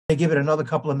Give it another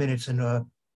couple of minutes, and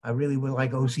I really would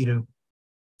like OC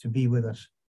to be with us.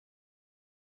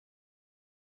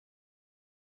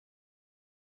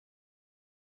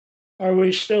 Are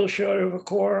we still short of a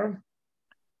quorum?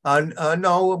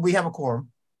 No, we have a quorum.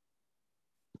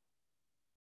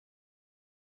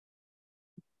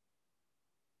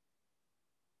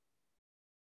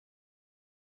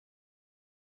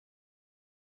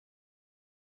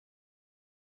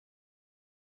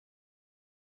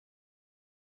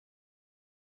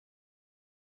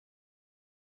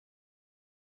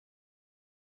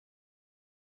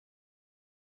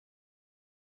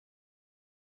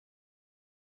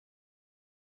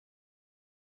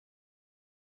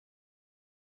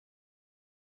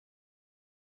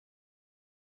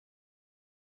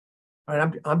 All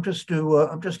right, I'm just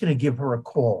going to give her a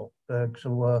call.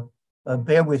 So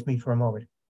bear with me for a moment.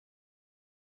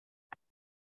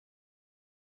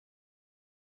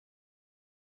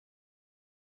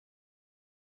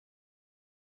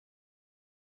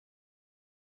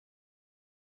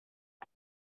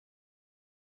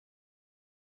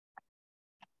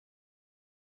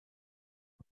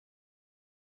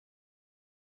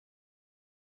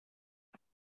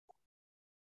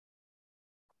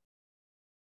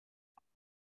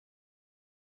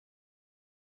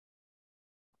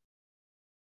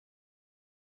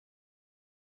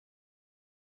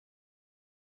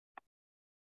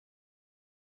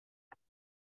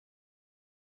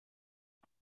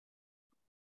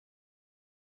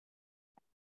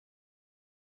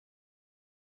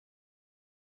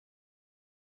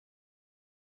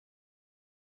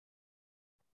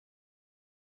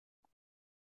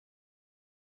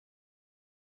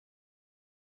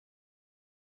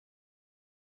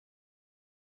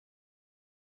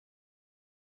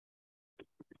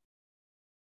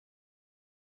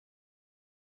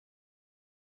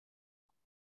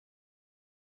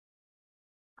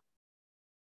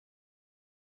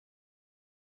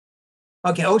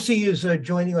 Okay, OC is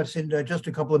joining us in just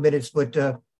a couple of minutes, but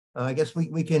I guess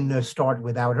we can start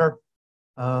without her.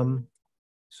 My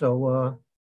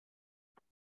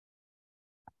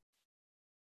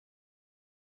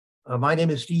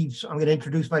name is Steve. I'm going to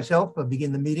introduce myself. I'll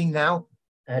begin the meeting now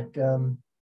at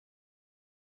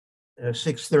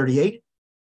 6:38.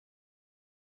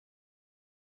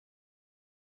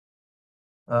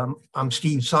 I'm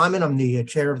Steve Simon. I'm the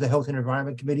chair of the Health and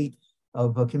Environment Committee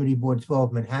of Committee Board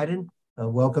 12 Manhattan.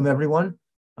 Welcome, everyone.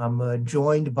 I'm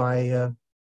joined by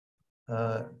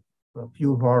a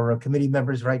few of our committee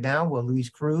members right now. Luis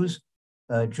Cruz,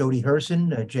 Jody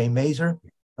Herson, Jay Mazer.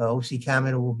 OC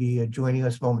Kaminer will be joining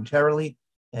us momentarily.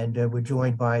 And we're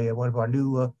joined by one of our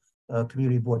new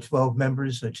Community Board 12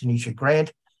 members, Tanisha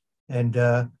Grant. And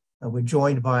we're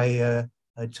joined by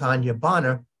Tanya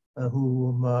Bonner,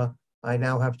 whom I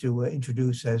now have to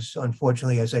introduce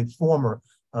unfortunately, as a former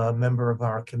member of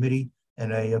our committee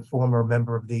and a former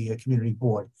member of the community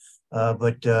board.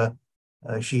 But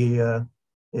she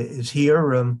is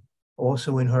here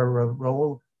also in her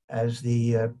role as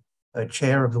the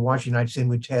chair of the Washington Heights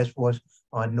Inwood Task Force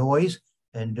on Noise.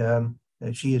 And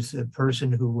she is the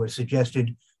person who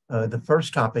suggested the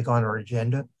first topic on our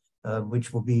agenda,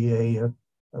 which will be a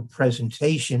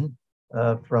presentation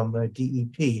from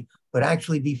DEP. But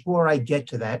actually, before I get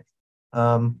to that,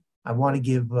 I want to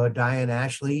give Diane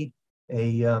Ashley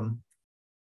an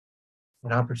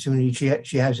opportunity.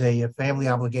 She has a family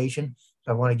obligation,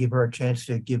 so I want to give her a chance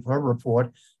to give her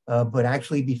report. But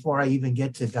actually, before I even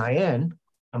get to Diane,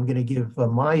 I'm going to give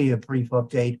my brief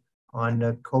update on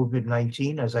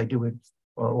COVID-19, as I do at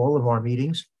all of our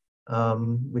meetings,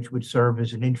 which would serve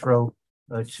as an intro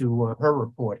to her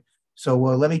report. So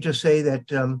let me just say that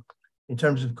in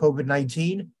terms of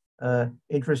COVID-19,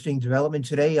 interesting development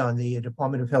today on the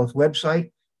Department of Health website.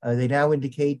 They now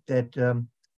indicate that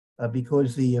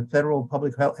because the federal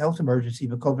public health emergency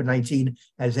for COVID-19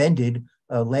 has ended,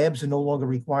 labs are no longer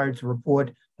required to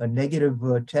report negative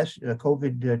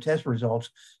COVID test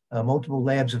results. Multiple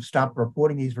labs have stopped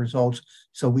reporting these results,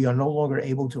 so we are no longer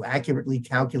able to accurately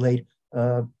calculate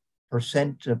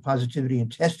percent positivity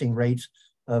and testing rates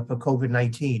for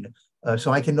COVID-19.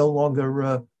 So I can no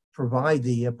longer provide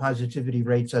the positivity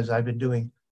rates as I've been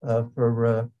doing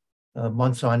for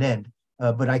months on end.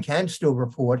 But I can still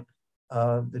report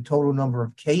the total number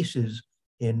of cases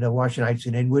in Washington Heights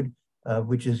and Inwood,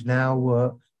 which is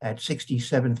now at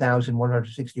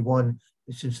 67,161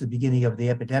 since the beginning of the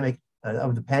epidemic,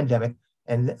 of the pandemic.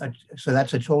 And so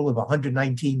that's a total of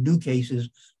 119 new cases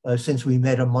since we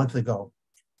met a month ago.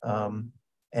 And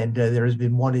there has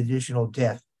been one additional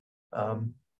death,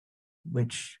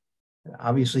 which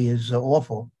obviously is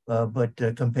awful, but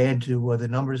compared to the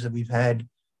numbers that we've had,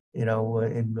 in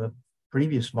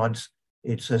previous months,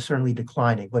 it's certainly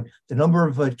declining. But the number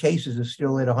of cases is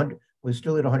still at 100, was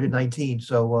still at 119.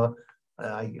 So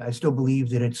I still believe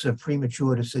that it's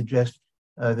premature to suggest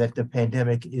that the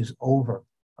pandemic is over.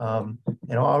 And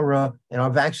our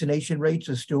vaccination rates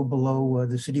are still below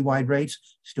the citywide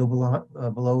rates, still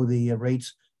below the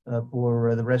rates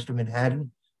for the rest of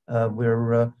Manhattan.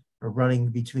 We're running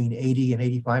between 80 and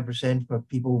 85% for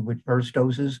people with first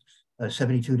doses,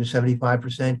 72 to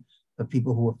 75% of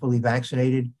people who are fully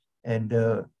vaccinated, and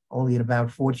only at about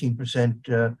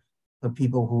 14% of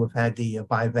people who have had the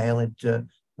bivalent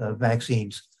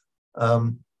vaccines.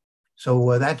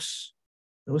 So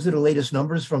those are the latest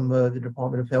numbers from the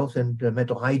Department of Health and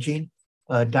Mental Hygiene.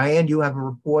 Diane, you have a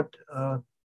report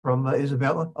from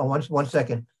Isabella? Oh, one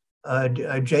second.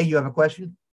 Jay, you have a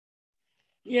question?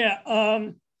 Yeah,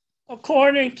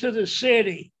 according to the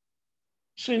city,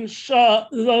 since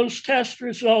those test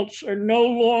results are no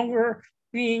longer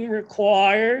being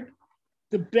required,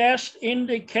 the best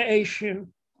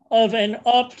indication of an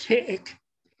uptick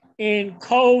in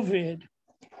COVID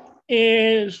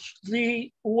is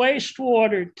the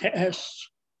wastewater tests,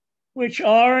 which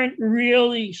aren't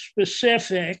really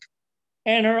specific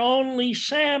and are only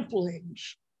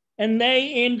samplings, and they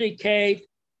indicate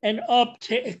an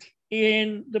uptick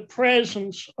in the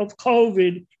presence of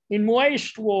COVID in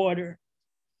wastewater.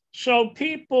 So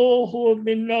people who have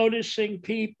been noticing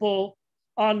people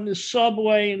on the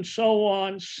subway and so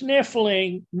on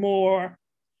sniffling more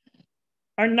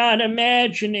are not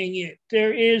imagining it.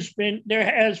 There has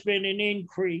been an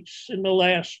increase in the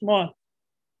last month.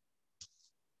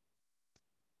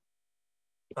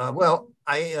 Well,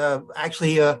 I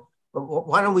actually,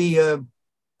 why don't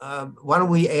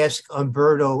we ask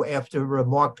Umberto after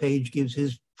Mark Page gives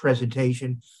his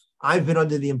presentation? I've been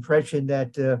under the impression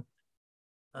that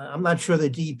I'm not sure the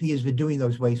DEP has been doing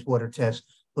those wastewater tests,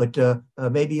 but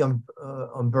maybe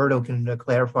Umberto can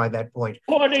clarify that point.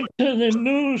 According to the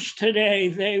news today,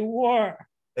 they were.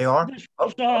 They are? This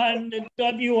was on the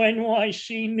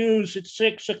WNYC News at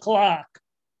 6 o'clock.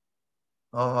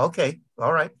 Oh, okay.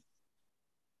 All right.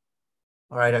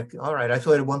 All right. I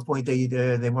thought at one point they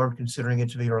weren't considering it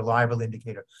to be a reliable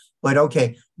indicator. But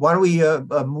okay, why don't we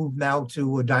move now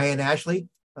to Diane Ashley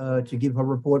to give her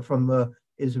report from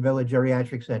Isabella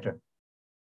Geriatric Center.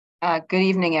 Good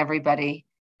evening, everybody.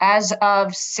 As of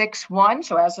 6/1,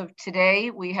 so as of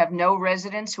today, we have no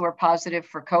residents who are positive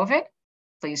for COVID,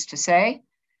 pleased to say.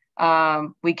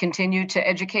 We continue to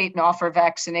educate and offer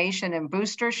vaccination and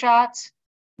booster shots.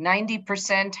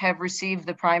 90% have received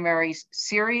the primary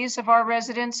series of our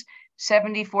residents.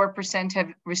 74%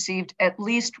 have received at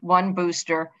least one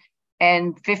booster,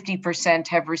 and 50%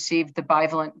 have received the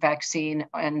bivalent vaccine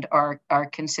and are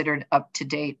considered up to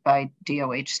date by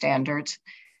DOH standards.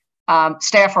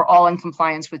 Staff are all in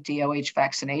compliance with DOH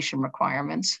vaccination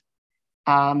requirements.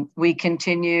 We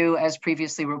continue, as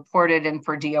previously reported, and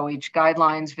per DOH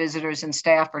guidelines, visitors and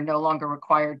staff are no longer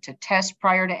required to test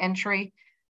prior to entry.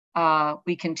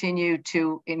 We continue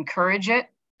to encourage it.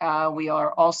 We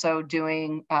are also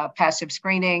doing passive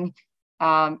screening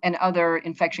and other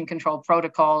infection control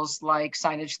protocols like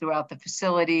signage throughout the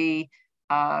facility,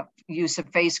 use of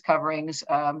face coverings,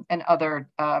 and other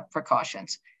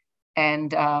precautions.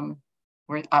 And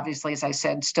we're obviously, as I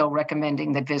said, still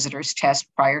recommending that visitors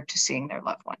test prior to seeing their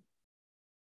loved one.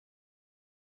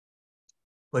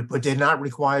 But they're not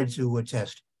required to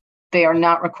test? They are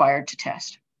not required to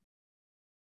test.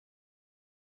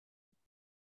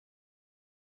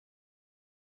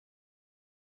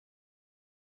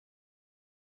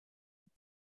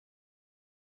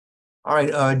 All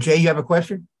right, Jay, you have a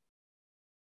question?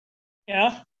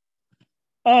 Yeah.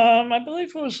 I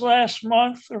believe it was last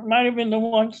month, or it might have been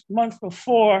the month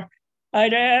before,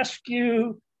 I'd ask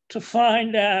you to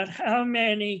find out how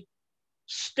many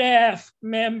staff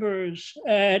members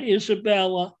at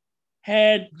Isabella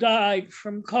had died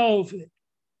from COVID.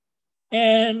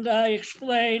 And I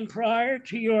explained prior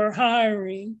to your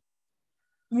hiring,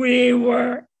 we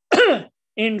were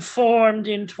informed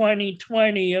in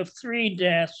 2020 of 3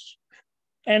 deaths.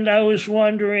 And I was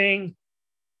wondering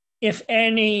if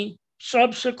any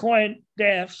subsequent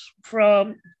deaths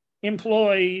from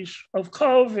employees of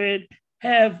COVID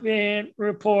have been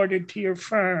reported to your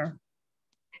firm.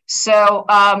 So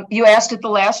you asked at the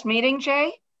last meeting,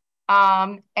 Jay,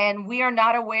 and we are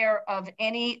not aware of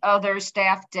any other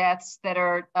staff deaths that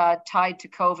are tied to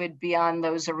COVID beyond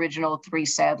those original 3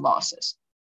 sad losses.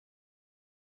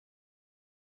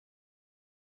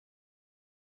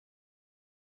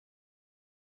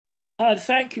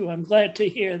 Thank you. I'm glad to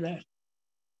hear that.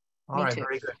 All right,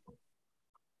 very good.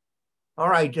 All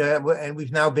right, and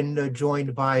we've now been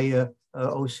joined by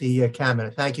OC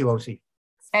Kaminer. Thank you, OC.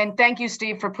 And thank you,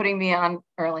 Steve, for putting me on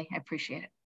early. I appreciate it.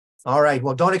 All right.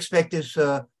 Well, don't expect this.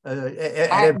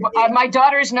 My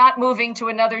daughter's not moving to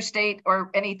another state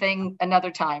or anything another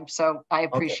time, so I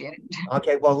appreciate it.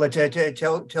 Okay. Well, let's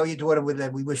tell your daughter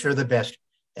that we wish her the best.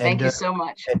 And, thank you so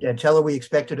much. And tell her we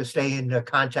expect her to stay in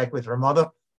contact with her mother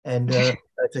and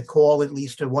to call at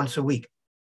least once a week.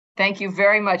 Thank you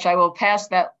very much. I will pass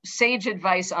that sage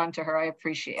advice on to her. I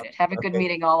appreciate it. Have a good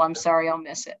meeting, all. I'm sorry I'll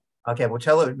miss it. Okay. Well,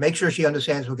 tell her, make sure she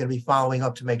understands we're going to be following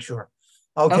up to make sure.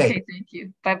 Okay. Thank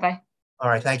you. Bye-bye. All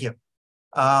right. Thank you.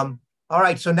 All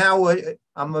right. So now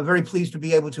I'm very pleased to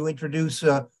be able to introduce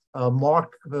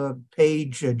Mark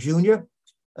Page Jr.,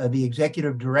 the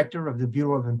Executive Director of the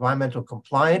Bureau of Environmental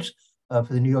Compliance for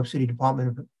the New York City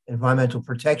Department of Environmental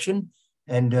Protection.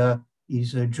 And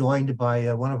he's joined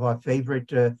by one of our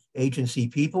favorite agency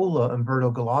people,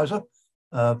 Umberto Galarza,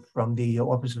 from the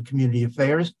Office of Community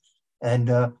Affairs.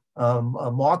 And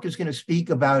Mark is going to speak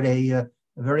about a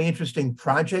very interesting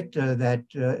project that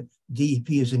DEP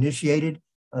has initiated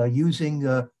using,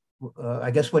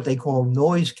 I guess, what they call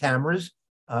noise cameras.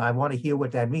 I want to hear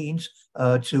what that means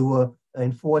to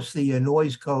enforce the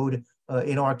noise code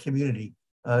in our community.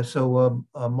 So,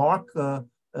 Mark,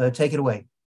 take it away.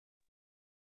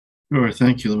 Sure,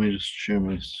 thank you. Let me just share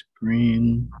my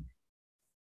screen.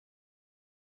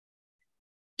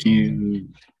 Can you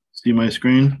see my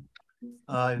screen?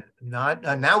 Not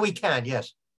now we can,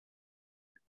 yes.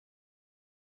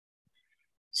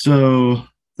 So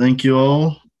thank you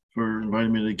all for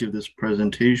inviting me to give this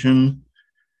presentation.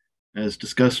 As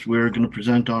discussed, we're going to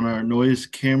present on our noise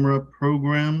camera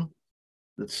program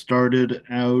that started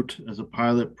out as a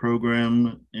pilot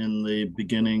program in the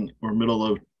beginning or middle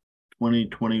of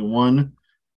 2021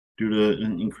 due to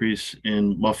an increase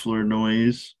in muffler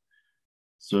noise.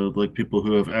 So like people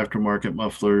who have aftermarket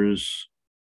mufflers,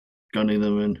 gunning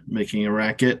them and making a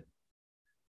racket.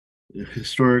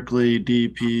 Historically,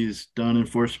 DEP's done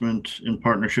enforcement in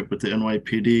partnership with the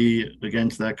NYPD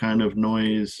against that kind of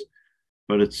noise,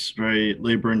 but it's very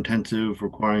labor intensive,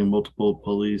 requiring multiple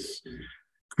police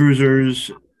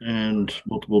cruisers and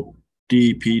multiple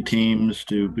DEP teams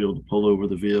to be able to pull over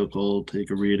the vehicle, take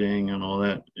a reading and all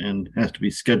that, and has to be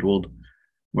scheduled.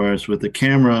 Whereas with the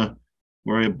camera,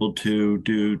 we're able to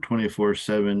do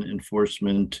 24/7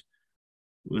 enforcement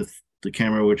with the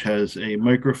camera, which has a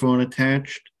microphone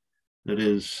attached that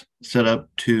is set up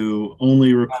to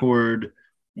only record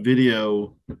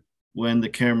video when the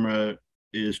camera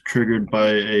is triggered by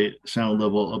a sound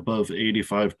level above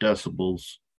 85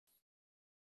 decibels.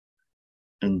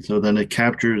 And so then it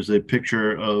captures a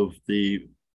picture of the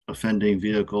offending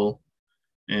vehicle,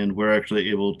 and we're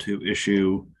actually able to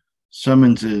issue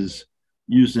summonses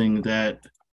using that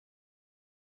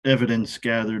evidence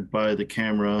gathered by the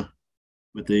camera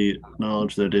with the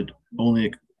knowledge that it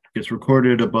only gets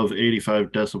recorded above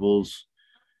 85 decibels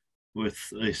with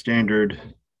a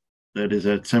standard that is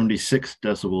at 76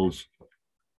 decibels.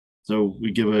 So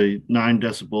we give a 9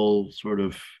 decibel sort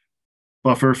of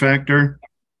buffer factor.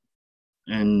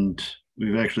 And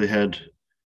we've actually had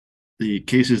the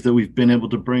cases that we've been able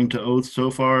to bring to oath so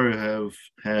far have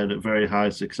had a very high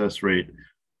success rate,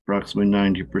 approximately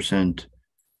 90%,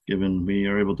 given we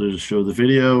are able to just show the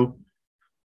video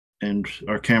and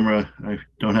our camera. I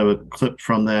don't have a clip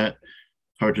from that.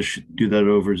 It's hard to do that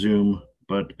over Zoom,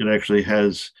 but it actually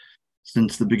has,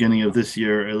 since the beginning of this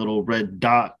year, a little red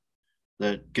dot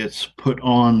that gets put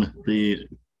on the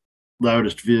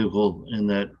loudest vehicle in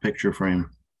that picture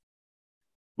frame.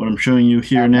 What I'm showing you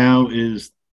here now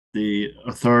is the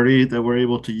authority that we're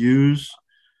able to use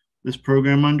this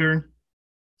program under.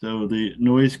 So the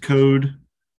noise code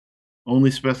only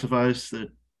specifies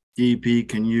that DEP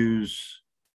can use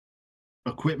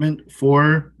equipment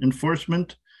for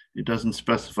enforcement. It doesn't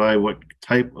specify what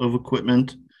type of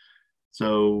equipment.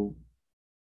 So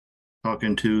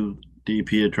talking to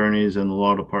DEP attorneys and the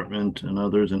law department and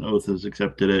others, and oath has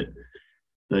accepted it,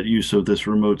 that use of this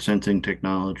remote sensing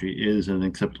technology is an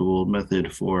acceptable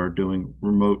method for doing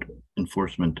remote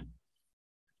enforcement.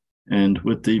 And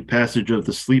with the passage of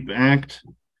the SLEEP Act,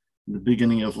 the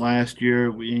beginning of last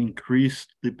year, we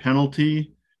increased the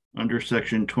penalty under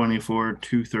section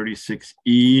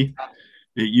 24236E.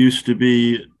 It used to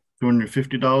be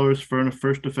 $250 for a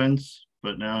first offense,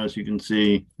 but now, as you can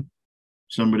see,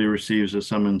 somebody receives a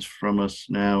summons from us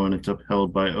now and it's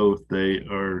upheld by oath, they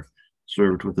are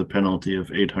served with a penalty of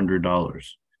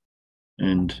 $800.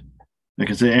 And I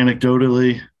can say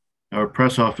anecdotally, our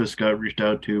press office got reached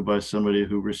out to by somebody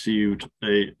who received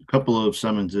a couple of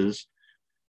summonses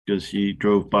because he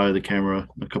drove by the camera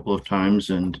a couple of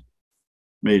times and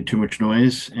made too much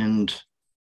noise. And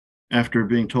after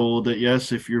being told that,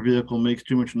 yes, if your vehicle makes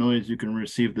too much noise, you can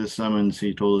receive this summons,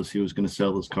 he told us he was going to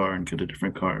sell his car and get a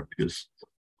different car because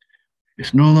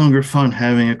it's no longer fun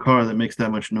having a car that makes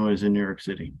that much noise in New York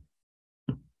City.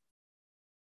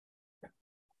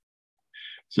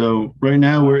 So right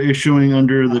now we're issuing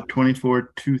under the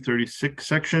 24-236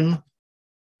 section,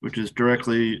 which is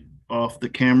directly off the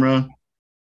camera.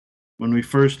 When we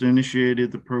first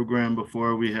initiated the program,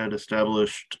 before we had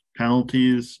established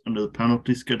penalties under the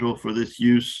penalty schedule for this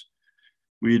use,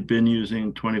 we had been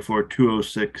using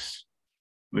 24-206,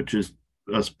 which is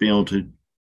us being able to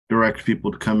direct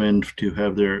people to come in to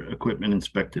have their equipment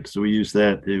inspected. So we use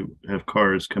that to have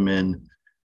cars come in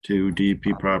to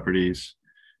DEP properties,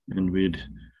 and we'd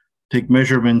take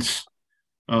measurements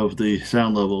of the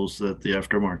sound levels that the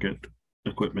aftermarket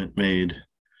equipment made.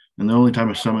 And the only time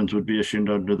a summons would be issued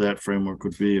under that framework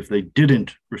would be if they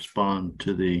didn't respond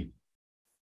to the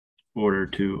order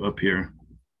to appear.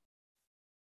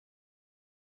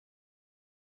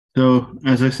 So,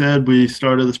 as I said, we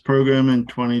started this program in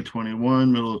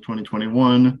 2021, middle of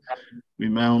 2021. We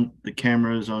mount the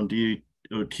cameras on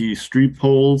DOT street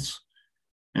poles,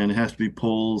 and it has to be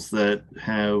poles that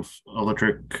have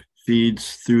electric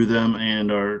feeds through them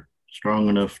and are strong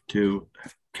enough to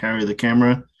carry the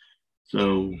camera.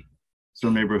 So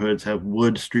some neighborhoods have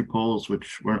wood street poles,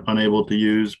 which we're unable to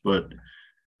use, but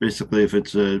basically if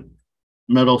it's a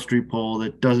metal street pole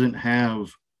that doesn't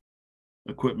have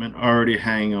equipment already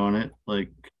hanging on it,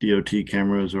 like DOT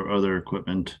cameras or other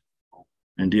equipment,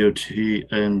 and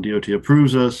DOT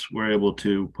approves us, we're able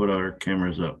to put our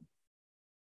cameras up.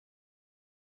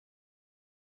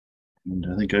 And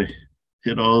I think I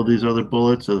hit all of these other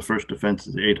bullets. So the first offense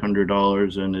is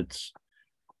 $800, and it's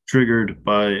triggered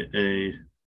by a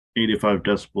 85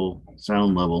 decibel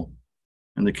sound level,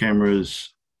 and the camera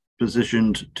is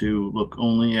positioned to look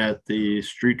only at the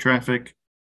street traffic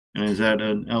and is at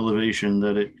an elevation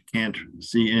that it can't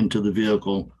see into the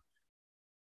vehicle.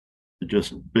 It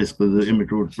just basically the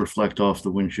image would reflect off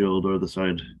the windshield or the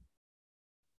side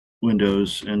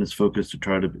windows, and it's focused to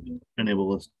try to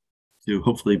enable us to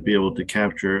hopefully be able to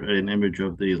capture an image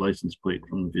of the license plate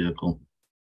from the vehicle,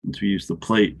 and to use the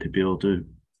plate to be able to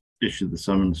issue the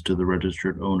summons to the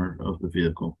registered owner of the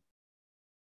vehicle.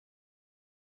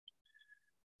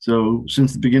 So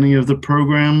since the beginning of the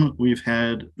program, we've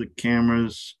had the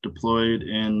cameras deployed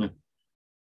in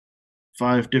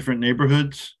 5 different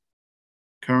neighborhoods.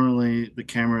 Currently, the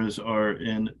cameras are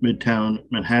in Midtown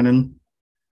Manhattan.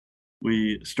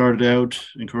 We started out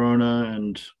in Corona,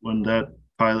 and when that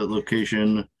pilot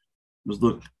location was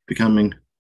becoming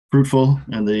fruitful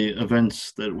and the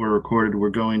events that were recorded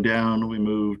were going down, we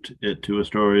moved it to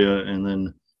Astoria, and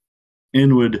then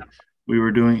Inwood, we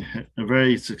were doing a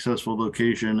very successful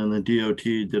location, and the DOT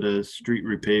did a street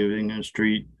repaving, a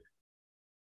street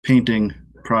painting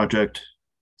project,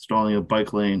 installing a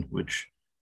bike lane, which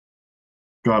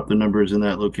dropped the numbers in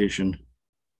that location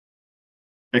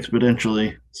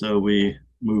exponentially. So we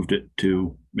moved it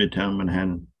to Midtown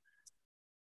Manhattan.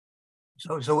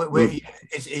 So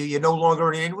you're no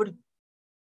longer in Inwood?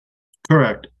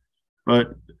 Correct.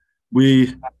 But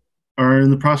we are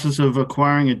in the process of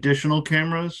acquiring additional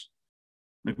cameras.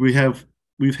 Like we've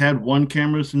had one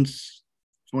camera since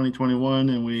 2021,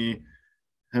 and we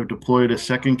have deployed a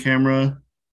second camera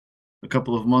a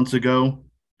couple of months ago,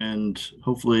 and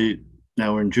hopefully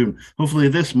now we're in June. Hopefully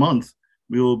this month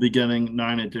we will be getting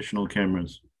 9 additional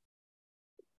cameras.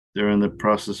 They're in the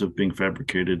process of being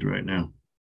fabricated right now.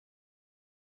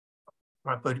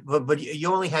 Right, but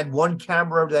you only had one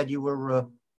camera that you were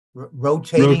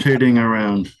rotating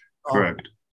around. Oh. Correct.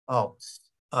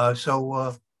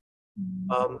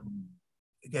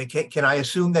 Can I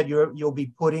assume that you'll be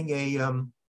putting a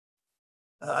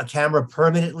camera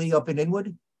permanently up in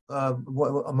Inwood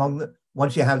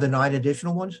once you have the 9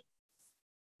 additional ones?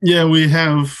 Yeah, we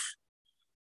have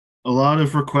a lot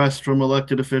of requests from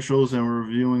elected officials, and we're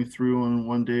reviewing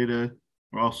 311 data.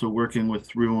 We're also working with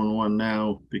 311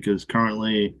 now, because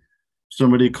currently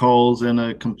somebody calls in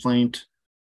a complaint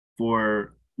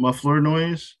for muffler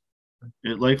noise,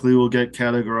 it likely will get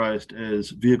categorized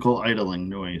as vehicle idling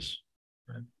noise.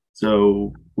 Right.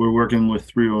 So we're working with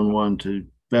 311 to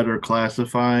better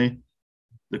classify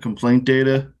the complaint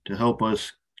data to help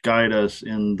us guide us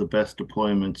in the best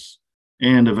deployments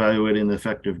and evaluating the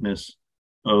effectiveness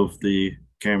of the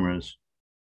cameras.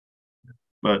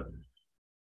 But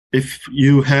if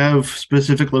you have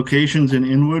specific locations in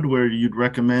Inwood where you'd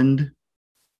recommend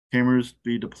cameras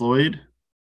be deployed,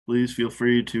 please feel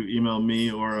free to email me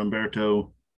or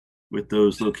Umberto with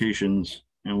those locations,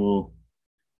 and we'll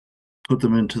put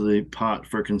them into the pot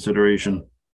for consideration.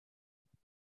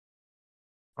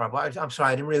 All right, well, I'm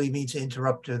sorry, I didn't really mean to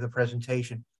interrupt the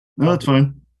presentation. No, that's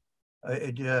fine.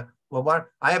 Well,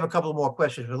 I have a couple more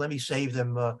questions, but let me save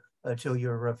them until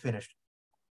you're finished.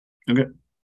 Okay.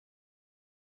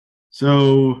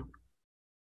 So,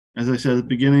 as I said at the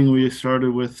beginning, we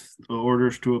started with the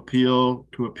orders to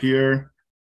appear,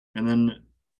 and then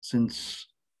since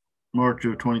March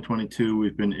of 2022,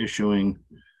 we've been issuing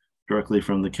directly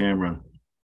from the camera.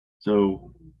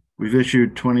 So we've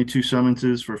issued 22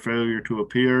 summonses for failure to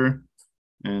appear,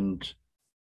 and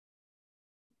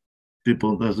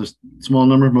people, there's a small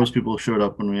number, most people showed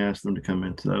up when we asked them to come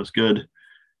in, so that was good.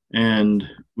 And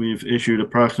we've issued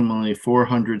approximately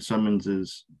 400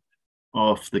 summonses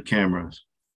off the cameras.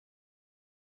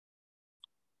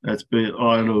 That's been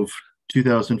out of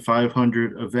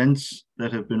 2,500 events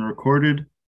that have been recorded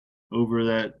over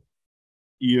that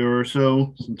year or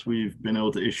so since we've been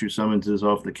able to issue summonses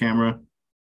off the camera.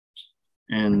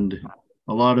 And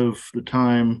a lot of the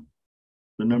time,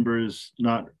 the number is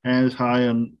not as high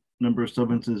on number of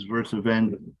summonses versus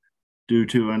event due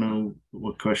to, I know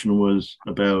what question was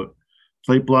about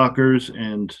plate blockers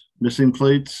and missing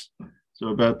plates. So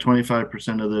about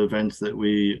 25% of the events that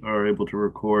we are able to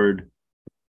record,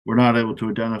 we're not able to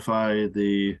identify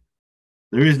there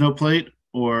is no plate,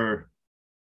 or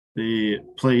the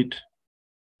plate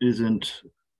isn't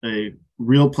a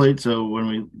real plate. So when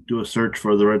we do a search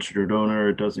for the registered owner,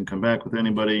 it doesn't come back with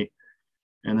anybody.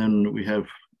 And then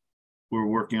we're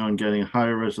working on getting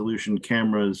higher resolution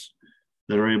cameras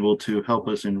that are able to help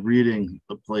us in reading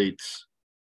the plates.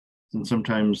 And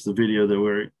sometimes the video that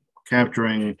we're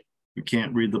capturing, we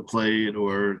can't read the plate,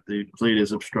 or the plate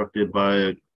is obstructed by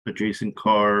an adjacent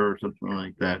car or something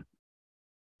like that.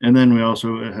 And then we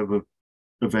also have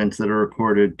events that are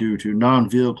recorded due to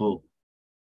non-vehicle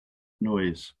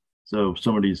noise. So if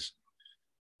somebody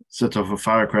sets off a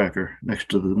firecracker next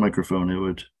to the microphone, it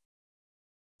would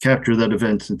capture that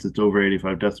event since it's over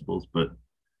 85 decibels, but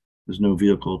there's no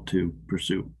vehicle to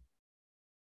pursue.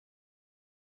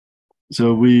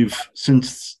 So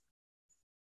since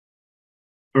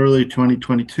early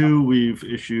 2022, we've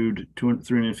issued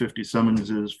 350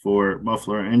 summonses for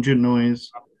muffler engine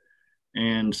noise.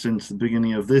 And since the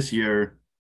beginning of this year,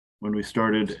 when we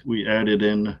started, we added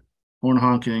in horn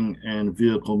honking and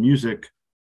vehicle music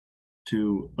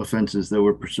to offenses that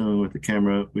we're pursuing with the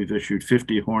camera. We've issued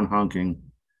 50 horn honking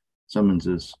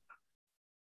summonses.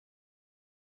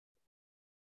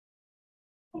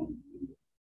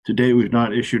 To date, we've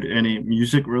not issued any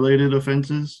music-related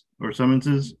offenses or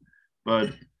summonses, but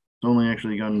it's only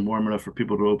actually gotten warm enough for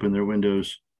people to open their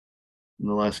windows in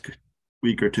the last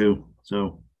week or two.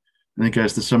 So I think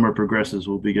as the summer progresses,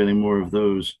 we'll be getting more of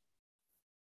those.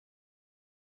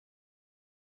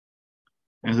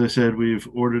 As I said, we've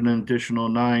ordered an additional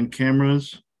 9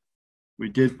 cameras. We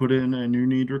did put in a new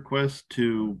need request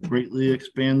to greatly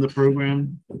expand the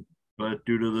program, but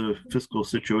due to the fiscal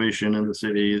situation in the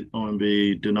city,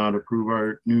 OMB did not approve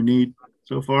our new need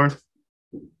so far.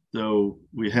 So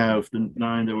we have the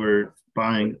 9 that we're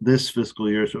buying this fiscal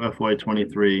year, so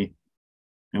FY23,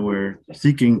 and we're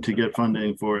seeking to get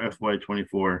funding for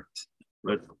FY24,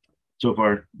 but so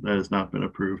far that has not been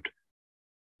approved.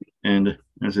 And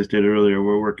as I stated earlier,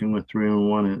 we're working with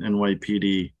 311 and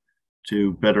NYPD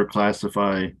to better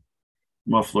classify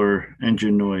muffler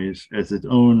engine noise as its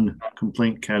own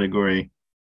complaint category,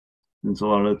 since a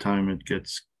lot of the time it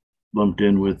gets lumped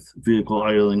in with vehicle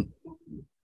idling,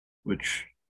 which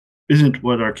isn't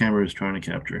what our camera is trying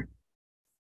to capture.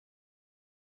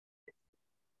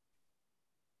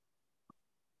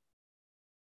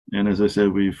 And as I said,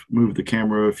 we've moved the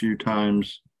camera a few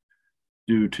times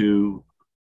due to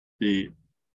the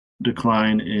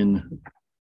decline in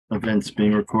events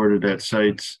being recorded at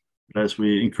sites. As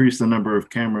we increase the number of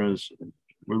cameras,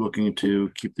 we're looking to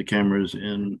keep the cameras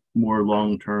in more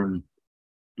long-term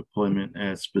deployment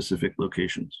at specific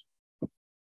locations.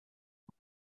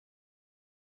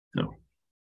 So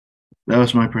that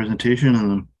was my presentation,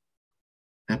 and I'm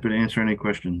happy to answer any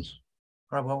questions.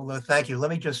 All right, well, thank you.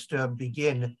 Let me just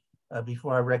begin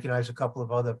before I recognize a couple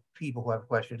of other people who have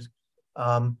questions.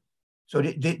 So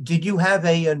did you have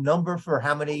a number for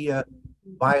how many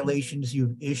violations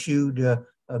you've issued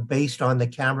based on the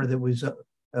camera that was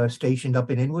stationed up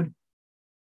in Inwood?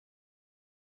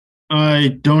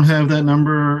 I don't have that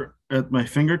number at my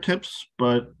fingertips,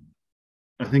 but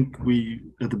I think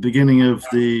at the beginning of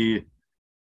the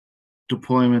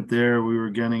deployment there, we were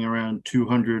getting around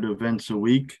 200 events a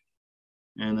week,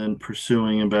 and then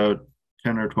pursuing about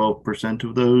 10 or 12%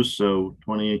 of those, so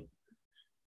 20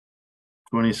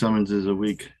 summonses a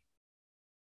week.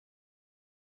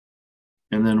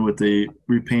 And then with the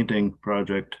repainting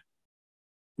project,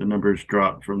 the numbers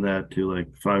dropped from that to like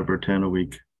 5 or 10 a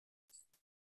week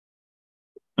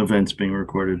events being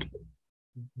recorded.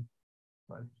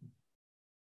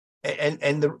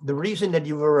 And the reason that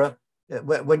you were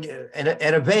when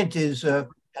an event is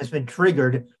has been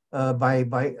triggered by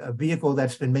a vehicle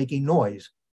that's been making noise,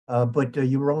 but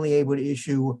you were only able to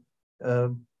issue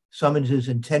summonses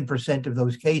in 10% of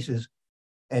those cases,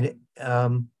 and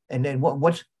then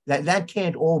what's that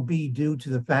can't all be due to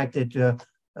the fact that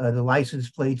the license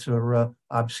plates are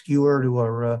obscured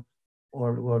or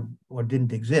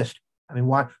didn't exist. I mean,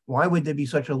 why would there be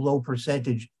such a low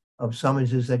percentage of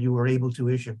summonses that you were able to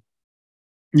issue?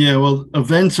 Yeah, well,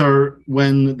 events are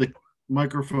when the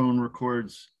microphone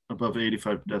records above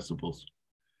 85 decibels.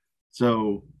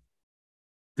 So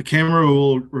the camera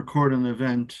will record an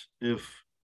event if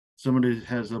somebody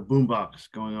has a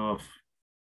boombox going off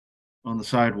on the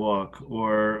sidewalk,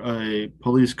 or a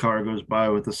police car goes by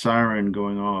with a siren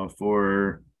going off,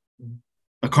 or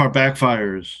a car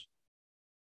backfires.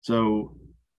 So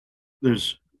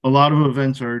there's a lot of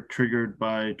events are triggered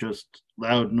by just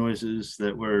loud noises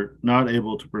that we're not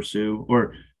able to pursue,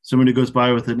 or somebody goes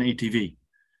by with an ATV.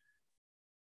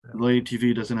 The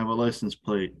ATV doesn't have a license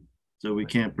plate, so we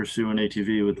can't pursue an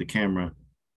ATV with the camera.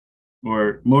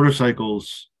 Or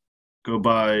motorcycles go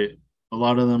by, a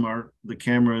lot of them are, the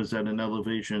camera is at an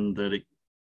elevation that it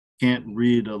can't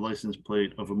read a license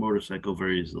plate of a motorcycle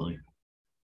very easily.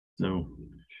 So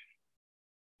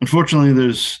unfortunately,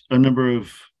 there's a number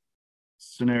of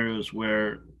scenarios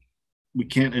where we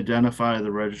can't identify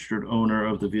the registered owner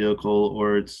of the vehicle,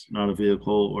 or it's not a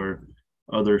vehicle, or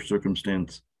other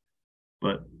circumstance.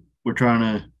 But we're trying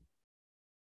to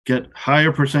get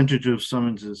higher percentage of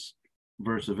summonses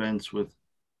versus events with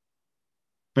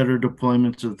better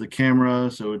deployments of the camera,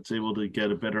 so it's able to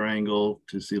get a better angle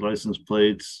to see license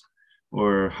plates,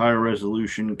 or higher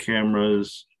resolution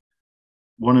cameras.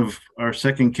 One of our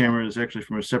second cameras is actually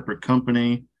from a separate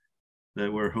company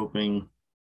that we're hoping,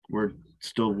 we're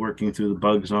still working through the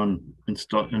bugs on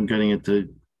and getting it to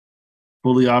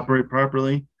fully operate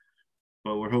properly.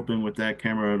 But we're hoping with that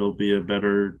camera, it'll be a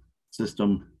better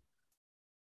system.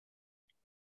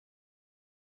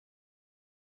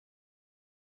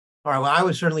 All right. Well, I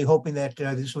was certainly hoping that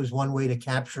this was one way to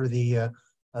capture the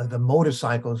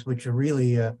motorcycles, which are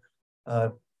really,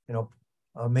 a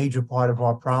major part of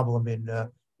our problem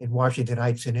in Washington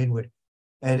Heights and Inwood.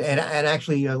 And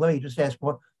actually, let me just ask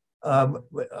one.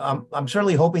 I'm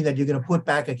certainly hoping that you're going to put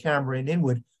back a camera in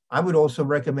Inwood. I would also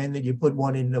recommend that you put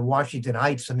one in Washington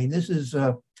Heights. I mean, this is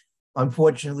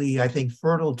unfortunately, I think,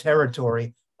 fertile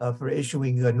territory for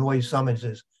issuing noise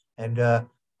summonses. And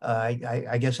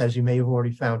I guess, as you may have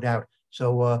already found out.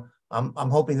 So I'm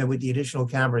hoping that with the additional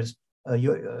cameras,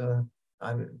 you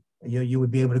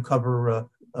would be able to cover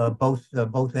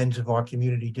both ends of our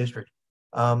community district.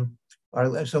 All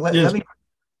right, so let me.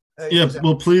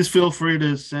 Well, please feel free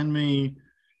to send me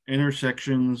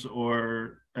intersections,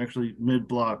 or actually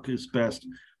mid-block is best,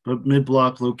 but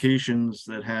mid-block locations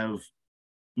that have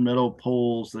metal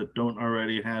poles that don't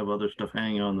already have other stuff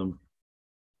hanging on them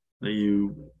that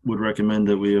you would recommend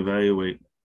that we evaluate.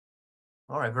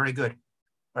 All right, very good.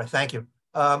 All right, thank you.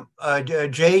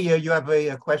 Jay, you have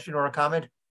a question or a comment?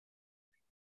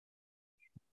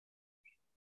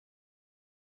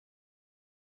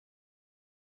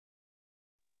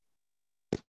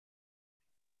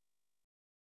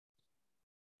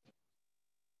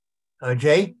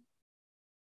 Jay?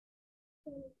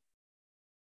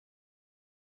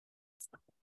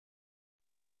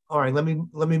 All right, let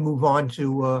me move on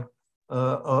to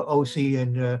OC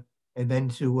and then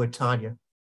to Tanya.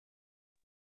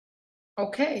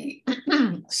 Okay,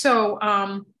 so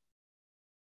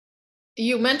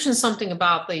you mentioned something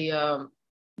about the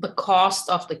cost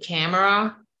of the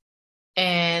camera,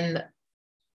 and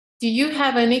do you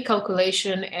have any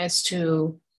calculation as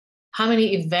to how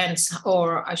many events,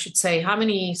 or I should say, how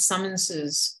many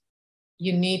summonses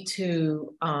you need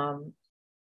to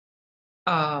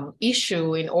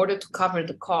issue in order to cover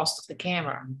the cost of the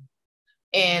camera?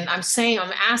 And I'm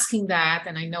asking that,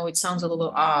 and I know it sounds a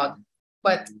little odd,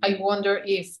 but I wonder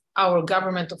if our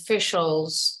government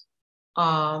officials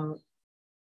are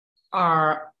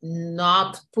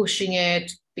not pushing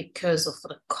it because of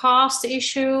the cost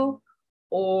issue,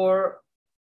 or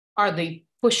are they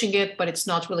pushing it, but it's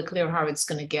not really clear how it's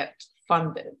going to get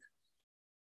funded?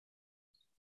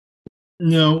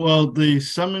 No, well, the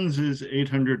summons is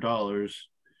 $800,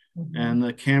 and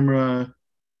the camera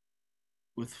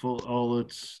with all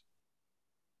its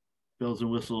bells and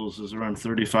whistles is around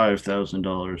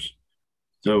 $35,000.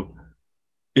 So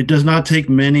it does not take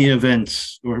many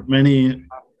events or many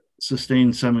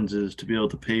sustained summonses to be able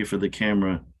to pay for the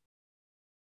camera.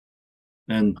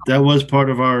 And that was part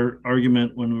of our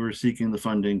argument when we were seeking the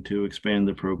funding to expand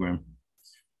the program.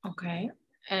 Okay.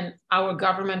 And our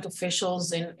government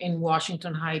officials in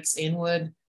Washington Heights,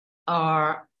 Inwood,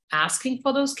 are asking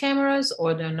for those cameras,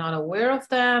 or they're not aware of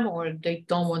them, or they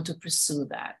don't want to pursue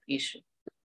that issue?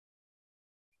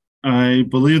 I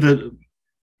believe that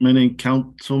many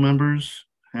council members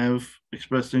have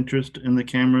expressed interest in the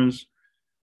cameras,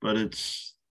 but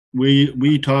it's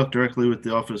we talk directly with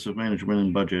the Office of Management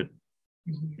and Budget,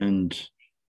 and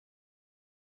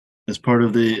as part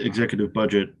of the executive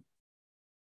budget,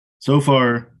 so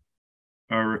far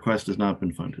our request has not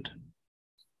been funded.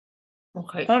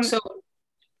 Okay, so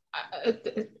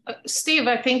Steve,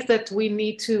 I think that we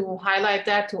need to highlight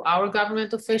that to our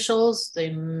government officials,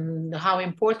 how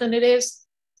important it is.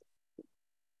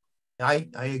 I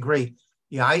agree.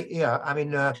 Yeah, I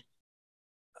mean,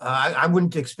 I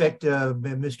wouldn't expect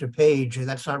Mr. Page,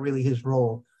 that's not really his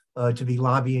role, to be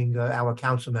lobbying our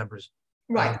council members.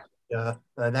 Right.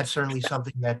 That's certainly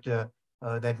something that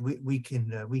that we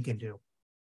can do.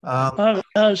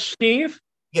 Steve?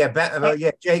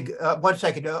 Yeah, Jay. 1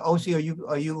 second. OC,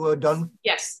 are you done?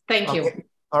 Yes, thank you.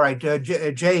 All right,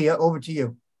 Jay, over to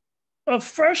you.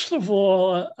 First of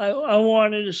all, I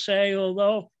wanted to say,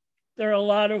 although there are a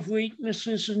lot of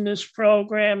weaknesses in this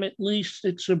program, at least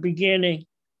it's a beginning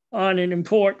on an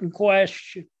important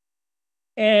question.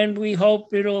 And we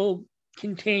hope it'll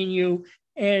continue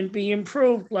and be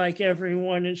improved, like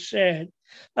everyone has said.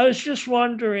 I was just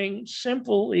wondering,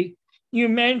 simply, you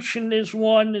mentioned there's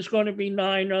going to be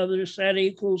 9 others, that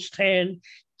equals 10.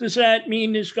 Does that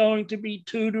mean there's going to be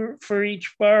 2 for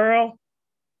each borough?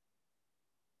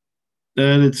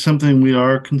 That it's something we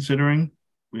are considering.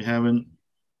 We haven't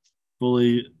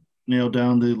fully nailed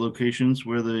down the locations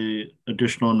where the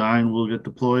additional 9 will get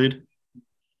deployed.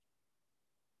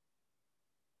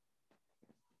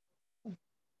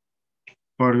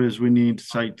 Part of it is we need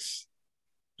sites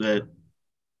that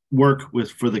work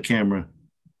for the camera.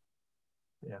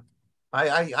 Yeah,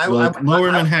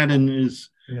 Lower Manhattan is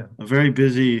very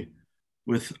busy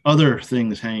with other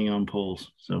things hanging on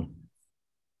poles. So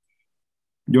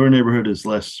your neighborhood is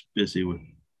less busy with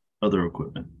other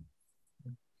equipment.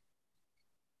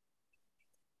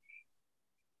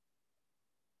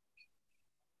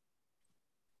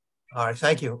 All right,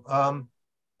 thank you.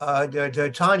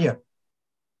 Tanya.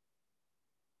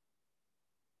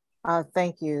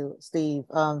 Thank you, Steve.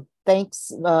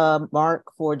 Thanks, Mark,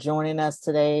 for joining us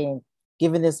today and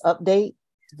giving this update.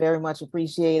 Very much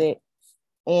appreciated.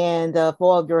 And for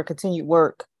all of your continued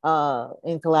work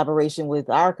in collaboration with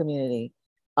our community.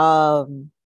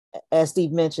 As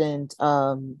Steve mentioned,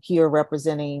 here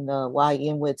representing the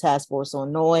Inwood Task Force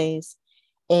on Noise.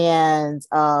 And,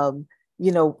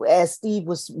 you know, as Steve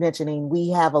was mentioning, we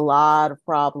have a lot of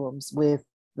problems with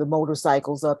the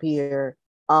motorcycles up here.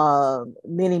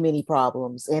 Many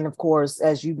problems. And of course,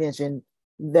 as you mentioned,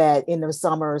 that in the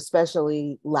summer,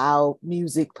 especially loud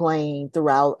music playing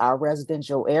throughout our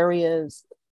residential areas.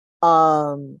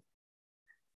 I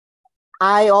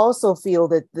also feel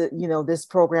that this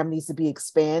program needs to be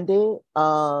expanded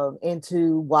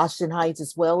into Washington Heights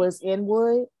as well as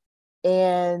Inwood.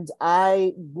 And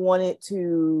I wanted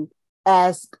to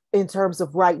ask, in terms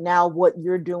of right now, what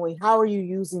you're doing, how are you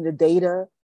using the data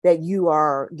that you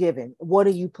are given? What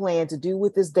do you plan to do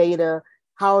with this data?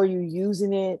 How are you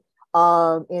using it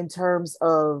in terms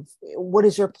of, what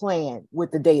is your plan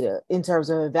with the data in terms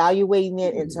of evaluating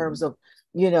it, in terms of,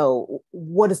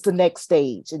 what is the next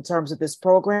stage in terms of this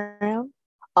program?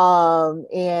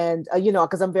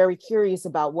 Because I'm very curious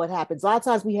about what happens. A lot of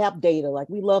times we have data, like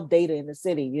we love data in the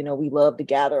city, we love to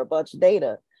gather a bunch of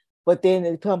data, but then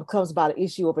it comes about an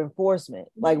issue of enforcement.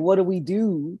 Like, what do we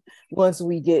do once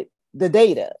we get the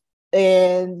data?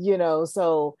 And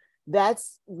so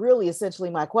that's really essentially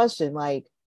my question. Like,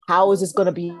 how is this going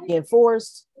to be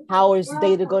enforced? How is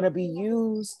data going to be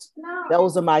used?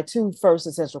 Those are my 2 first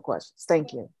essential questions.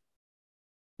 Thank you.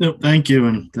 No, thank you,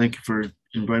 and thank you for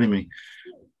inviting me.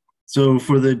 So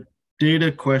for the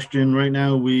data question, right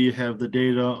now we have the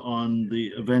data on the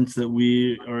events that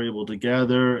we are able to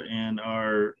gather and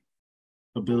our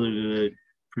ability to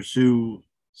pursue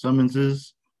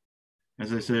summonses.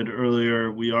 As I said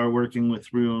earlier, we are working with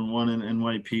 311 and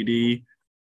NYPD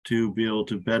to be able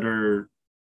to better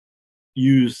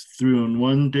use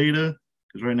 311 data,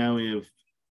 because right now we have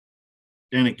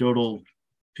anecdotal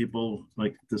people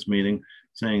like this meeting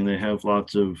saying they have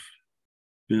lots of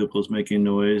vehicles making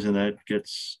noise, and that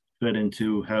gets fed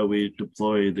into how we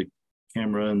deploy the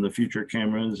camera and the future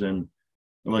cameras, and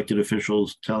elected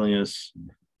officials telling us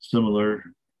similar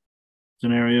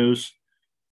scenarios.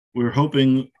 We're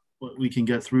hoping we can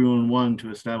get 311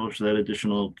 to establish that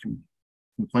additional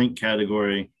complaint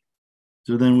category.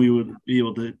 So then we would be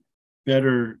able to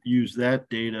better use that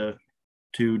data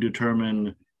to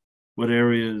determine what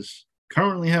areas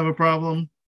currently have a problem.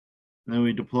 And then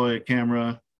we deploy a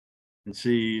camera and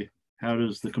see how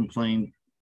does the complaint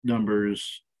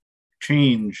numbers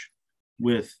change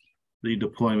with the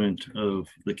deployment of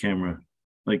the camera.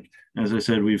 Like, as I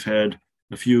said, we've had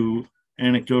a few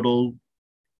anecdotal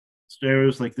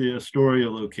stares, like the Astoria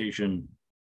location.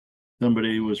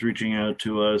 Somebody was reaching out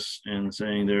to us and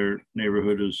saying their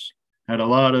neighborhood had a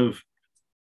lot of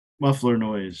muffler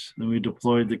noise. Then we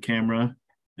deployed the camera,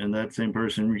 and that same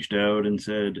person reached out and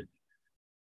said,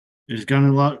 it's gotten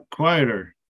a lot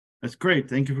quieter. That's great.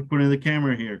 Thank you for putting the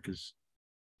camera here, because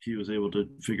he was able to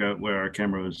figure out where our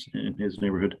camera was in his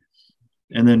neighborhood.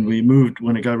 And then we moved,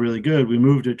 when it got really good, we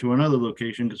moved it to another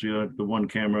location because we had the one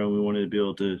camera and we wanted to be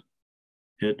able to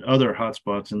hit other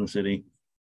hotspots in the city.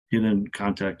 He then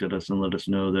contacted us and let us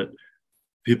know that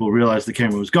people realized the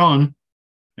camera was gone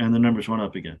and the numbers went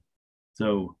up again.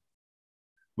 So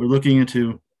we're looking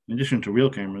into, in addition to real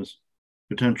cameras,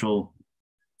 potential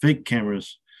fake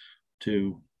cameras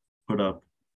to put up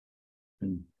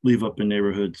and leave up in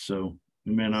neighborhoods. So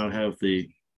we may not have the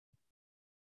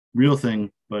real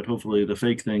thing, but hopefully the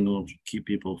fake thing will keep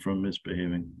people from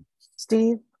misbehaving.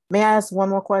 Steve, may I ask one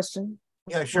more question?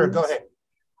 Yeah, sure. Go ahead.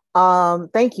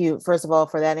 Thank you, first of all,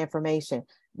 for that information.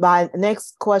 My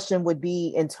next question would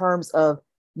be in terms of,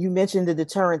 you mentioned the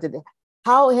deterrent.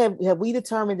 How have we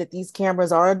determined that these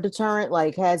cameras are a deterrent?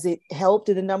 Like, has it helped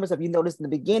in the numbers? Have you noticed in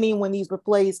the beginning when these were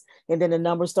placed and then the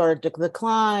numbers started to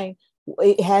decline?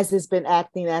 Has this been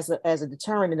acting as a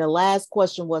deterrent? And the last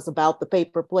question was about the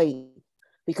paper plate,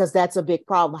 because that's a big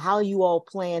problem. How you all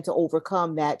plan to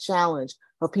overcome that challenge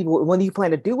of people? What do you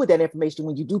plan to do with that information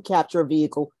when you do capture a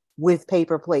vehicle with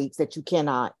paper plates that you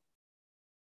cannot,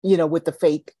 with the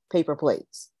fake paper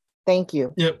plates? Thank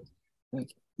you. Yep.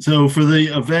 So for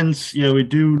the events, yeah, we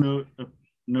do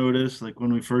notice, like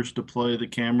when we first deploy the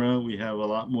camera, we have a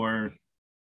lot more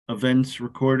events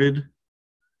recorded.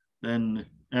 Then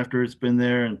after it's been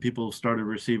there and people started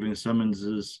receiving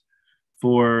summonses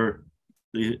for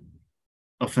the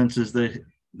offenses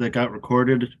that got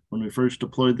recorded when we first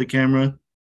deployed the camera,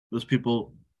 those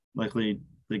people likely,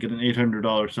 they get an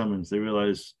 $800 summons. They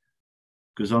realize,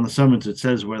 because on the summons it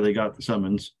says where they got the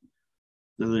summons,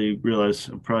 so they realize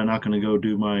I'm probably not going to go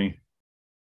do my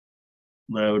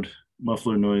loud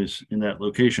muffler noise in that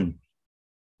location.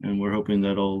 And we're hoping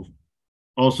that'll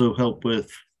also help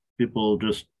with people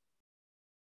just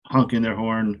honking their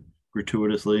horn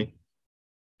gratuitously,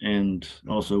 and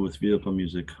also with vehicle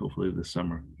music. Hopefully this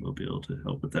summer we'll be able to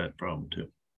help with that problem too.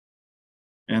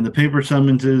 And the paper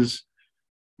summonses,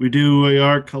 we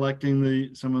are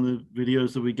collecting some of the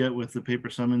videos that we get with the paper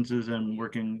summonses and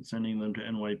sending them to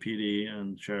NYPD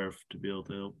and sheriff to be able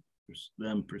to help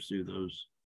them pursue those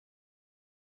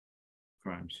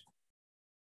crimes.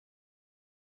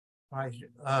 All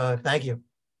right, thank you.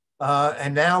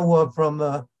 And now from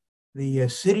the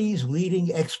city's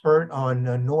leading expert on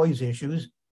noise issues,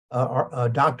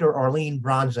 Dr. Arlene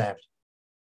Bronzaft.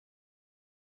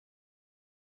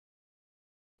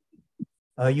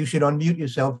 You should unmute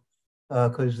yourself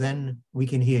because then we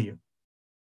can hear you.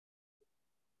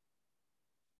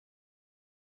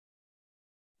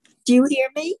 Do you hear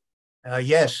me?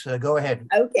 Yes, go ahead.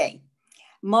 Okay.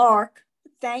 Mark,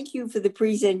 thank you for the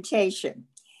presentation.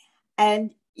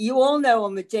 And you all know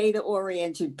I'm a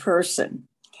data-oriented person.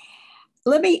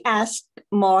 Let me ask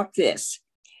Mark this.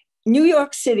 New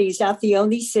York City is not the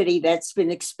only city that's been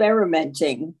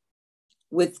experimenting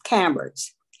with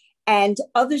cameras. And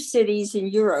other cities in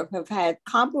Europe have had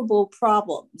comparable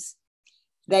problems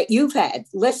that you've had.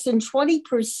 Less than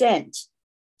 20%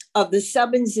 of the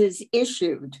summonses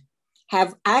issued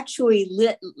have actually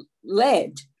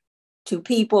led to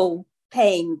people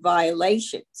paying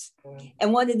violations.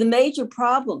 And one of the major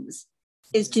problems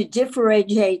is to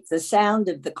differentiate the sound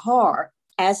of the car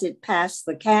as it passed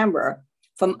the camera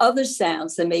from other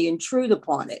sounds that may intrude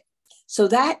upon it. So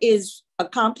that is a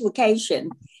complication,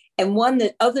 and one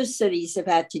that other cities have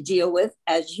had to deal with,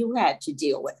 as you had to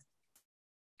deal with.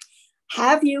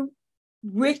 Have you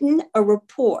written a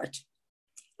report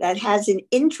that has an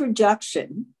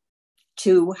introduction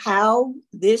to how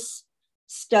this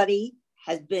study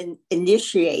has been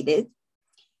initiated?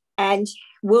 And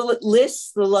will it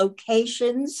list the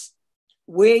locations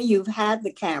where you've had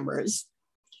the cameras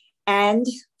and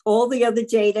all the other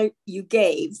data you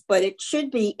gave? But it should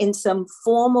be in some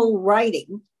formal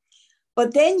writing.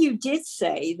 But then you did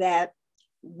say that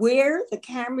where the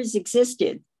cameras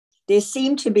existed, there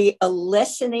seemed to be a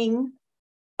lessening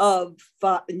of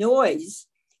noise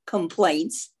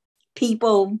complaints,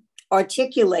 people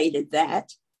articulated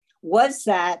that? Was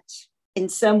that in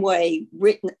some way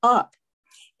written up?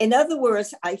 In other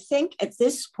words, I think at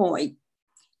this point,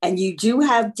 and you do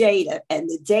have data, and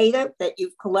the data that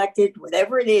you've collected,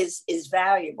 whatever it is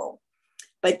valuable.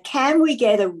 But can we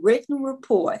get a written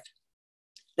report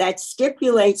that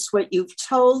stipulates what you've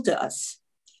told us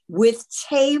with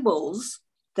tables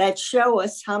that show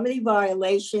us how many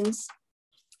violations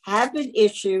have been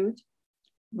issued,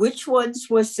 which ones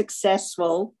were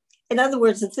successful? In other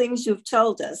words, the things you've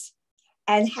told us.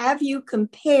 And have you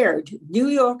compared New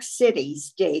York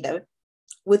City's data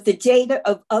with the data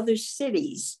of other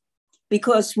cities?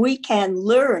 Because we can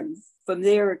learn from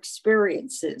their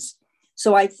experiences.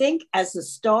 So I think as a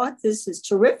start, this is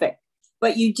terrific.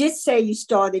 But you did say you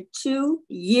started 2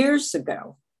 years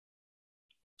ago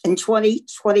in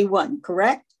 2021,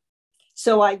 correct?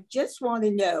 So I just want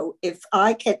to know if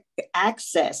I can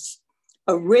access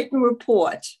a written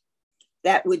report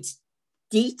that would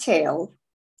detail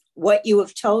what you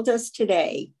have told us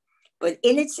today, but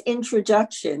in its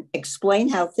introduction, explain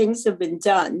how things have been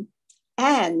done,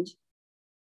 and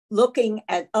looking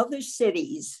at other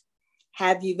cities.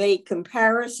 Have you made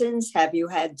comparisons? Have you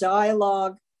had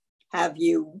dialogue? Have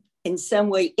you in some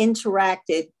way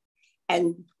interacted?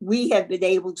 And we have been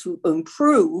able to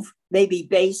improve, maybe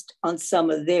based on some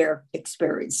of their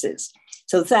experiences.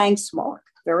 So thanks, Mark,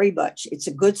 very much. It's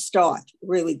a good start,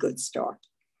 really good start.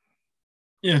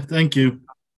 Yeah, thank you.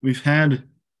 We've had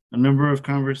a number of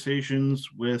conversations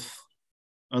with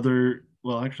other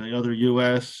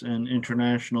U.S. and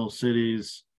international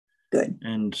cities. Good.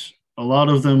 And a lot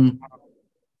of them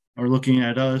are looking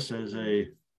at us as a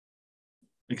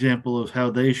example of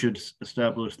how they should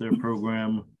establish their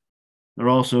program. They're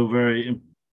also very,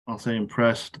 I'll say,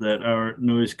 impressed that our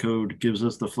noise code gives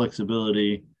us the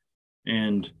flexibility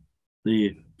and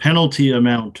the penalty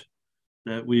amount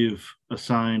that we've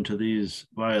assigned to these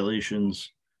violations.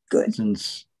 Good.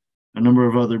 Since a number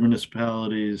of other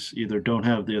municipalities either don't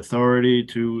have the authority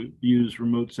to use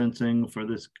remote sensing for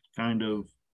this kind of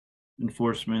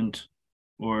enforcement,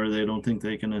 or they don't think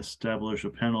they can establish a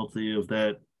penalty of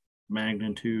that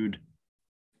magnitude.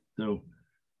 So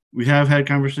we have had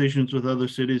conversations with other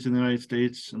cities in the United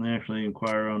States, and they actually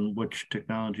inquire on which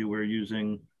technology we're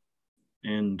using.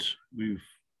 And we've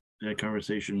had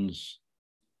conversations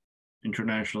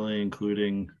internationally,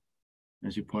 including,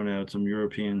 as you point out, some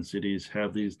European cities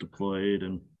have these deployed,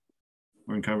 and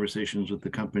we're in conversations with the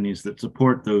companies that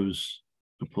support those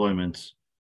deployments,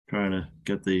 trying to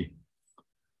get the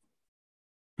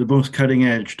most cutting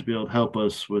edge to be able to help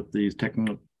us with these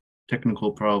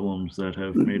technical problems that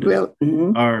have made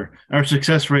our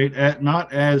success rate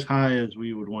not as high as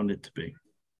we would want it to be.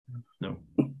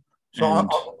 So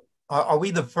are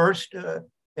we the first?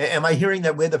 Am I hearing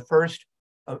that we're the first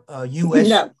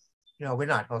U.S.? No, we're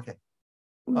not. Okay.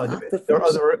 There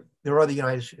are other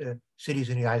United cities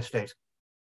in the United States.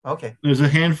 Okay. There's a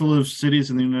handful of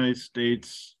cities in the United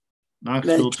States.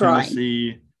 Knoxville,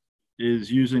 Tennessee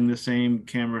is using the same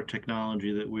camera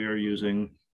technology that we are using.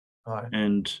 Right.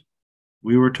 And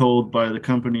we were told by the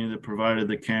company that provided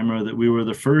the camera that we were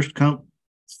the first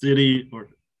city or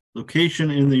location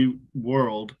in the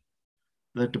world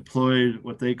that deployed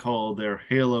what they call their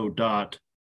Halo dot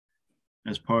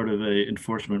as part of a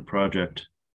enforcement project.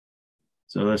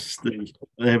 So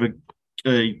they have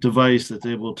a device that's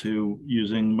able to,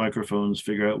 using microphones,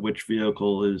 figure out which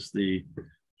vehicle is the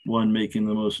one making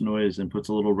the most noise, and puts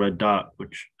a little red dot,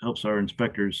 which helps our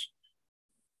inspectors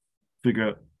figure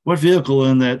out what vehicle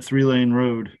in that 3-lane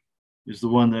road is the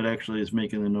one that actually is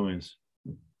making the noise.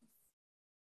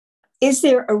 Is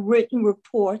there a written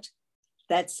report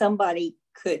that somebody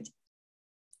could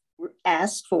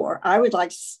ask for? I would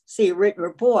like to see a written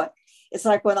report. It's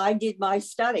like when I did my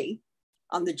study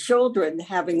on the children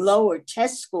having lower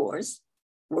test scores,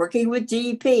 working with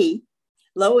DEP,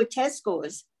 lower test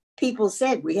scores, people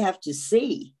said we have to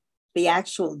see the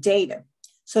actual data.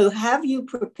 So have you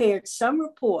prepared some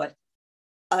report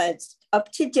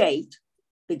up to date,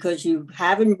 because you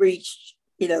haven't reached,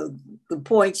 the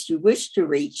points you wish to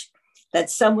reach, that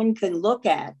someone can look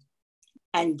at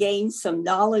and gain some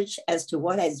knowledge as to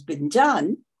what has been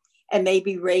done, and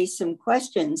maybe raise some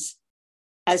questions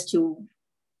as to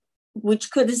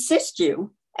which could assist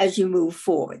you as you move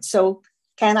forward? So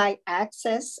can I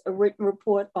access a written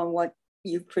report on what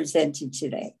you presented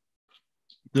today?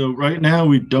 So right now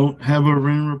we don't have a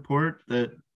written report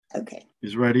that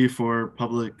is ready for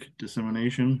public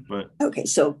dissemination, but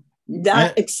so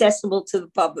not accessible to the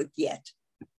public yet.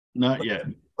 Not yet.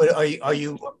 But are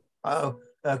you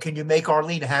can you make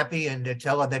Arlene happy and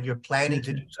tell her that you're planning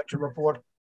to do such a report?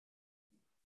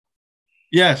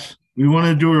 Yes, We want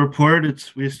to do a report.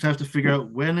 We just have to figure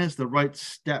out when is the right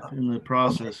step in the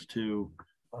process to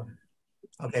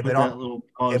Okay, put but that little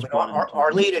pause button.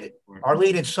 our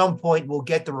lead at some point will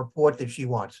get the report that she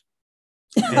wants.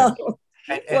 Well,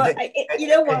 you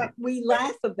know what? We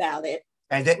laugh about it.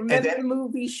 Remember the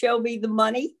movie Show Me the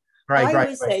Money? I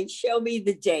always say, show me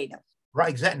the data. Right,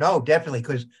 exactly. No, definitely,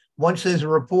 because once there's a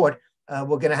report,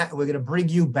 we're gonna bring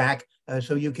you back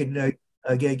so you can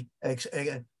give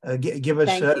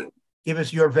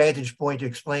us your vantage point to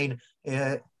explain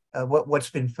what's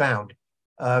been found.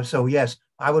 So yes,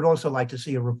 I would also like to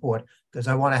see a report because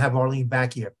I want to have Arlene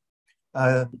back here.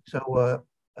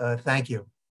 Thank you.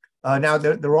 Now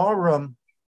there are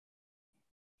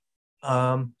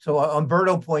so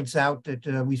Umberto points out that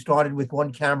we started with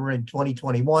one camera in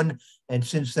 2021, and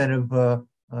since then have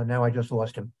now I just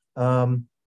lost him.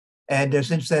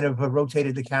 Since then have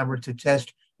rotated the camera to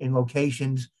test in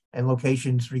locations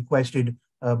requested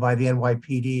by the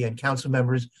NYPD and council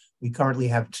members. We currently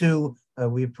have 2.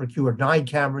 We have procured 9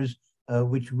 cameras,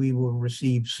 which we will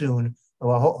receive soon.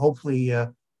 Hopefully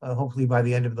by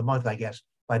the end of the month, I guess,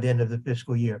 by the end of the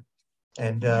fiscal year.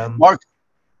 And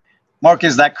Mark,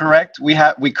 is that correct? We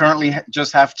currently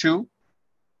just have 2?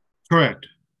 Correct.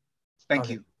 Thank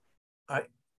you.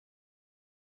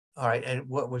 All right. And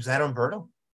what was that, Umberto?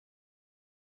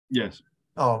 Yes.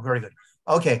 Oh, very good.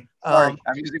 Okay. Sorry,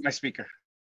 I'm using my speaker.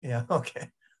 Yeah. Okay.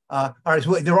 All right.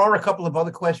 So there are a couple of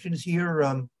other questions here.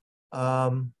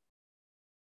 So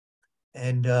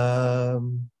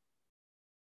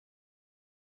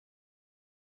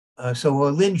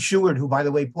Lynn Sheward, who, by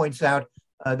the way, points out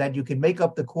that you can make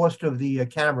up the cost of the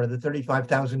camera, the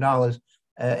 $35,000,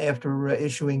 after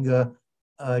issuing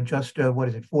just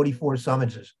 44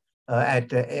 summonses at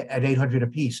 $800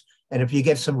 apiece. And if you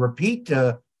get some repeat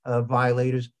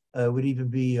violators, would even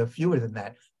be fewer than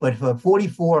that. But for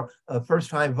 44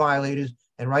 first-time violators,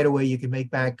 and right away you can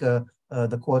make back the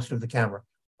cost of the camera.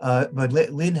 But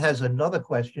Lynn has another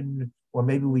question, or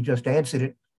maybe we just answered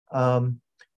it.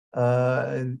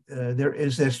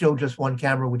 There's still just one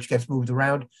camera which gets moved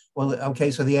around. Well,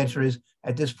 okay, so the answer is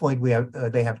at this point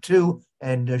they have 2,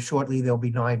 and shortly there'll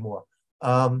be 9 more.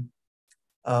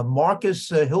 Marcus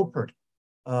Hilpert,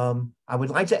 I would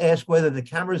like to ask whether the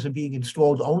cameras are being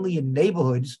installed only in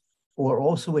neighborhoods or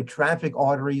also at traffic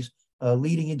arteries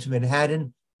leading into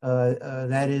Manhattan,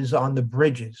 that is on the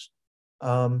bridges.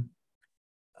 Mark,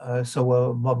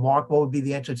 what would be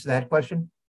the answer to that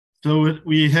question? So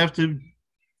we have to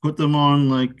put them on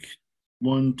like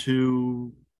 1,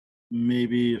 2,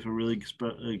 maybe if a really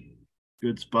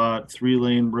good spot,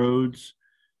 3-lane roads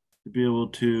to be able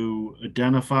to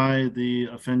identify the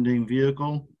offending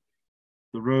vehicle.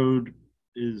 The road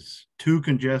is too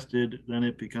congested, then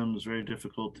it becomes very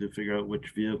difficult to figure out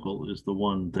which vehicle is the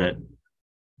one that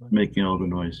making all the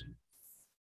noise.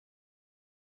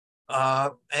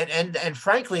 And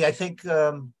frankly, I think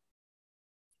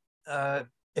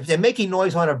if they're making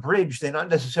noise on a bridge, they're not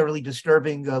necessarily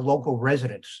disturbing local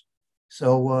residents.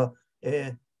 So,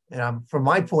 from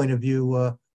my point of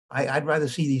view, I'd rather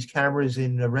see these cameras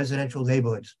in residential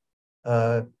neighborhoods.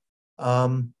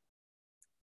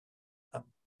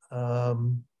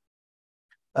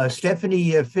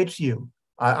 Stephanie Fitzhugh,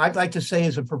 I'd like to say,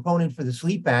 as a proponent for the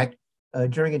Sleep Act,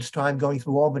 during its time going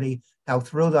through Albany, how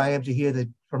thrilled I am to hear that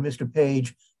from Mr.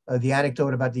 Page, the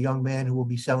anecdote about the young man who will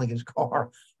be selling his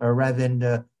car rather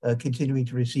than continuing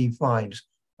to receive fines.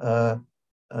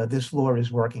 This law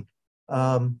is working.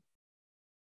 There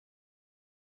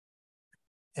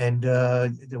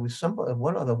was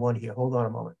one other one here. Hold on a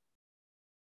moment.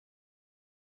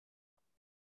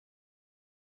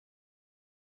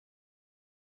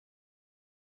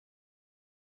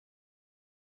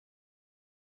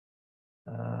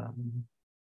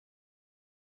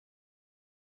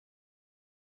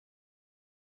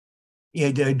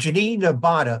 Janine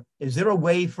Bada, is there a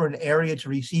way for an area to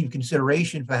receive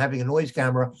consideration for having a noise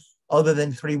camera other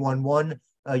than 311?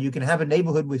 You can have a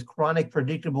neighborhood with chronic,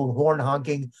 predictable horn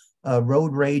honking,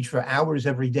 road rage for hours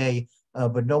every day,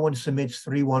 but no one submits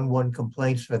 311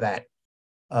 complaints for that.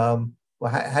 Well,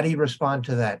 how do you respond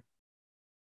to that?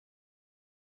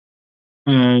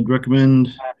 I'd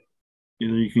recommend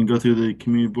either you can go through the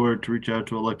community board to reach out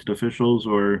to elected officials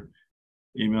or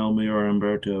email me or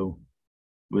Umberto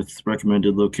with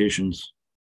recommended locations.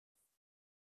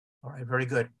 All right, very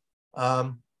good.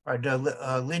 All right,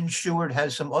 Lynn Sheward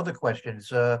has some other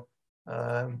questions. All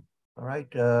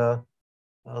right,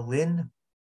 Lynn.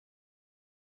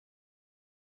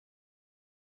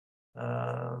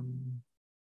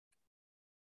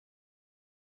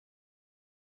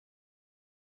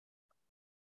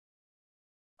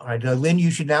 All right, Lynn,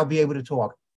 you should now be able to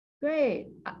talk. Great.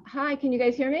 Hi, can you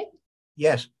guys hear me?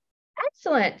 Yes.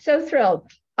 Excellent. So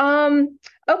thrilled.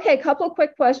 Okay, a couple of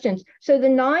quick questions. So the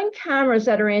 9 cameras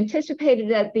that are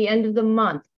anticipated at the end of the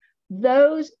month,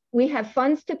 those we have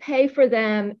funds to pay for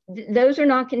them. Those are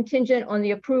not contingent on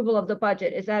the approval of the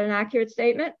budget. Is that an accurate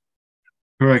statement?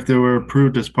 Correct. They were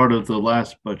approved as part of the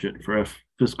last budget for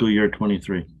fiscal year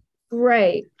 23.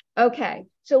 Great. Okay.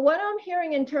 So what I'm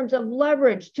hearing in terms of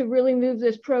leverage to really move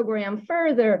this program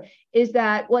further is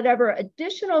that whatever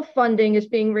additional funding is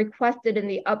being requested in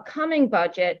the upcoming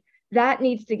budget, that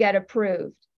needs to get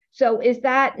approved. So is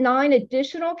that 9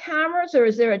 additional cameras, or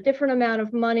is there a different amount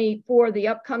of money for the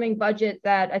upcoming budget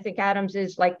that I think Adams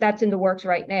is like, that's in the works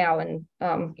right now and,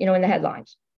 you know, in the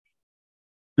headlines?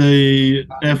 The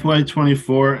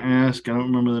FY24 ask, I don't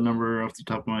remember the number off the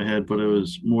top of my head, but it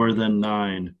was more than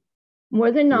 9.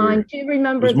 More than 9. Do you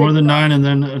remember? It was more than 9, and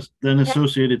then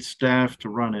associated staff to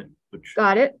run it. Which,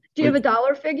 got it. Do you have a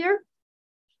dollar figure?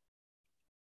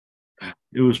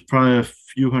 It was probably a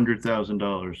few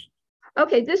 $100,000.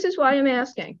 Okay, this is why I'm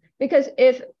asking, because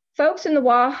if folks in the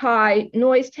Wahai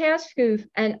Noise Task Force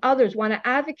and others want to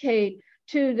advocate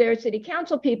to their city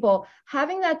council people,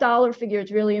 having that dollar figure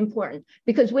is really important,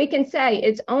 because we can say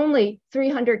it's only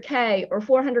 300K or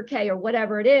 400K or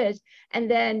whatever it is, and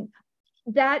then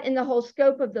that in the whole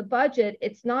scope of the budget,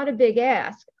 it's not a big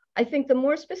ask. I think the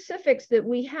more specifics that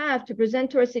we have to present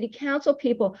to our city council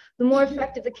people, the more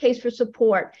effective the case for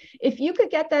support. If you could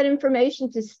get that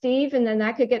information to Steve and then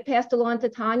that could get passed along to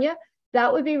Tanya,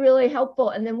 that would be really helpful.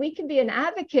 And then we can be an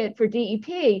advocate for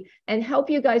DEP and help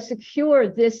you guys secure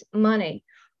this money.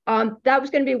 That was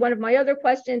going to be one of my other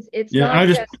questions. It's not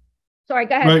just, sorry,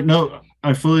 go ahead. Right, no,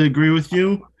 I fully agree with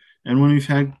you. And when we've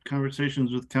had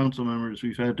conversations with council members,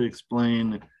 we've had to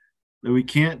explain that we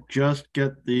can't just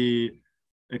get the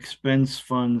expense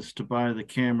funds to buy the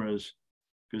cameras,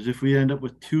 because if we end up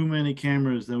with too many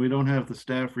cameras, then we don't have the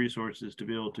staff resources to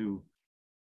be able to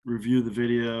review the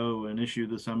video and issue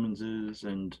the summonses,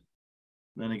 and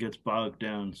then it gets bogged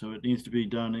down. So it needs to be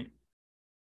done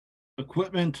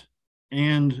equipment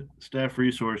and staff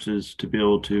resources to be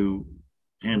able to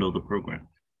handle the program.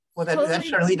 Well,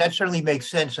 that certainly makes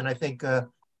sense, and I think you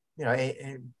know,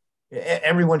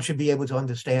 everyone should be able to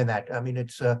understand that. I mean,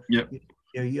 it's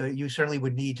you certainly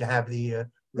would need to have the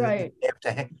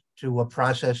staff to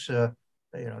process, you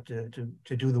know,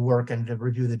 to do the work and to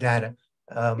review the data.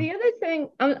 The other thing,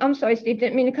 I'm sorry, Steve,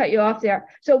 didn't mean to cut you off there.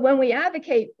 So when we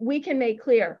advocate, we can make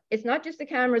clear it's not just the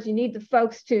cameras. You need the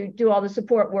folks to do all the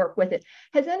support work with it.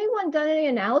 Has anyone done any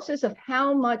analysis of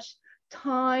how much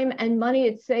time and money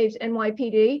it saves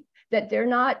NYPD that they're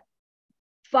not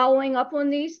following up on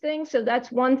these things? So that's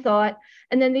one thought.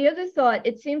 And then the other thought,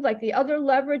 it seems like the other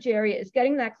leverage area is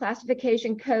getting that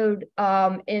classification code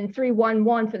in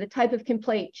 311 for the type of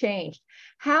complaint changed.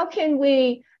 How can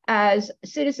we as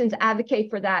citizens advocate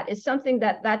for that? Is something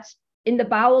that's in the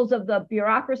bowels of the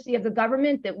bureaucracy of the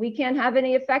government that we can't have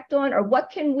any effect on, or what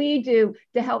can we do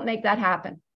to help make that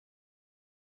happen?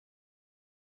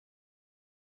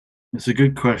 It's a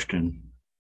good question.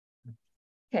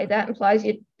 Okay, that implies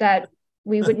that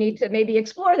we would need to maybe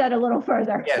explore that a little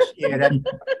further. Yes,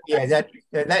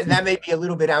 that may be a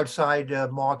little bit outside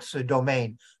Mark's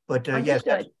domain, but yes,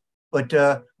 but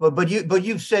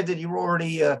you've said that you're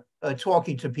already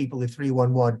talking to people at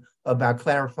 311 about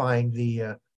clarifying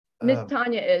the. Miss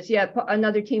Tanya is,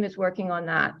 another team is working on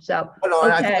that. So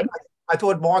okay. I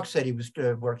thought Mark said he was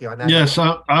working on that. Yes,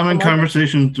 I'm in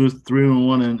conversations with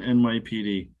 311 and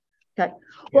NYPD. Okay.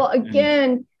 Well,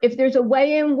 again, if there's a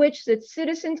way in which that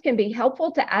citizens can be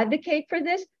helpful to advocate for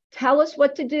this, tell us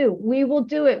what to do. We will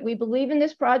do it. We believe in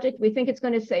this project. We think it's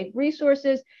going to save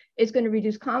resources. It's going to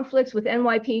reduce conflicts with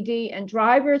NYPD and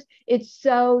drivers. It's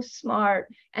so smart.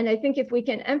 And I think if we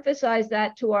can emphasize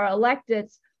that to our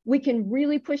electeds, we can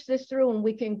really push this through and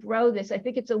we can grow this. I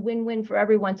think it's a win-win for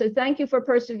everyone. So thank you for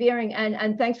persevering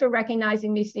and thanks for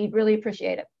recognizing me, Steve. Really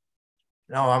appreciate it.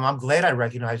 No, I'm glad I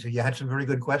recognized it. You had some very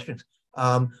good questions.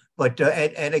 But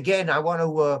again, I want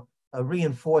to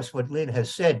reinforce what Lynn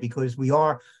has said, because we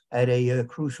are at a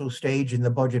crucial stage in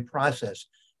the budget process.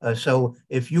 So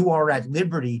if you are at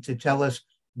liberty to tell us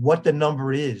what the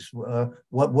number is,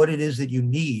 what it is that you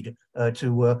need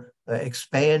to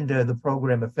expand the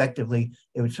program effectively,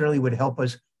 it certainly would help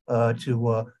us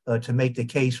to make the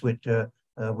case with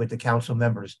the council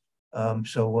members.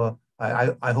 So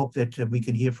I hope that we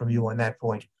can hear from you on that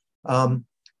point.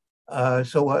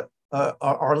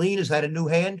 Arlene, is that a new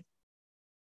hand?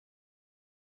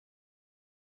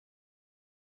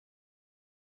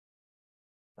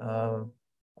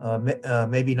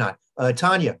 Maybe not.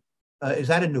 Tanya, is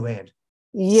that a new hand?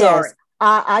 Yes.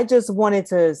 I just wanted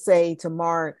to say to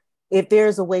Mark if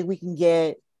there's a way we can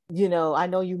get, you know, I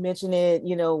know you mentioned it,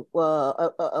 you know,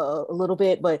 a little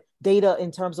bit, but data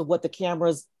in terms of what the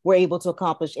cameras were able to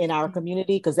accomplish in our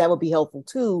community, because that would be helpful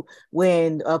too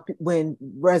when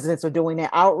residents are doing their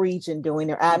outreach and doing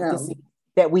their advocacy.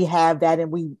 That we have that and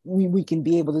we can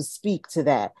be able to speak to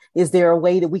that. Is there a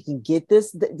way that we can get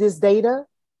this data,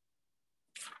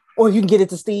 or you can get it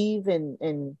to Steve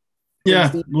and yeah,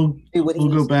 Steve we'll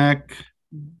go back,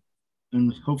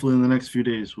 and hopefully in the next few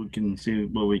days we can see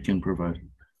what we can provide.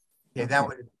 Yeah,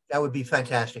 that would be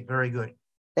fantastic. Very good.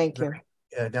 Thank you.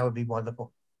 That would be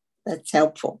wonderful. That's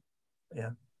helpful.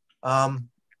 Yeah.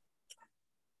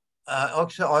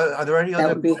 Also, are there any other?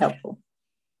 That would be helpful.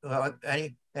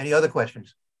 Any other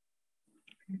questions?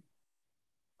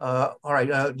 All right,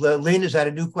 Lynn, is that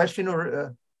a new question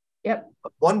or? Yep.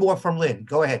 One more from Lynn.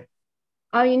 Go ahead.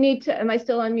 Oh, you need to. Am I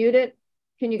still unmuted?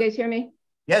 Can you guys hear me?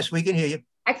 Yes, we can hear you.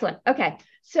 Excellent. Okay.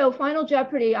 So, final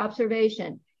Jeopardy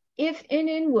observation. If in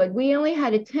Inwood we only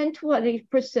had a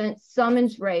 10-20%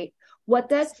 summons rate, what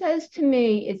that says to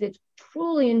me is it's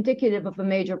truly indicative of a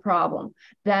major problem,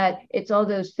 that it's all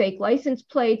those fake license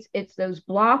plates, it's those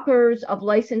blockers of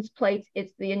license plates,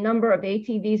 it's the number of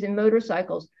ATVs and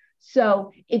motorcycles.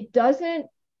 So it doesn't,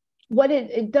 what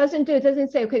it doesn't do, it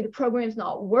doesn't say, okay, the program's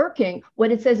not working.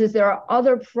 What it says is there are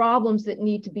other problems that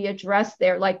need to be addressed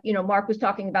there. Like, you know, Mark was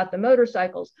talking about the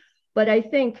motorcycles, but I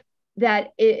think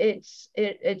that it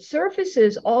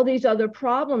surfaces all these other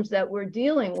problems that we're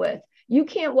dealing with. You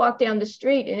can't walk down the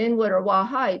street in Inwood or Wall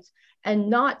Heights and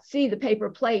not see the paper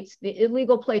plates, the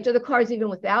illegal plates, or the cars even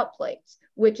without plates,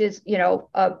 which is, you know,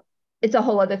 it's a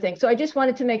whole other thing. So I just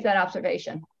wanted to make that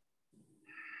observation.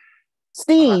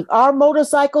 Steve, are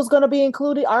motorcycles going to be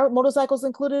included? Are motorcycles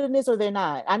included in this, or they're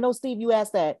not? I know, Steve, you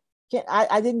asked that.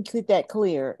 I didn't get that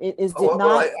clear.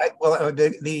 What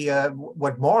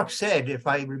Mark said, if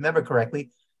I remember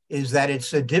correctly, is that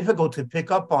it's difficult to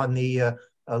pick up on the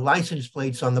license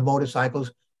plates on the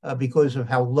motorcycles because of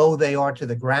how low they are to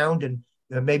the ground, and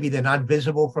maybe they're not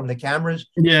visible from the cameras.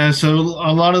 Yeah, so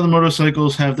a lot of the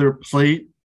motorcycles have their plate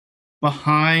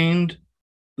behind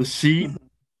the seat.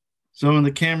 So when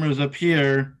the camera is up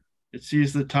here, it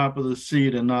sees the top of the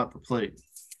seat and not the plate.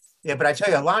 Yeah, but I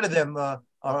tell you, a lot of them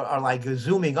are like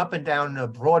zooming up and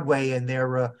down Broadway, and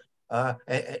they're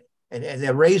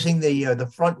raising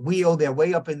the front wheel. They're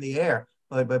way up in the air,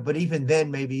 but even then,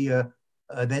 maybe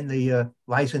then the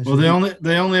license. Well,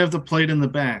 they only have the plate in the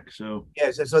back, so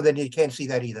yeah, so then you can't see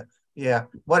that either. Yeah,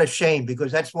 what a shame,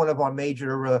 because that's one of our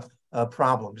major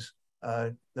problems.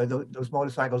 Those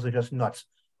motorcycles are just nuts.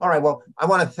 All right, well, I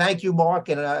want to thank you, Mark,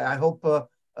 and I hope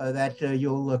that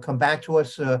you'll come back to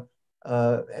us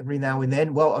every now and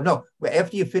then. Well, no,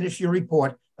 after you finish your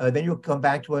report, then you'll come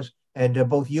back to us, and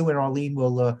both you and Arlene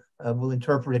will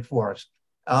interpret it for us.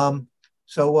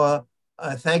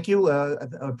 Thank you.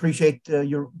 Appreciate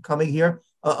your coming here.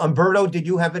 Umberto, did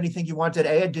you have anything you wanted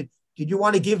to add? Did you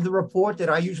want to give the report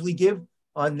that I usually give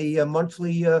on the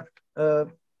monthly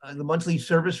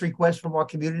service request from our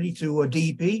community to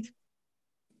DEP?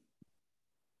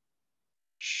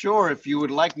 Sure, if you would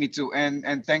like me to.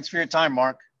 And thanks for your time,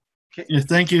 Mark. Yeah,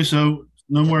 thank you. So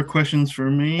no more questions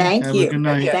for me. Thank you. A good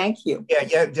night. Thank you.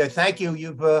 Yeah. Thank you.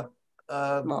 You've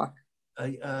Mark.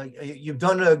 You've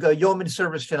done a yeoman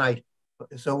service tonight.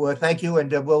 So thank you,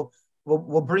 and we'll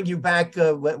bring you back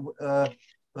at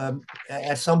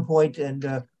some point,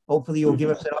 and hopefully you'll give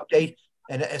us an update,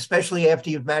 and especially after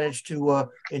you've managed to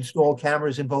install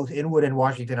cameras in both Inwood and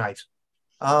Washington Heights.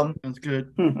 Sounds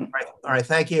good. All right.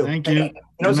 Thank you. Thank you. You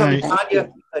know something,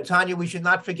 Tanya, we should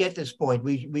not forget this point.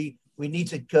 We need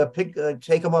to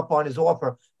take him up on his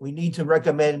offer. We need to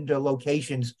recommend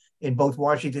locations in both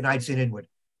Washington Heights and Inwood.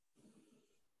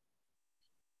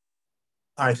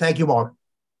 All right. Thank you, Mark.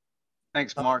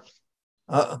 Thanks, Mark.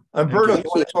 Umberto,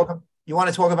 you want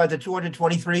to talk about the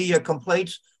 223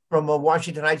 complaints from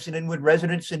Washington Heights and Inwood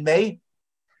residents in May?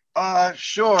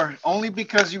 Sure. Only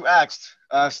because you asked,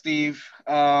 Steve.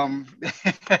 And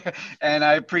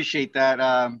I appreciate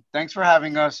that. Thanks for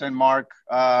having us. And Mark.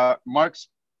 Mark's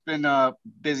been a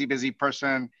busy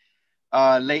person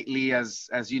lately,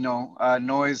 as you know.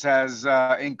 Noise has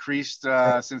increased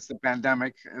since the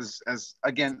pandemic, as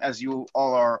you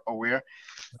all are aware.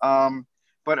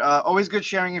 But always good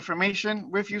sharing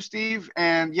information with you, Steve.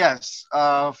 And yes,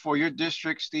 for your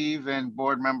district, Steve, and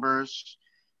board members,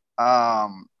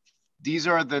 these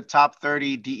are the top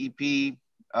 30 DEP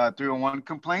 301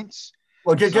 complaints.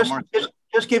 Well,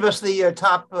 just give us the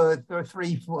top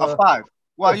 3. 5.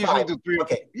 Well, I usually do 3.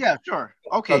 Okay. Yeah, sure.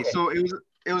 Okay. So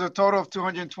it was a total of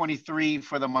 223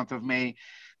 for the month of May.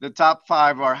 The top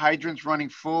 5 are hydrants running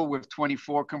full with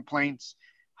 24 complaints,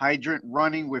 hydrant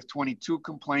running with 22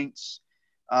 complaints,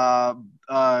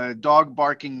 dog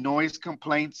barking noise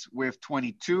complaints with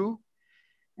 22.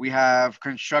 We have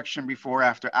construction before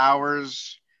after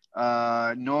hours,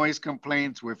 noise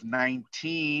complaints with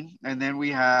 19. And then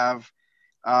we have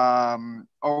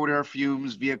odor,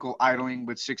 fumes, vehicle idling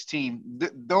with 16.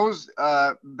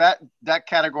 That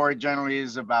category generally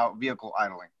is about vehicle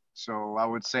idling. So I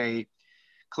would say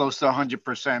close to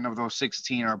 100% of those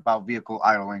 16 are about vehicle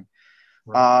idling.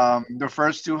 Right. The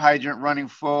first two, hydrant running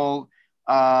full,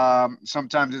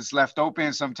 sometimes it's left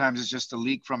open, sometimes it's just a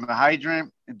leak from the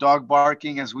hydrant. Dog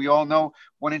barking, as we all know,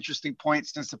 one interesting point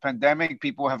since the pandemic,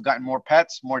 people have gotten more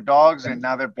pets, more dogs, and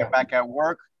now they're back at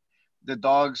work. The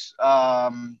dogs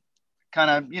kind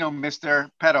of, miss their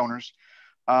pet owners.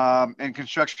 And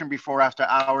construction before after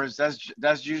hours,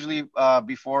 that's usually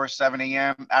before 7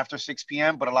 a.m., after 6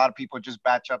 p.m., but a lot of people just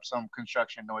batch up some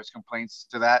construction noise complaints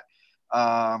to that.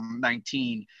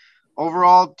 19.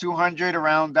 Overall, 200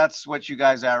 around, that's what you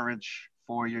guys average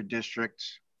for your district.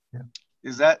 Yeah.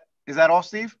 Is that all,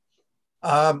 Steve?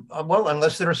 Well,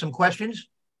 unless there are some questions,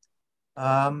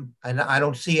 and I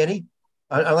don't see any.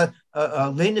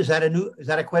 Lynn, is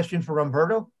that a question for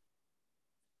Umberto?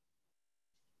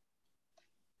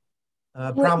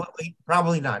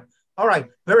 Probably not. All right,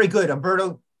 very good,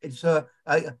 Umberto. It's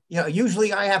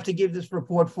usually I have to give this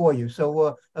report for you,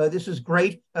 so this is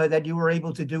great that you were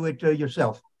able to do it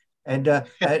yourself. And I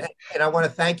want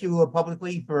to thank you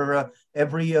publicly for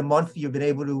every month you've been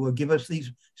able to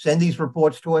send these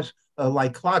reports to us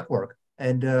like clockwork.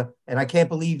 And I can't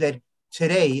believe that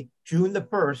today, June the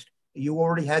 1st, you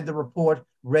already had the report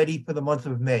ready for the month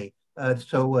of May.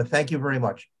 So thank you very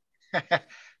much.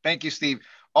 Thank you, Steve.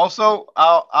 Also,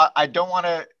 I don't want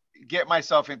to get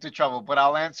myself into trouble, but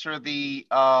I'll answer the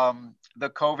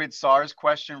COVID SARS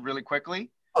question really quickly.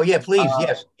 Oh yeah, please.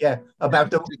 Yes, yeah. About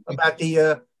the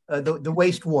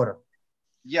wastewater.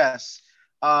 Yes.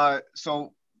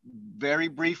 So very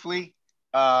briefly,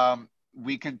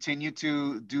 we continue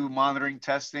to do monitoring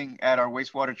testing at our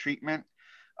wastewater treatment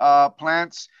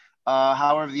plants.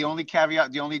 However, the only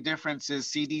caveat, the only difference is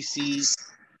CDC.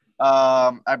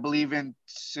 I believe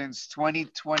since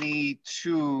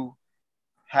 2022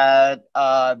 had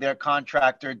their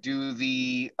contractor do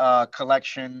the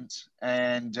collections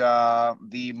and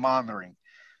the monitoring.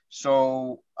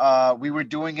 So we were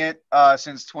doing it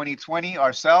since 2020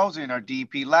 ourselves in our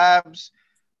DEP labs,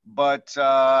 but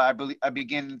I believe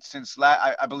since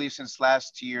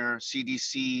last year,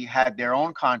 CDC had their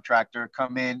own contractor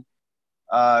come in,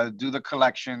 do the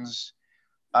collections.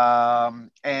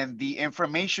 And the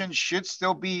information should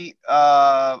still be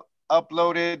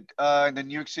uploaded in the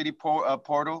New York City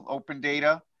portal, open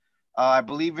data. I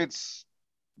believe it's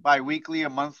bi-weekly or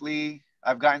monthly.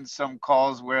 I've gotten some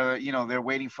calls where, they're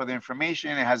waiting for the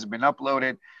information. It hasn't been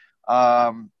uploaded.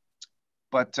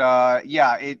 But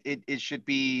yeah, it should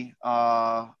be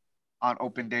on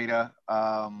open data.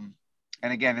 And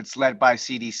again, it's led by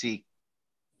CDC.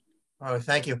 Oh,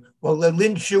 thank you. Well,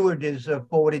 Lynn Sheward is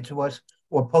forwarded to us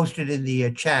or posted in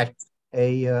the chat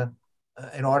an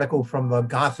article from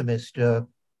Gothamist,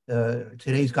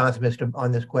 today's Gothamist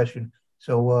on this question.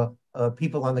 So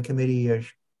people on the committee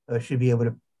should be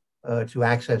able to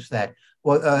access that.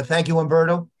 Well, thank you,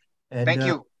 Umberto. And, thank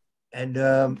you. And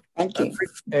thank you.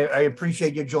 I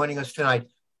appreciate you joining us tonight.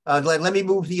 Let me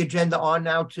move the agenda on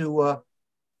now to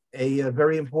a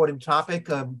very important topic.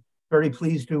 I'm very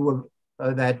pleased to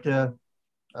that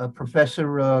Professor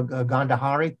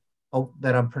Gandhari, hope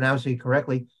that I'm pronouncing it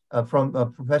correctly, from a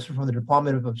professor from the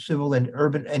Department of Civil and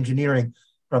Urban Engineering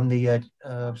from the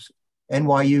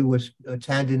NYU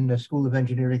Tandon School of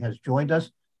Engineering, has joined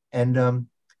us. And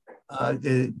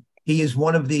he is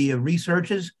one of the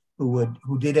researchers who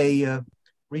did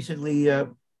recently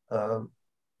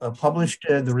published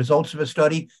the results of a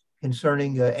study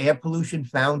concerning air pollution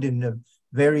found in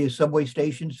various subway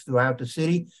stations throughout the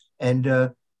city, and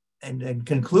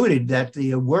concluded that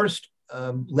the worst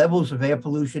levels of air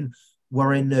pollution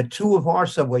were in two of our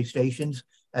subway stations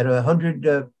at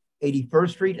 181st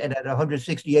Street and at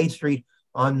 168th Street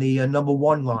on the number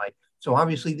 1 line. So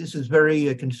obviously this is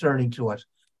very concerning to us.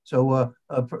 So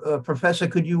Professor,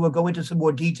 could you go into some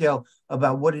more detail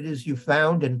about what it is you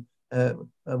found and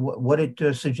what it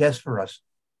suggests for us?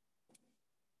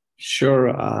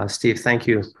 Sure, Steve, thank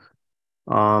you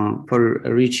for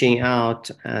reaching out,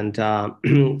 and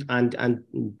and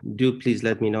do please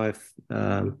let me know if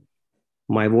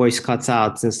my voice cuts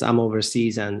out, since I'm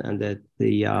overseas and the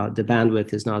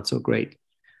bandwidth is not so great.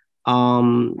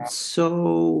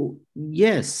 So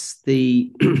yes,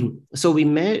 so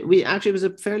we actually, it was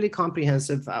a fairly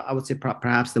comprehensive, I would say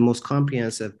perhaps the most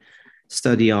comprehensive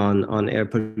study on air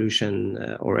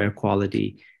pollution or air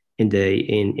quality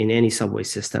in any subway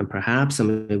system, perhaps. I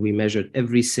mean, we measured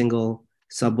every single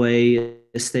subway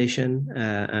station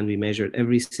and we measured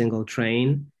every single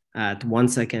train at 1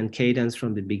 second cadence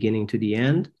from the beginning to the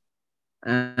end.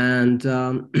 And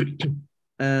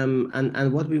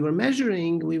what we were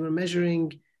measuring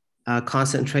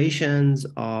concentrations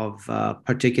of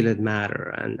particulate matter,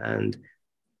 and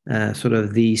sort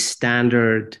of the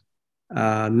standard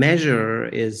measure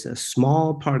is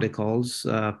small particles,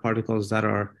 particles that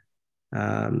are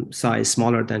size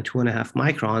smaller than 2.5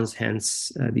 microns.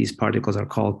 Hence, these particles are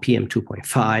called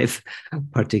PM2.5,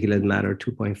 particulate matter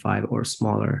 2.5 or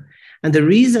smaller. And the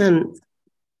reason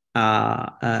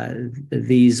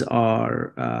these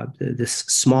are this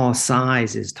small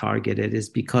size is targeted is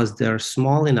because they're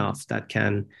small enough that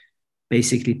can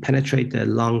basically penetrate the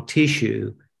lung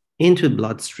tissue into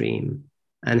bloodstream,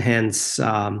 and hence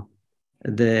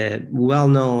the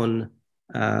well-known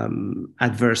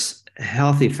adverse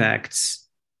health effects,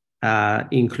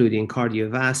 including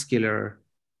cardiovascular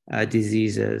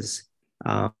diseases,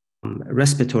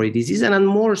 respiratory disease, and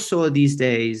more so these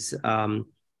days, sort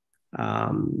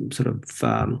of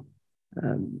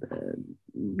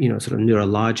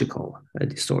neurological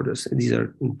disorders. These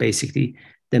are basically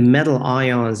the metal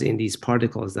ions in these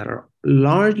particles that are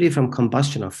largely from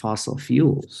combustion of fossil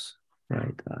fuels,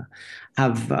 right?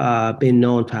 Have been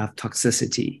known to have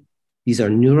toxicity. These are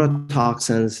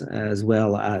neurotoxins as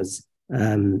well as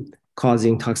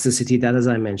causing toxicity that, as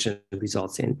I mentioned,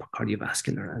 results in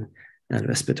cardiovascular and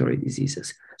respiratory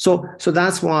diseases. So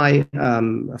that's why,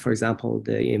 for example,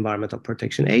 the Environmental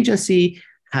Protection Agency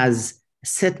has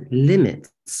set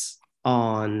limits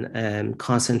on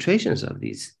concentrations of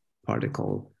these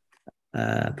particulate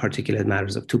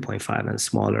matters of 2.5 and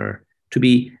smaller to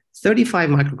be 35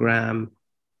 microgram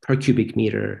per cubic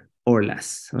meter or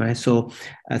less, right? So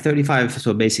 35,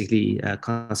 so basically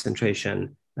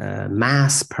concentration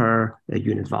mass per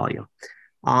unit volume.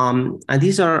 And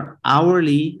these are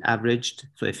hourly averaged.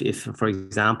 So if, for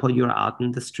example, you're out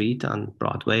in the street on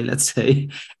Broadway, let's say,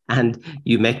 and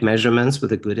you make measurements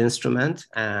with a good instrument,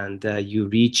 and you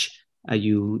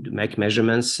make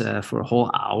measurements for a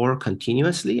whole hour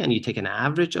continuously, and you take an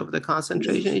average of the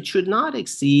concentration, it should not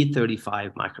exceed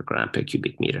 35 microgram per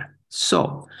cubic meter.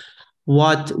 So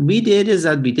what we did is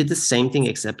that we did the same thing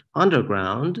except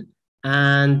underground,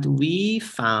 and we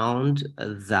found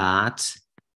that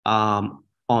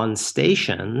on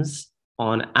stations,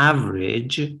 on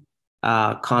average,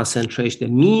 concentration, the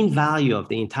mean value of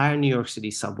the entire New York City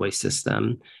subway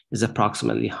system is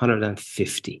approximately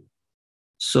 150.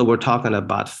 So we're talking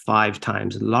about 5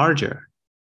 times larger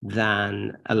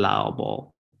than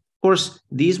allowable. Of course,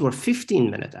 these were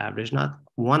 15-minute average, not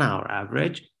 1 hour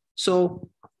average. So,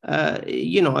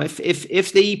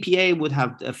 if the EPA would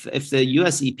have, if the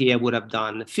US EPA would have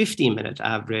done 15-minute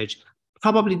average,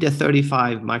 probably the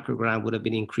 35 microgram would have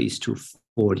been increased to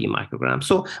 40 micrograms.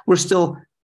 So we're still,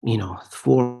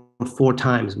 four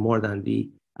times more than the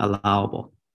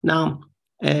allowable. Now,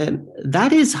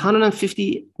 that is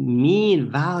 150 mean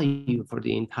value for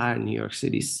the entire New York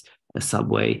City's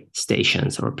subway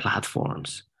stations or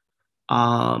platforms.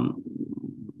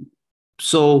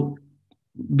 So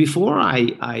before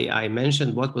I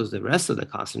mentioned what was the rest of the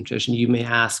concentration, you may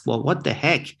ask, well, what the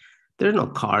heck? There are no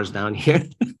cars down here.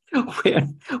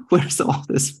 Where's all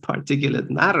this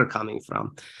particulate matter coming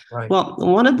from? Right. Well,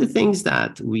 one of the things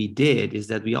that we did is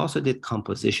that we also did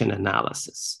composition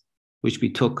analysis, which we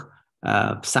took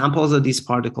samples of these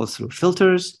particles through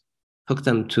filters, hooked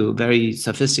them to very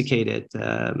sophisticated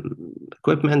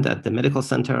equipment at the medical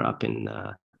center up in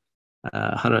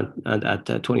at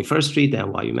 21st Street, the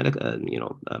NYU Medical,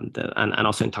 and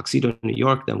also in Tuxedo, New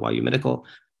York, the NYU Medical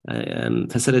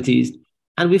facilities.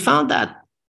 And we found that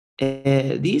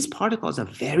these particles are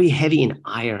very heavy in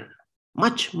iron,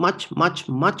 much, much, much,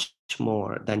 much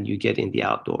more than you get in the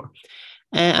outdoor.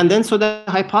 And then, so the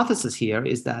hypothesis here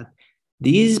is that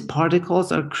these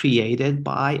particles are created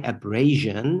by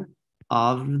abrasion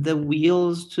of the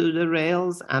wheels to the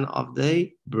rails and of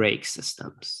the brake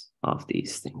systems of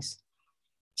these things.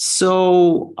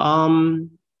 So,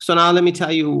 so now let me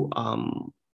tell you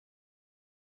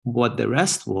what the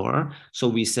rest were. So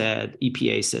we said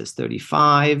EPA says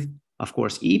 35. Of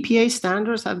course, EPA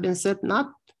standards have been set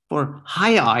not for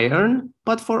high iron,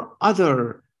 but for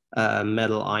other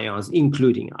metal ions,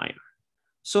 including iron.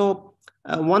 So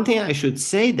one thing I should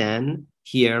say then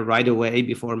here right away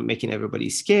before making everybody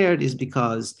scared is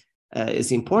because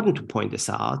it's important to point this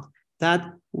out,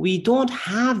 that we don't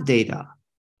have data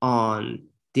on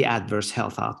the adverse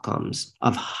health outcomes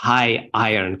of high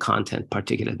iron content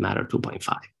particulate matter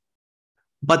 2.5.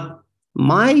 But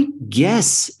My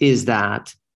guess is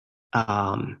that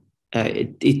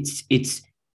it's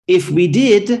if we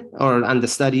did, and the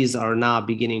studies are now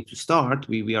beginning to start,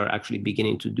 we are actually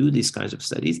beginning to do these kinds of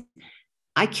studies.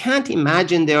 I can't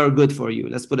imagine they are good for you.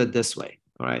 Let's put it this way.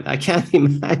 All right. I can't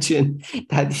imagine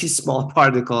that these small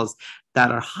particles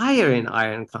that are higher in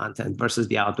iron content versus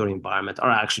the outdoor environment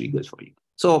are actually good for you.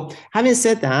 So having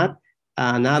said that,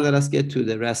 now let us get to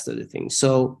the rest of the things.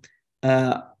 So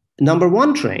number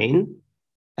one train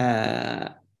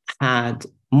had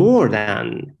more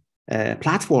than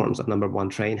platforms of number one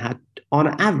train had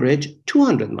on average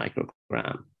 200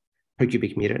 microgram per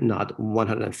cubic meter, not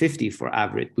 150 for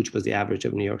average, which was the average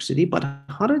of New York City, but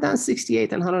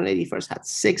 168 and 181st had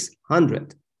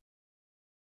 600.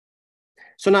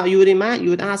 So now you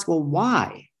would ask, well,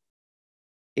 why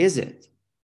is it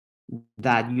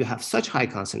that you have such high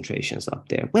concentrations up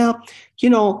there? Well,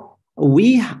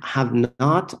 we have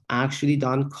not actually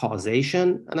done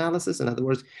causation analysis. In other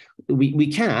words, we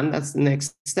can, that's the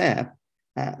next step.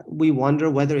 We wonder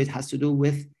whether it has to do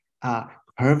with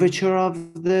curvature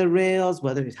of the rails,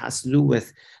 whether it has to do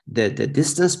with the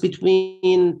distance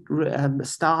between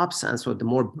stops, and so the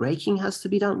more braking has to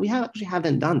be done. We actually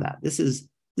haven't done that. This is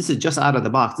just out of the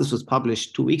box. This was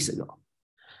published 2 weeks ago.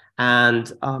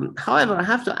 And however, I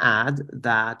have to add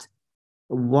that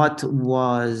what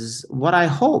I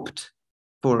hoped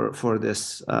for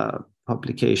this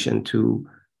publication to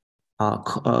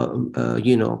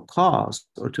cause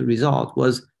or to result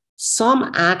was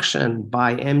some action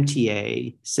by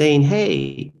MTA saying,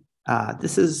 hey,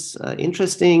 this is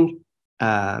interesting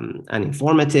and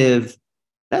informative.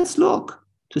 Let's look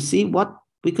to see what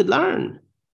we could learn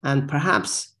and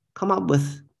perhaps come up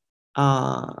with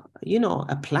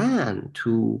a plan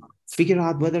to figure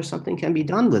out whether something can be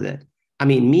done with it. I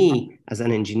mean, me as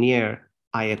an engineer,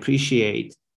 I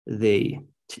appreciate the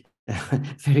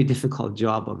very difficult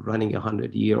job of running a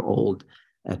 100-year-old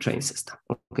train system.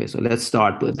 Okay, so let's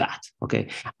start with that. Okay,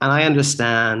 and I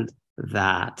understand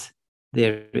that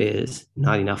there is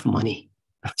not enough money.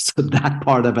 So that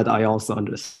part of it I also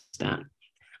understand.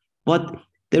 But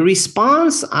the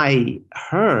response I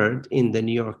heard in the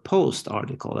New York Post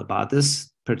article about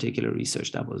this particular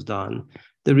research that was done,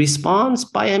 the response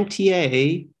by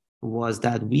MTA was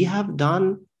that we have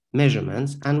done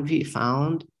measurements and we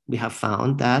have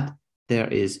found that there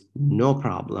is no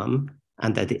problem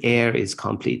and that the air is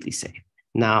completely safe.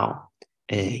 Now,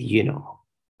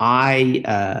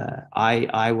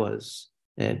 I was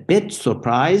a bit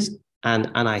surprised, and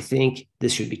I think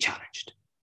this should be challenged.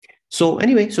 So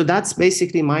anyway, so that's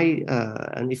basically my,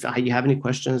 and if you have any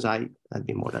questions, I'd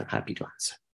be more than happy to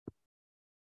answer.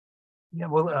 Yeah,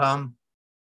 well,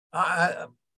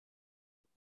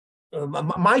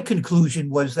 my conclusion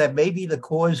was that maybe the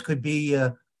cause could be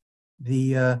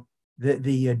the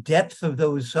depth of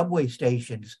those subway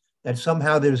stations, that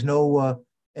somehow there's no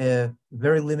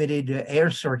very limited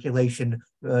air circulation,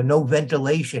 no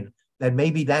ventilation, that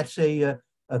maybe that's a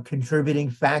contributing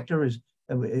factor. Is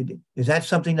that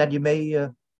something that you may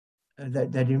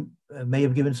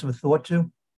have given some thought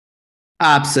to?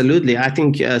 Absolutely. I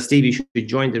think, Steve, you should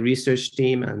join the research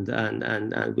team,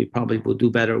 and we probably will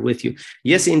do better with you.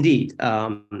 Yes, indeed.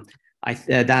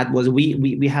 That was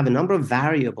we have a number of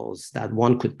variables that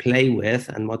one could play with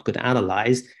and one could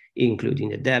analyze, including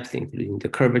the depth, including the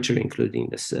curvature, including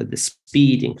the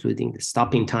speed, including the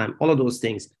stopping time, all of those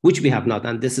things, which we have not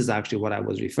done. This is actually what I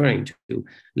was referring to,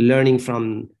 learning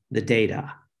from the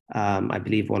data. I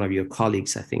believe one of your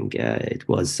colleagues, I think it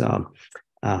was, I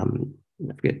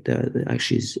forget,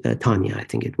 actually Tanya, I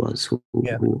think it was, who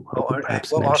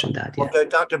perhaps mentioned that. Yeah. Well,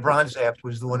 Dr. Bronzaft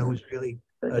was the one who was really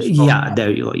yeah, there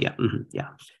you go. Yeah, yeah.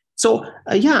 So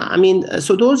I mean,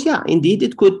 so those, indeed,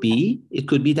 it could be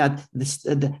that this.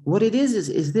 What it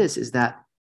is that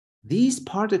these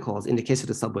particles, in the case of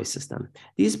the subway system,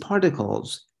 these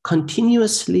particles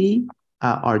continuously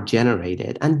are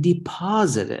generated and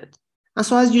deposited. And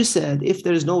so, as you said, if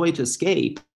there is no way to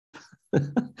escape,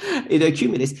 it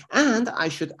accumulates. And I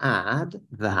should add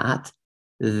that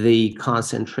the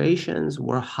concentrations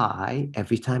were high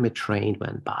every time a train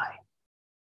went by.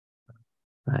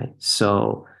 Right.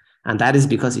 So, and that is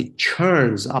because it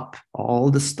churns up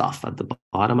all the stuff at the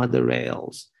bottom of the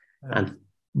rails and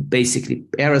basically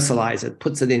aerosolizes it,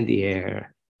 puts it in the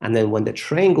air. And then when the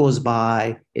train goes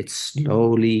by, it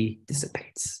slowly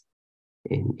dissipates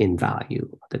in value,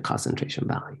 the concentration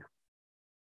value.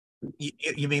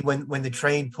 You mean when the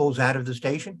train pulls out of the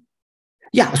station?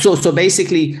 Yeah. So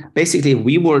basically, if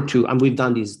we were to, and we've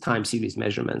done these time series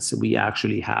measurements, we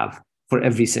actually have for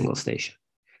every single station,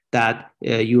 that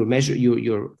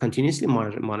you're continuously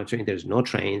monitoring. There's no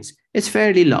trains. It's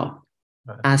fairly low.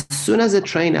 As soon as the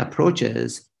train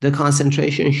approaches, the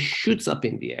concentration shoots up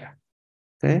in the air.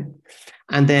 Okay.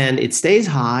 And then it stays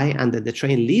high, and then the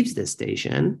train leaves the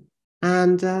station.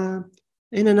 And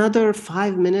in another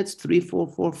 5 minutes,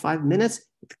 5 minutes,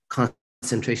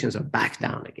 concentrations are back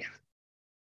down again.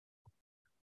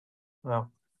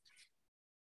 Well,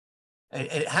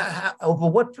 and over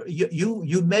what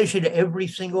you measured every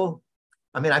single?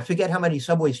 I mean, I forget how many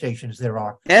subway stations there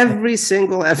are. Every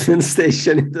single effing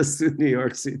station in the New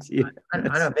York City. I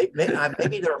don't know.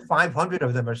 Maybe there are 500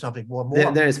 of them or something.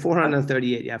 More. There is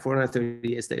 438. Yeah,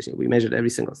 438 stations. We measured every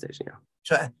single station.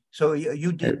 Yeah. So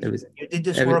you did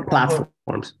this work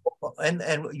platforms. And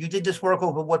you did this work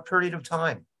over what period of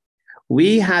time?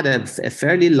 We had a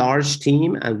fairly large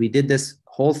team, and we did this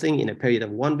whole thing in a period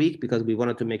of 1 week because we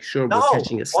wanted to make sure we're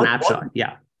catching a snapshot.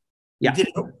 Yeah. Yeah. You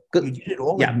did it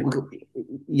all.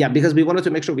 Yeah, because we wanted to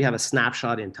make sure we have a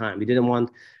snapshot in time. We didn't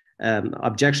want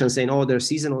objections saying, oh, there's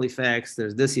seasonal effects,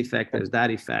 there's this effect, there's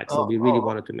that effect. So we really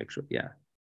wanted to make sure. Yeah.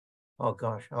 Oh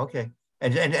gosh. Okay.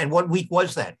 And what week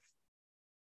was that?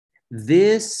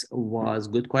 This was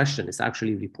good question. It's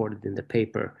actually reported in the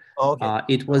paper. Okay.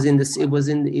 It was in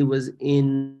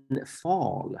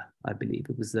fall, I believe.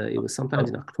 It was sometime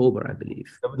in October, I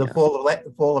believe. The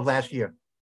fall of last year.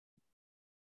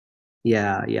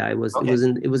 Yeah, it was. Okay.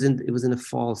 It was in the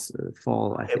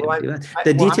fall. I think. Well,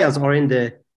 the details are in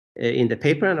the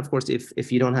paper, and of course,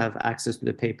 if you don't have access to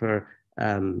the paper,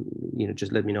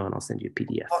 just let me know, and I'll send you a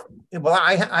PDF. Well,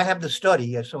 I have the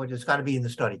study, so it's got to be in the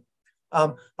study.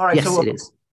 All right. Yes, it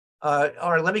is.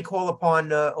 All right. Let me call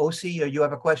upon OC. You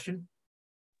have a question?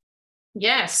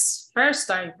 Yes.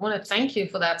 First, I want to thank you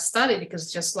for that study because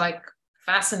it's just like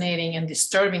fascinating and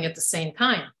disturbing at the same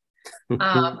time.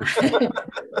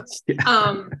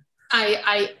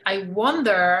 I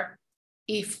wonder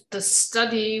if the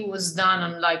study was done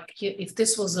on if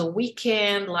this was a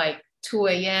weekend, like 2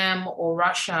 a.m. or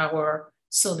rush hour.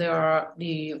 So there are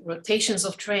the rotations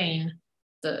of train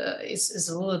is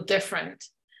a little different.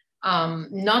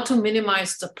 Not to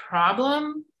minimize the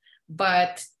problem,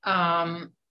 but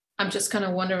I'm just kind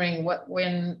of wondering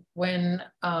when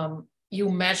you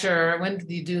measure, when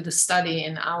did you do the study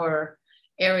in our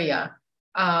area?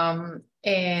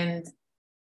 And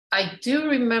I do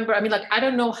remember, I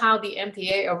don't know how the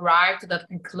MTA arrived to that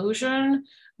conclusion,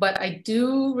 but I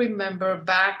do remember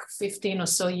back 15 or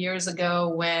so years ago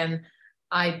when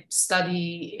I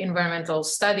study environmental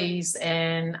studies,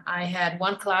 and I had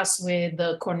one class with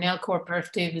the Cornell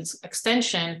Cooperative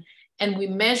Extension, and we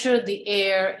measured the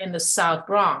air in the South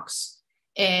Bronx.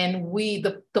 And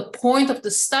the point of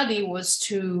the study was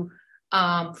to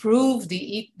prove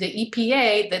the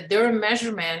EPA that their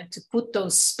measurement to put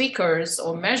those speakers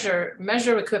or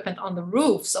measure equipment on the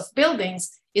roofs of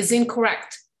buildings is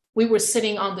incorrect. We were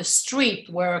sitting on the street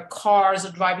where cars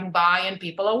are driving by and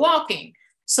people are walking.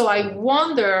 So I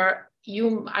wonder,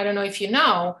 I don't know if you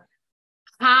know,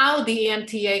 how the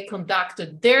MTA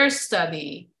conducted their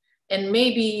study, and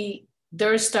maybe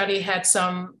their study had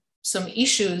some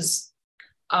issues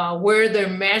where they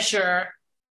measure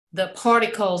the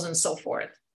particles and so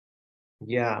forth.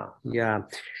 Yeah.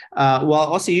 Well,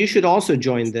 also you should also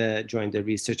join the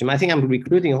research. I think I'm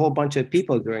recruiting a whole bunch of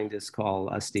people during this call,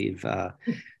 Steve.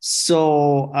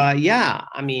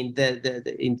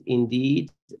 Indeed,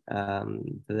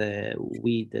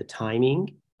 the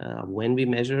timing when we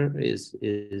measure is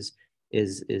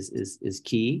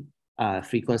key.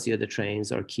 Frequency of the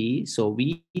trains are key. So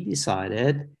we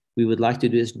decided we would like to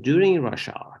do this during rush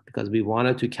hour because we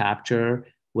wanted to capture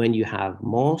when you have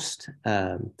most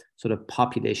sort of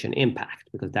population impact,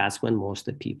 because that's when most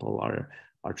of the people are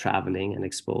traveling and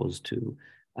exposed to,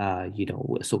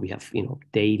 so we have,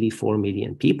 daily 4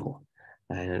 million people,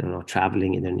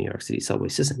 traveling in the New York City subway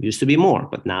system. It used to be more,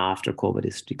 but now after COVID,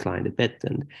 it's declined a bit.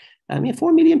 And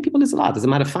 4 million people is a lot. As a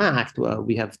matter of fact,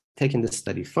 we have taken this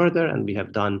study further, and we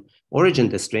have done origin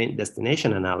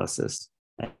destination analysis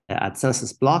at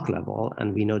census block level,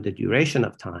 and we know the duration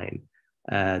of time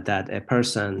that a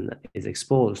person is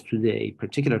exposed to the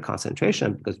particular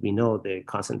concentration, because we know the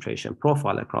concentration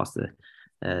profile across the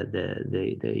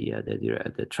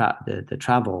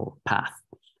travel path.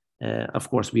 Of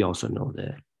course, we also know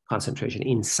the concentration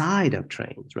inside of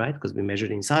trains, right? Because we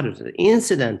measured inside of trains.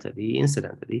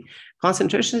 Incidentally,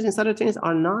 concentrations inside of trains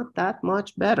are not that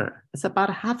much better. It's about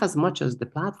half as much as the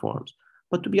platforms.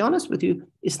 But to be honest with you,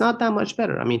 it's not that much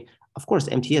better. Of course,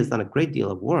 MTA has done a great deal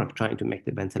of work trying to make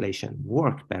the ventilation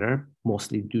work better,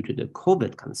 mostly due to the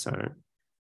COVID concern.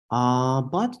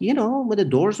 But, when the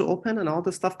doors open and all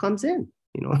the stuff comes in,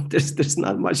 there's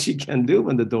not much you can do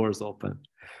when the doors open.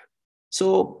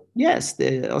 So yes,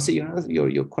 also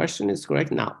your question is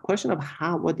correct. Now, question of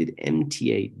what did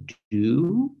MTA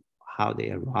do, how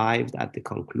they arrived at the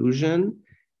conclusion,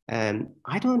 and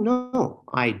I don't know.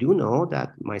 I do know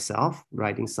that myself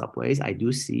riding subways, I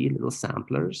do see little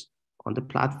samplers on the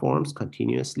platforms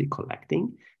continuously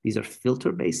collecting. These are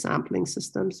filter-based sampling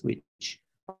systems, which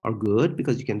are good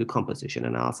because you can do composition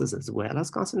analysis as well as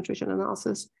concentration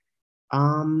analysis.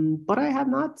 But I have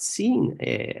not seen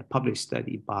a published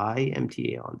study by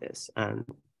MTA on this. And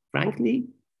frankly,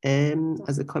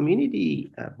 as a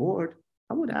community board,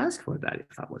 I would ask for that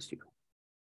if I was you.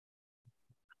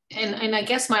 And I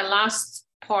guess my last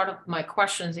part of my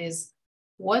questions is,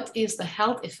 what is the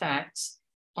health effects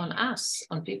on us,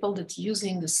 on people that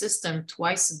using the system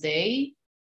twice a day,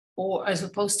 or as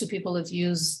opposed to people that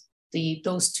use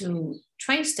those two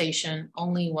train stations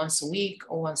only once a week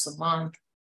or once a month?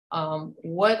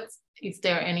 What, if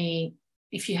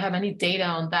you have any data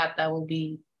on that, that will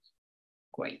be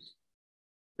great.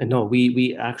 No,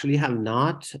 we actually have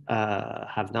not, I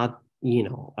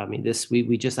mean,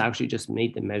 we just actually just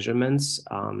made the measurements.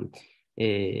 So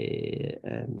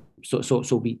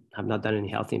we have not done any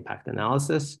health impact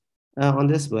analysis on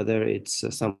this, whether it's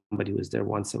somebody who's there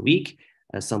once a week,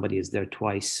 somebody is there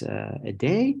twice a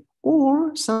day,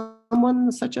 or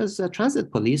someone such as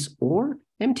transit police or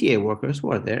MTA workers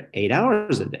who are there 8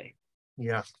 hours a day.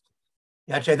 Yeah.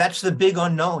 Actually, that's the big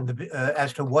unknown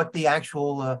as to what the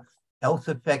actual health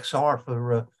effects are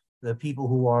for the people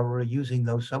who are using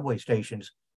those subway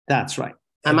stations. That's right.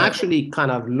 I'm actually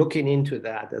kind of looking into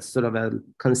that as sort of a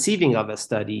conceiving of a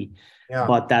study,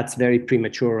 but that's very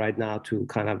premature right now to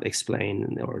kind of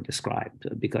explain or describe,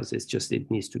 because it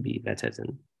needs to be vetted.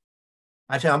 And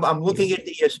actually, I'm looking at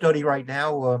the study right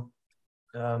now.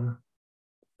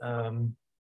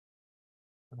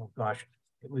 Oh gosh,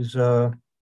 it was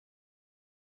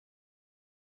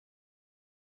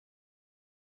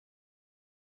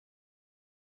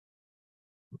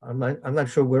I'm not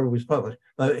sure where it was published,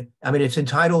 but I mean, it's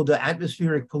entitled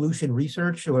Atmospheric Pollution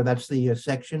Research, or that's the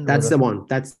section. That's the one.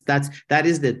 That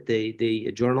is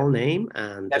the journal name,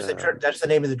 and that's the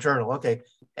name of the journal. Okay,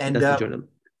 and that's the journal.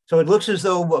 So it looks as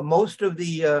though most of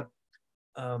the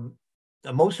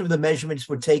measurements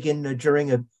were taken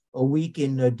during a week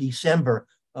in December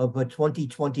of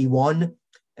 2021,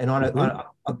 and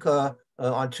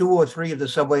on 2 or 3 of the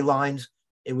subway lines,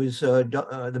 it was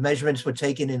the measurements were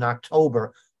taken in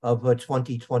October of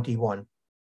 2021.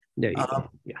 There you go.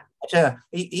 Yeah.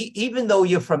 Even though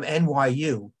you're from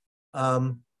NYU,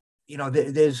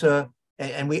 there's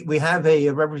and we have a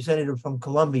representative from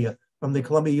Columbia, from the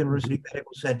Columbia University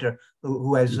Medical Center,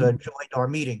 who has joined our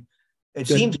meeting. It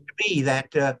seems to me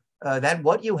that that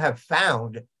what you have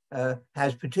found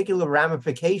has particular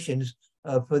ramifications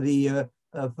for the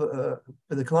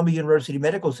Columbia University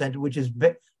Medical Center, which is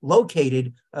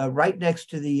located right next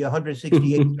to the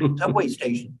 168th subway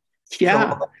station.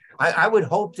 Yeah, so I would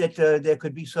hope that there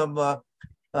could be some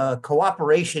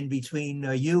cooperation between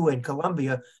you and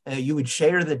Columbia. You would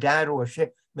share the data, or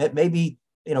maybe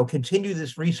continue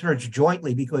this research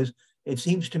jointly, because it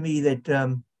seems to me that,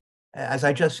 as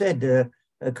I just said,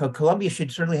 Columbia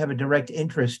should certainly have a direct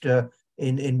interest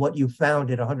in what you found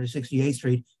at 168th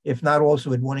Street, if not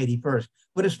also at 181st,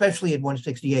 but especially at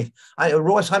 168th.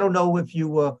 Ross, I don't know if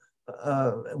you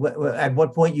at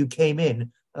what point you came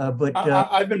in, but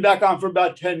I've been back on for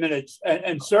about 10 minutes,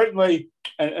 and certainly,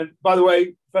 and by the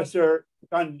way, Professor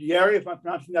Gandieri, if I'm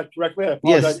pronouncing that correctly, I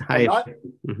apologize. Yes,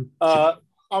 hi.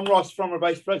 I'm Ross Frommer,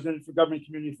 Vice President for Government and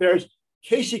Community Affairs.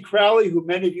 Casey Crowley, who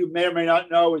many of you may or may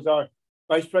not know, is our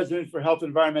Vice President for Health and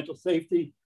Environmental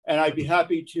Safety, and I'd be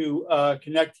happy to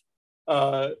connect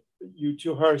you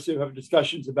to her so you have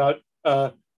discussions about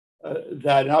that.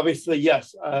 And obviously,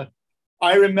 yes,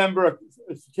 I remember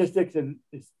statistics, and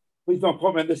please don't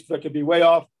quote me on this because I could be way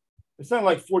off. It's something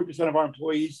like 40% of our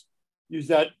employees use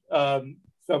that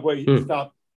subway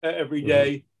stop every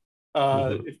day.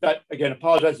 If that, again,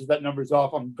 apologizes if that number is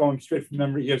off. I'm going straight from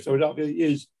memory here, so it obviously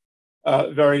is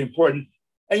very important.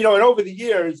 And and over the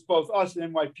years, both us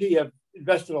and NYP have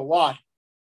invested a lot,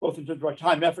 both in terms of our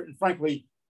time, effort, and frankly,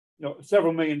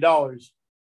 several $1 million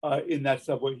in that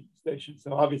subway station.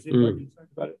 So obviously, I'm very concerned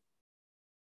about it.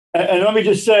 And let me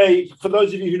just say, for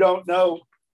those of you who don't know,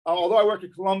 although I work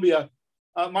at Columbia,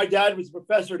 my dad was a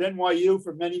professor at NYU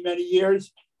for many, many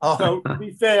years. Oh. So to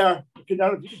be fair, I don't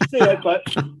know if you can see it, but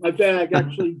my dad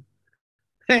actually.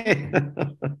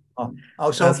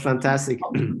 So that's fantastic.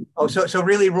 So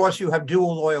really, Ross, you have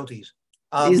dual loyalties.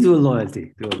 He's dual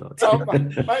loyalty. So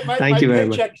Thank you very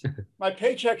much. My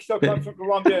paycheck still comes from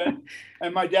Columbia,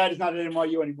 and my dad is not at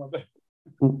NYU anymore. But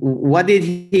What did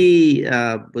he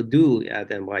do at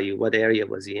NYU? What area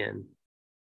was he in?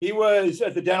 He was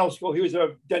at the dental school. He was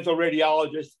a dental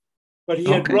radiologist, but he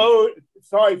had Okay.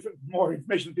 sorry for more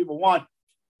information people want.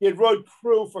 He had rode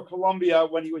crew for Columbia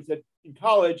when he was in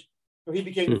college. So he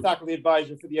became the faculty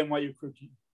advisor for the NYU crew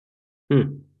team.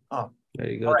 Oh,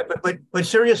 very good. All right, but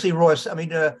seriously, Ross, I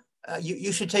mean,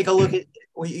 you should take a look at,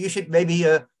 or you should maybe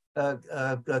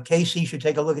Casey should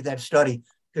take a look at that study,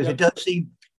 because it does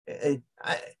seem,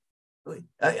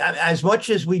 as much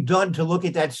as we've done to look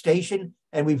at that station,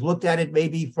 and we've looked at it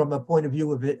maybe from a point of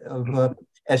view of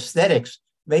aesthetics,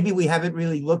 maybe we haven't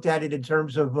really looked at it in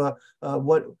terms of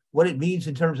what it means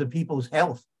in terms of people's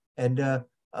health. And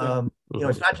you know,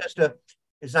 it's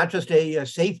not just a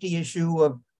safety issue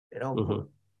of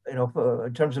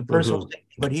in terms of personal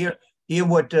safety, but here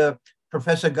what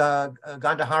Professor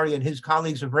Gandhari and his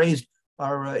colleagues have raised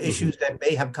are issues that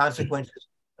may have consequences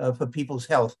for people's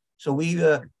health. So we,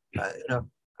 you know,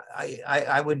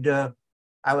 I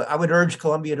would urge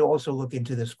Columbia to also look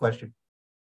into this question.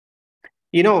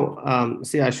 You know,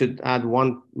 see, I should add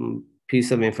one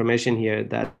piece of information here,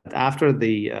 that after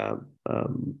the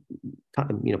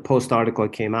post article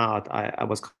came out, I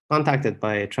was contacted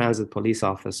by a transit police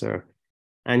officer,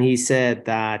 and he said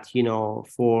that, you know,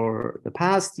 for the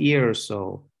past year or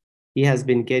so, he has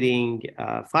been getting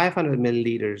 500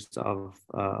 milliliters of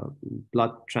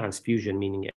blood transfusion,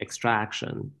 meaning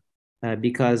extraction,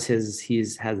 because he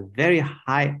has very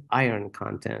high iron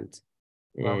content.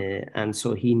 Wow. And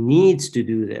so he needs to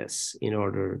do this in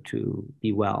order to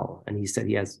be well. And he said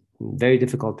he has very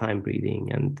difficult time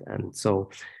breathing. And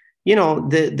so, you know,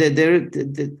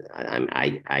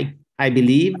 I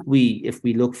believe if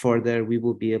we look further, we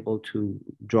will be able to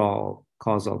draw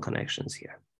causal connections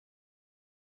here.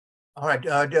 All right,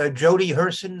 Jody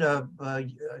Herson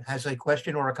has a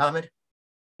question or a comment.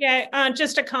 Yeah,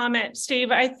 just a comment, Steve.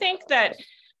 I think that,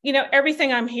 you know,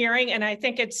 everything I'm hearing, and I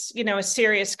think it's, you know, a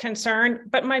serious concern,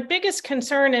 but my biggest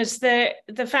concern is the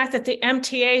fact that the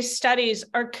MTA studies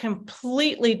are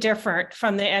completely different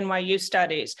from the NYU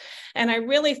studies. And I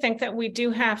really think that we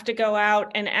do have to go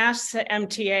out and ask the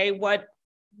MTA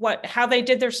how they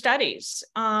did their studies,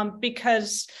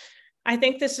 because I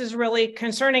think this is really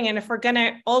concerning. And if we're going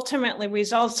to ultimately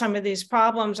resolve some of these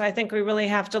problems, I think we really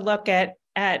have to look at,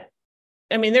 I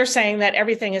mean, they're saying that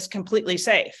everything is completely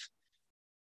safe.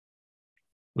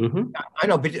 I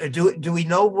know, but do we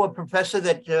know, Professor,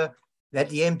 that the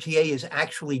MTA has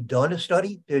actually done a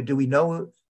study? Do we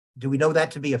know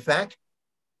that to be a fact?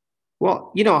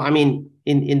 Well, you know, I mean,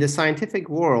 in the scientific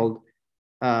world,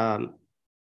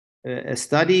 a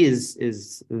study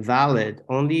is valid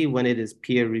only when it is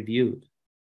peer reviewed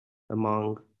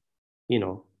among, you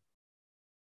know,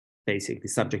 basically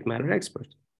subject matter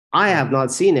experts. I have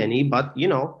not seen any, but you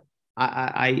know,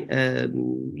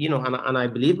 you know, and I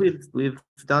believe we've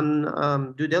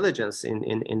done due diligence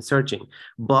in searching.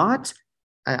 But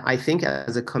I think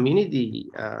as a community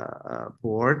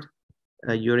board,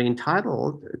 you're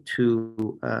entitled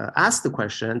to ask the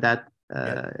question that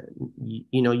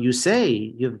you know, you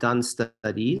say you've done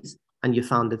studies and you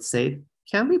found it safe.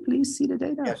 Can we please see the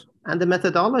data? Yes. And the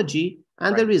methodology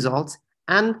and the results,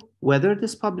 and whether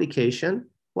this publication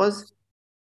was,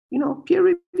 you know, peer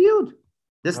reviewed?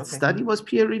 This study was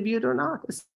peer reviewed or not?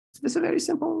 It's a very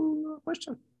simple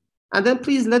question. And then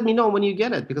please let me know when you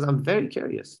get it, because I'm very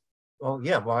curious. Well,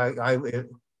 yeah, well, I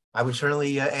would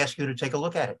certainly ask you to take a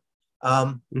look at it.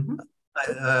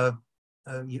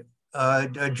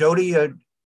 Jody,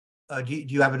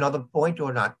 do you have another point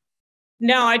or not?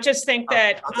 No, I just think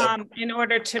that in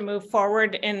order to move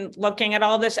forward in looking at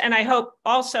all this, and I hope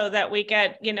also that we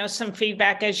get, you know, some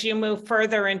feedback as you move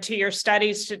further into your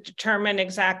studies to determine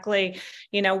exactly,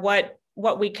 you know, what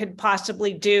we could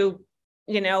possibly do,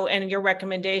 you know, and your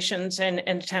recommendations and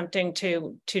attempting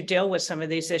to deal with some of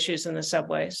these issues in the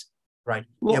subways. Right.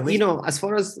 Well, you know, as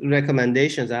far as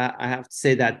recommendations, I have to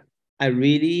say that I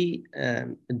really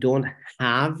don't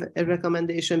have a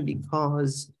recommendation,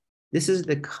 because this is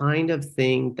the kind of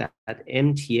thing that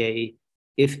MTA,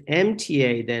 if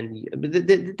MTA, then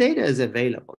the data is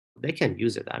available, they can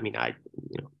use it. I mean,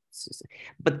 you know,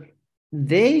 but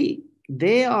they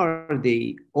are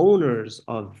the owners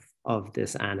of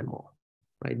this animal,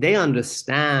 right? They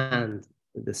understand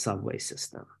the subway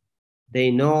system. They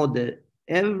know that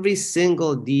every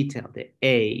single detail, the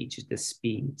age, the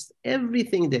speeds,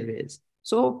 everything there is.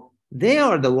 So they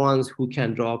are the ones who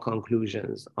can draw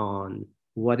conclusions on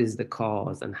what is the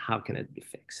cause and how can it be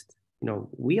fixed. You know,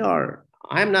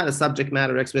 I'm not a subject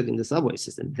matter expert in the subway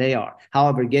system. They are.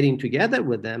 However, getting together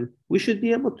with them, we should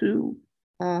be able to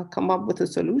come up with a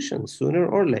solution sooner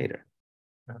or later.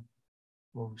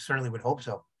 we certainly would hope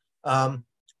so.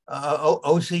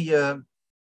 OC.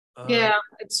 Yeah,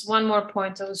 it's one more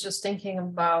point I was just thinking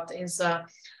about is,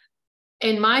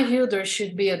 in my view, there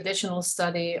should be additional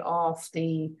study of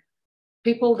the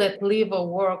people that live or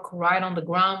work right on the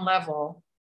ground level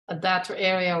at that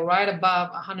area right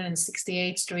above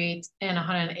 168th Street and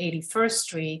 181st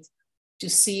Street to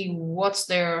see what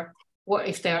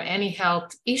if there are any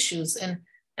health issues. And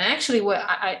actually,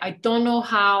 I don't know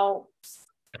how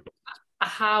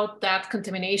that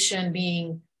contamination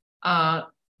being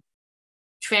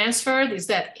transferred. Is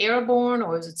that airborne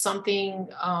or is it something?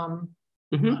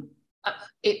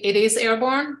 It is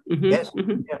airborne? Yes.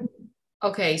 Yeah.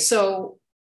 Okay, so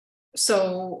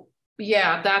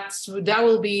yeah, that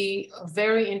will be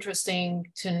very interesting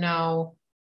to know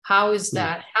how is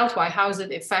that health-wise, how is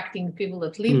it affecting people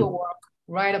that live or work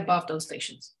right above those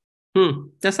stations?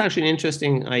 That's actually an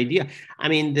interesting idea. I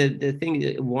mean, the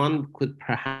thing, one could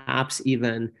perhaps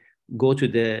even go to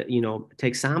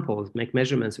take samples, make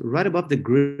measurements right above the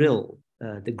grills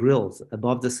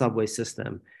above the subway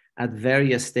system at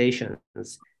various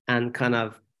stations and kind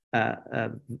of vet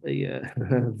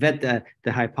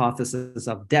the hypothesis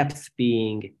of depth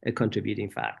being a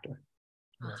contributing factor.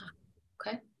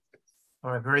 Okay.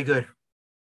 All right, very good.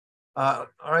 All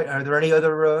right, are there any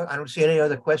other, I don't see any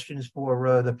other questions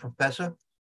for the professor.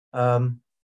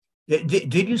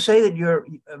 Did you say that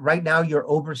right now you're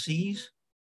overseas?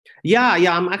 Yeah,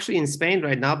 I'm actually in Spain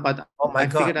right now, but I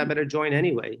figured I better join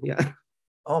anyway. Yeah.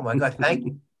 Oh my God, thank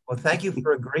you. Well, thank you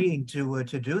for agreeing to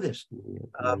do this.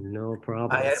 No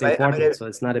problem. It's important, so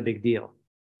it's not a big deal.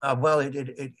 Well,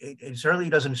 it certainly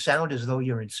doesn't sound as though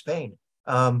you're in Spain.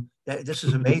 This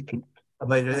is amazing.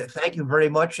 But thank you very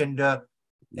much, and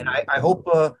I hope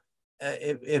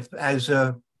if as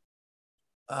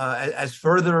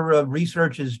further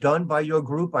research is done by your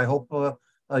group, I hope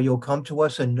you'll come to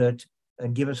us and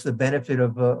give us the benefit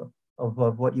of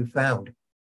what you found.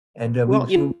 And well,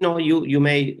 you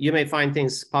may find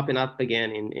things popping up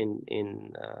again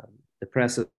in the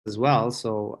press as well.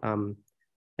 So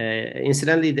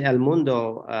incidentally, the El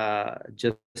Mundo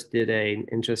just did an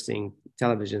interesting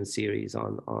television series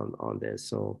on this.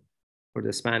 So for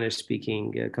the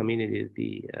Spanish-speaking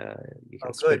community, you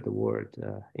can spread the word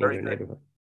in your neighborhood.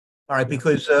 All right,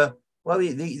 because well,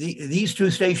 these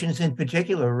two stations in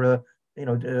particular,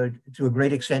 to a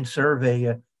great extent, serve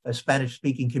a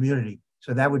Spanish-speaking community.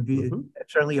 So that would be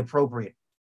certainly appropriate.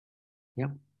 Yeah.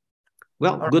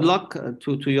 Well, good luck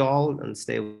to you all, and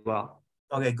stay well.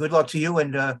 Okay, good luck to you,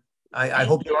 and I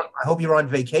hope you're on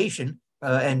vacation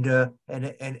and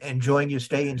enjoying your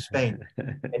stay in Spain.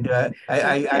 And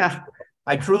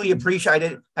I truly appreciate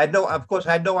it. I had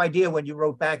no idea when you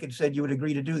wrote back and said you would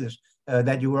agree to do this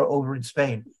that you were over in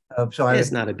Spain. So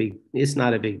it's not a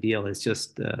big deal. It's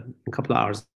just a couple of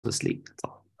hours of sleep. That's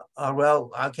all. Well,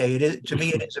 okay. It is, to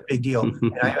me, it is a big deal.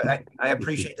 And I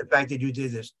appreciate the fact that you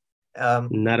did this.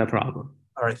 Not a problem.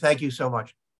 All right. Thank you so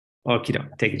much. Okay,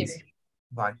 take it easy.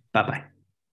 Bye. Bye-bye.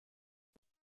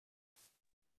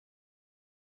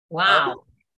 Wow.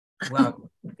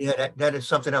 Wow. Yeah, that is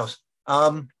something else.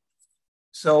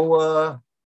 So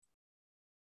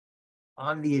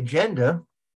on the agenda,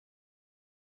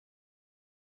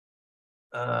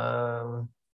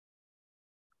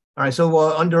 all right, so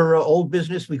under old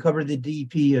business, we covered the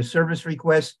DEP service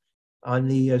request on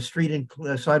the street and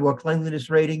sidewalk cleanliness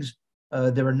ratings.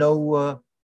 There are no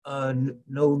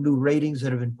new ratings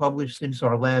that have been published since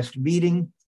our last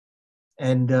meeting.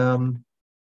 And on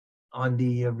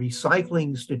the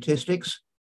recycling statistics,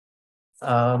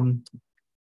 for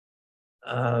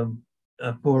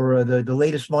the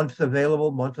latest month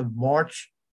available, month of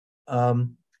March,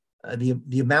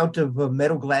 the amount of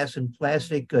metal, glass, and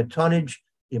plastic tonnage,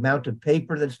 the amount of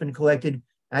paper that's been collected,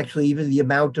 actually even the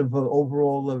amount of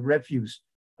overall refuse,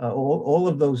 all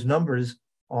of those numbers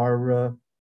have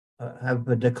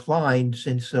declined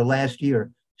since last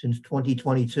year, since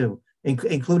 2022,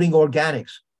 including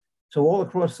organics. So all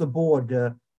across the board,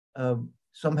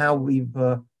 somehow we've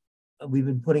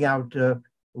been putting out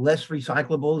less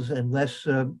recyclables and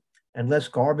less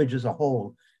garbage as a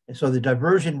whole. And so the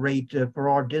diversion rate for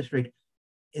our district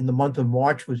in the month of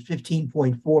March was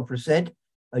 15.4%.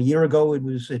 A year ago, it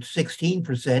was at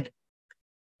 16%,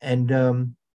 and at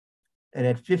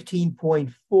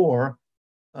 15.4,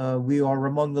 we are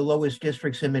among the lowest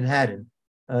districts in Manhattan.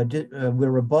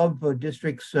 We're above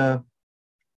districts. We're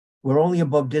only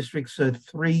above districts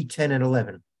 3, 10, and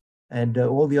 11, and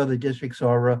all the other districts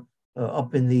are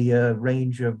up in the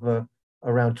range of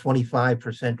around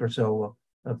 25% or so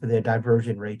for their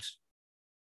diversion rates.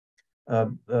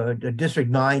 District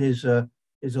 9 is a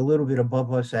little bit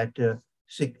above us at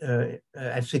at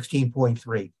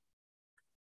 16.3.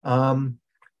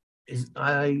 Is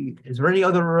there any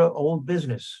other old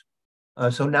business?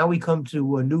 So now we come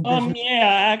to a new business. Yeah,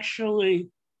 actually.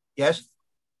 Yes.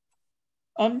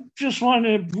 Just want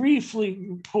to briefly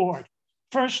report.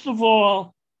 First of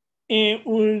all, it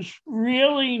was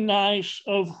really nice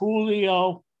of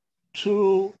Julio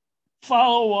to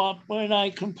follow up when I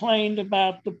complained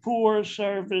about the poor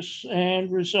service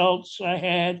and results I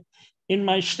had in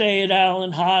my stay at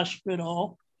Allen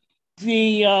Hospital.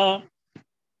 The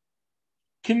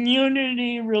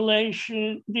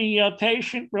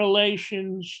patient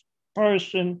relations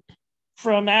person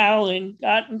from Allen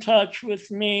got in touch with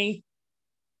me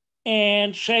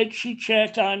and said she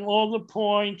checked on all the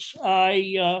points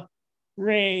I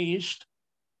raised.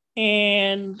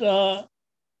 And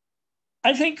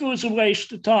I think it was a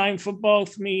waste of time for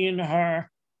both me and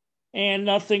her, and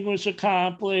nothing was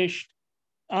accomplished.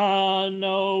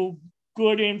 No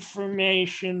good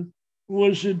information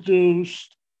was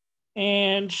adduced.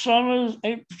 And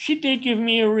she did give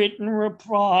me a written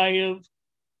reply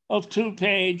of 2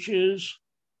 pages,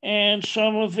 and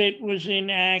some of it was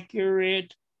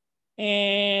inaccurate,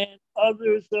 and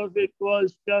others of it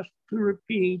was just to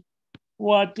repeat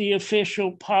what the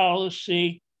official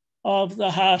policy of the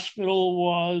hospital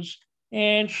was.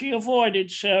 And she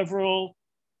avoided several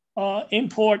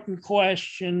important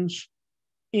questions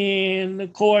in the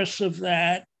course of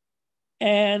that.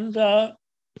 And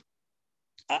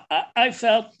I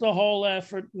felt the whole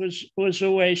effort was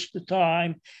a waste of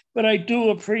time, but I do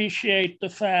appreciate the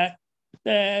fact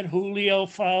that Julio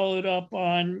followed up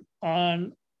on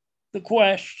the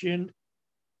question,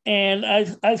 and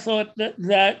I thought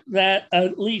that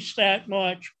at least that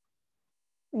much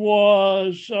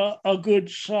was a good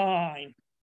sign.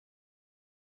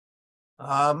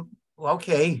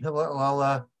 Okay.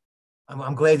 Well,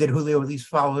 I'm glad that Julio at least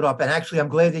followed up, and actually, I'm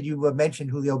glad that you mentioned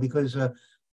Julio because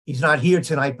he's not here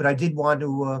tonight. But I did want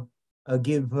to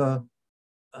give a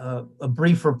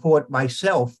brief report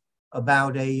myself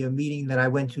about a meeting that I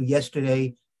went to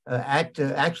yesterday at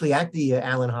the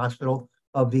Allen Hospital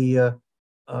of the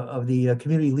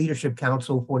Community Leadership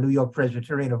Council for New York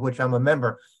Presbyterian, of which I'm a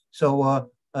member. So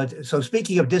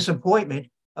speaking of disappointment,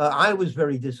 I was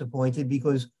very disappointed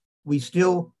because we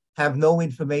still have no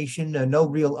information, no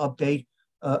real update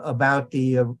about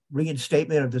the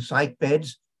reinstatement of the psych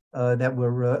beds that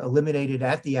were eliminated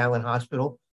at the Allen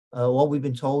Hospital. All we've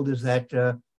been told is that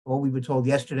what we were told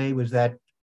yesterday was that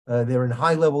they're in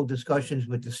high-level discussions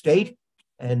with the state,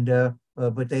 and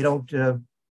but they don't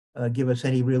give us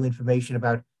any real information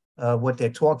about what they're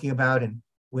talking about and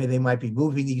where they might be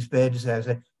moving these beds. As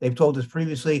they've told us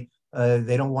previously,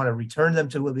 they don't want to return them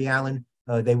to the Allen.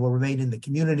 They will remain in the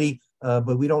community,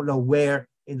 but we don't know where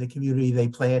in the community they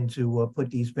plan to put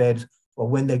these beds, or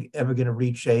when they're ever going to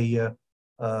reach an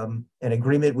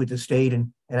agreement with the state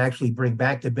and actually bring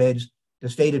back the beds. The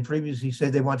state had previously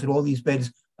said they wanted all these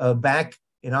beds back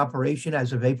in operation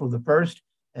as of April the 1st,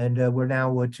 and we're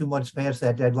now 2 months past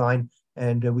that deadline,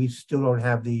 and we still don't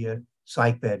have the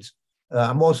psych beds.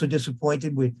 I'm also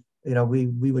disappointed with,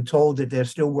 we were told that they're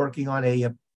still working on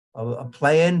a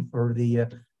plan for the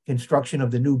construction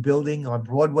of the new building on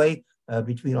Broadway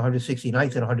between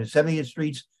 169th and 170th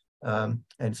Streets. And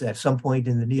at some point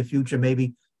in the near future,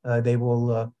 maybe they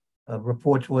will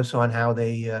report to us on how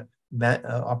they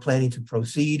are planning to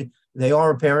proceed. They are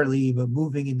apparently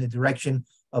moving in the direction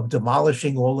of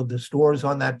demolishing all of the stores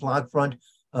on that block front.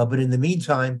 But in the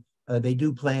meantime, they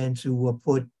do plan to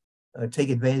take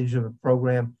advantage of a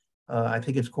program. I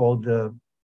think it's called,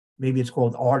 maybe it's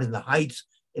called Art in the Heights,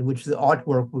 in which the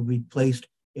artwork will be placed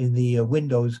in the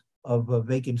windows of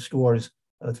vacant stores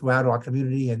throughout our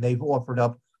community. And they've offered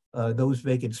up those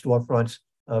vacant storefronts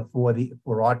for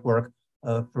artwork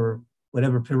for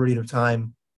whatever period of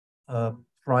time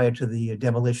prior to the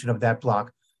demolition of that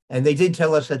block. And they did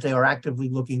tell us that they are actively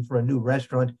looking for a new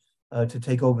restaurant to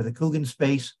take over the Coogan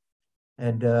space.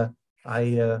 And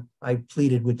I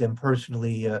pleaded with them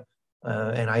personally,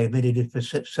 and I admitted it for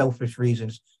selfish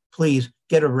reasons. Please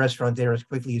get a restaurant there as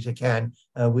quickly as you can.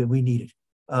 We need it.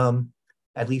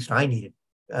 At least I need it,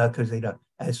 because they don't.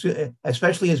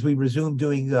 Especially as we resume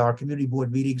doing our community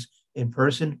board meetings in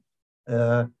person.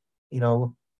 I'm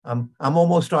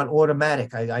almost on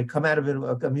automatic. I come out of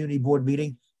a community board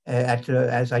meeting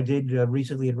as I did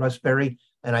recently at Rustberry,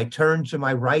 and I turn to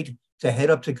my right to head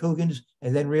up to Coogan's,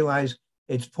 and then realize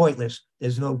it's pointless.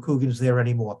 There's no Coogan's there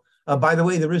anymore. By the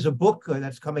way, there is a book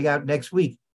that's coming out next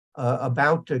week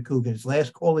about Coogan's.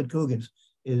 Last Call at Coogan's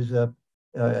is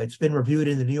it's been reviewed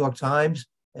in the New York Times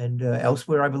and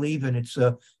elsewhere, I believe, and it's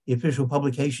the official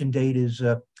publication date is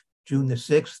June the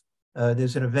 6th.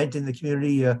 there's an event in the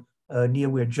community near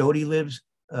where Jody lives,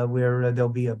 where there'll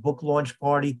be a book launch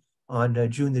party on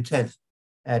June the 10th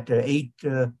at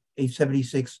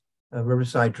 876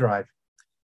 Riverside Drive.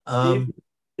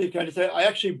 Steve, can I say, I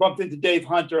actually bumped into Dave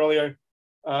Hunt earlier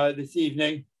this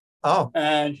evening. Oh.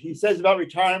 And he says about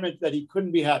retirement that he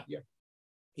couldn't be happier.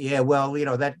 Yeah, well,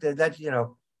 that's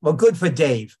well, good for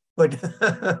Dave. But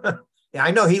yeah,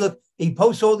 I know he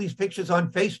posts all these pictures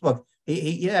on Facebook.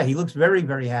 He looks very,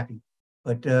 very happy.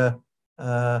 But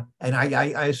and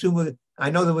I assume I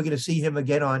know that we're going to see him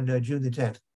again on June the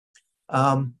 10th.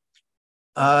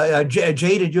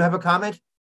 Jay, did you have a comment?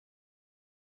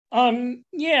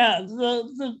 Yeah,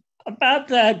 the about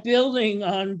that building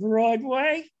on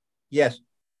Broadway. Yes.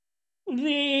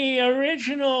 The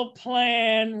original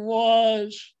plan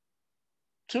was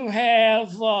to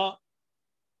have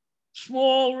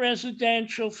small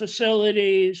residential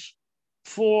facilities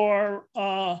for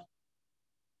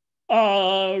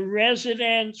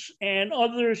residents and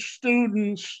other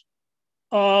students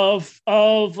of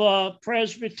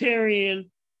Presbyterian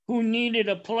who needed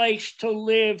a place to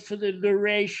live for the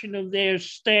duration of their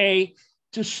stay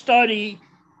to study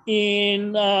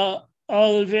in the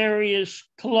various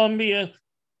Columbia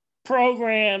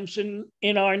programs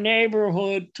in our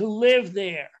neighborhood, to live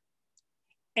there.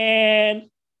 And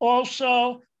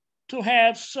also to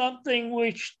have something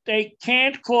which they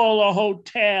can't call a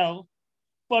hotel,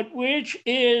 but which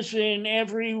is in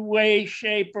every way,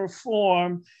 shape, or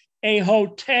form a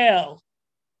hotel,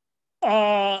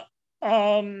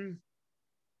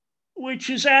 which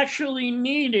is actually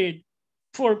needed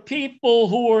for people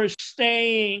who are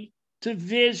staying to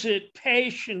visit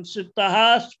patients at the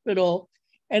hospital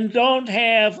and don't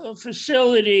have a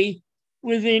facility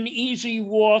within easy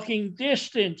walking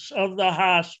distance of the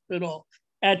hospital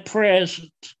at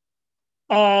present.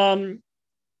 Now,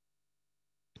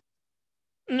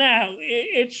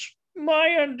 it's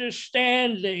my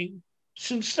understanding,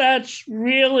 since that's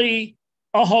really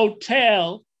a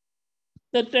hotel,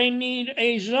 that they need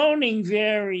a zoning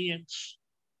variance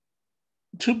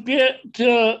to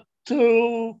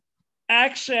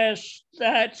access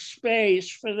that space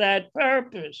for that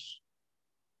purpose.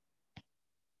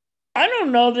 I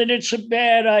don't know that it's a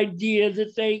bad idea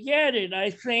that they get it. I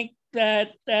think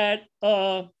that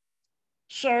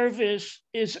service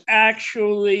is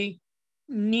actually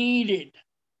needed.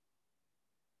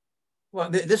 Well,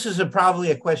 this is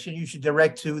probably a question you should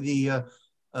direct to the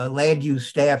land use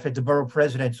staff at the borough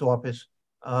president's office.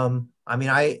 I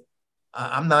mean,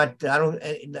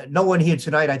 no one here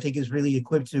tonight, I think, is really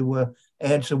equipped to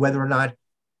answer whether or not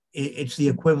it's the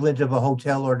equivalent of a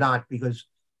hotel or not, because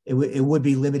it would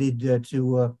be limited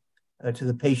to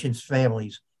the patient's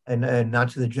families and not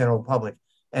to the general public.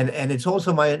 And it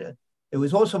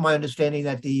was also my understanding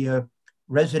that the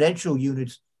residential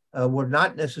units were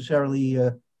not necessarily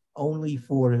only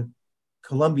for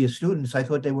Columbia students. I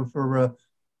thought they were for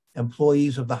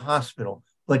employees of the hospital.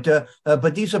 But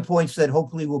these are points that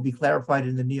hopefully will be clarified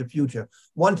in the near future.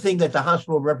 One thing that the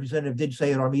hospital representative did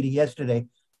say at our meeting yesterday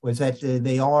was that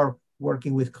they are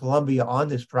working with Columbia on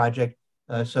this project.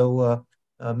 So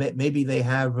maybe they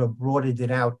have broadened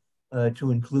it out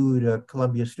to include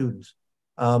Columbia students.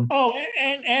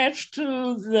 And as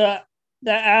to the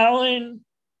Allen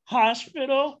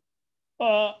Hospital,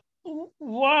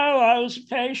 while I was a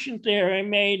patient there, I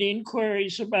made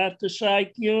inquiries about the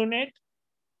psych unit,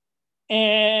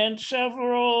 and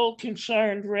several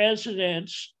concerned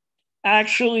residents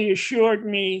actually assured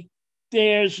me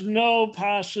there's no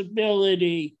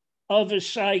possibility of a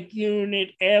psych unit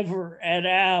ever at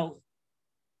Allen.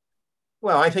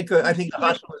 Well, I think the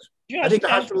hospital is,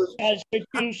 as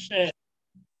you said.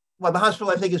 Well, the hospital,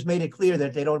 I think, has made it clear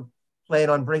that they don't plan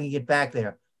on bringing it back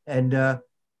there, and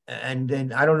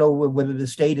I don't know whether the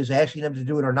state is asking them to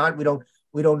do it or not. We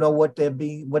don't know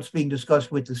what's being discussed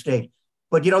with the state.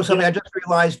 But you know something, I just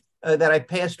realized that I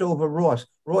passed over Ross.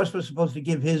 Ross was supposed to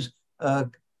give his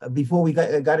before we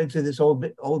got into this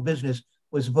old business,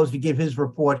 was supposed to give his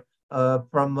report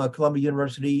from Columbia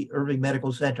University Irving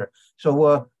Medical Center.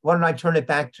 So why don't I turn it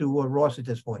back to Ross at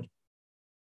this point?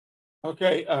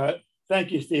 Okay,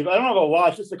 thank you, Steve. I don't have a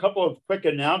lot, just a couple of quick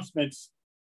announcements.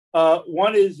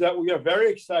 One is that we are very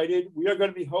excited. We are going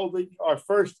to be holding our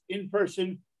first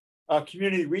in-person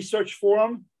community research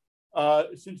forum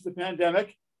since the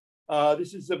pandemic.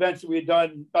 This is events that we had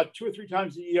done about 2 or 3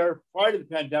 times a year prior to the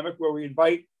pandemic, where we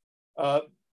invite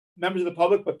members of the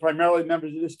public, but primarily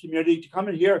members of this community, to come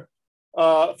and hear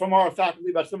from our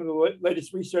faculty about some of the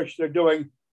latest research they're doing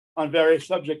on various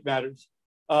subject matters.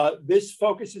 This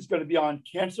focus is going to be on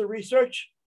cancer research,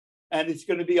 and it's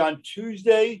going to be on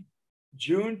Tuesday,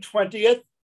 June 20th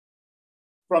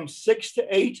from 6 to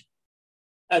 8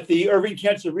 at the Irving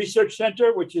Cancer Research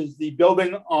Center, which is the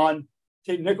building on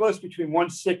St. Nicholas between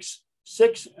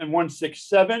 166 and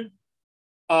 167.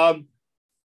 I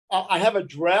have a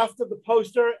draft of the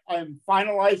poster. I'm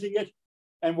finalizing it,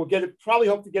 and we'll get it, probably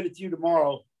hope to get it to you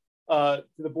tomorrow, to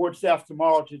the board staff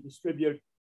tomorrow to distribute.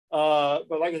 But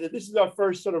like I said, this is our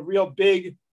first sort of real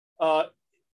big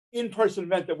in-person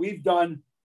event that we've done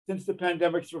since the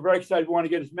pandemic. So we're very excited. We want to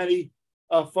get as many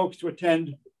folks to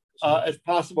attend as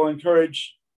possible.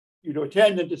 Encourage you to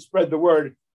attend and to spread the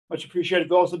word. Much appreciated.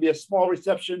 There'll also be a small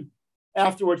reception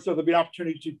afterwards, so there'll be an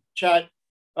opportunity to chat,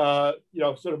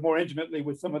 sort of more intimately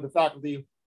with some of the faculty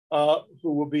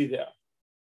who will be there.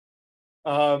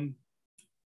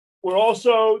 We're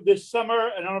also this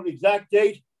summer, and I don't know the exact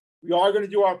date, we are going to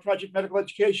do our Project Medical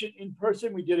Education in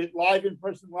person. We did it live in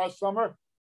person last summer,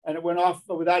 and it went off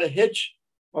without a hitch.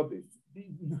 Well,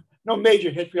 no major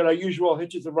hitch. We had our usual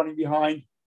hitches of running behind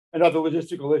and other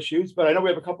logistical issues. But I know we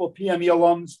have a couple of PME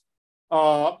alums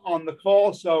on the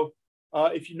call. So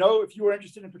if you are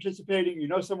interested in participating, you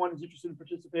know someone who's interested in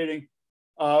participating,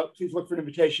 please look for an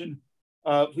invitation.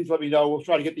 Please let me know. We'll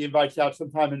try to get the invites out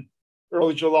sometime in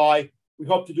early July. We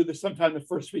hope to do this sometime the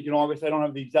first week in August. I don't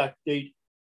have the exact date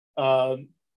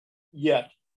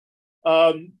yet.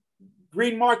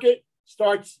 Green Market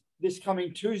starts this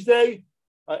coming Tuesday,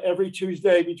 every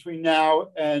Tuesday between now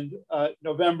and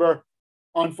November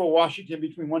on Fort Washington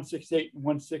between 168 and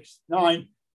 169.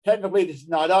 Technically, this is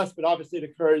not us, but obviously it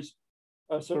occurs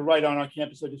sort of right on our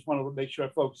campus. I just wanted to make sure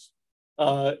folks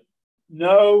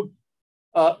know.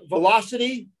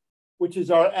 Velocity, which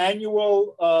is our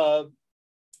annual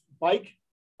bike,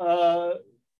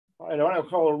 I don't want to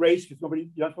call it a race because you're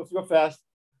not supposed to go fast,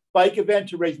 bike event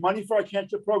to raise money for our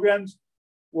cancer programs,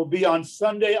 will be on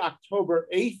Sunday, October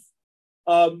 8th.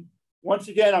 Once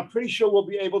again, I'm pretty sure we'll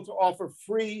be able to offer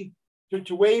free,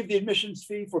 to waive the admissions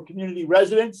fee for community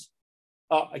residents.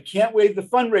 I can't waive the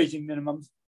fundraising minimums,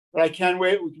 but I can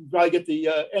waive, we can probably get the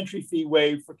entry fee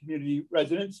waived for community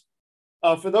residents.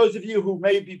 For those of you who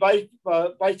may be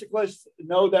bicyclists,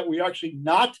 know that we're actually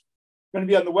not going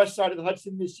to be on the west side of the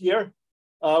Hudson this year.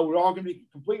 We're all going to be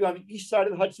completely on the east side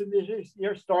of the Hudson this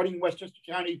year, starting in Westchester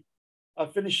County,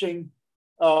 finishing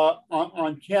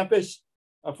on campus.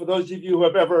 For those of you who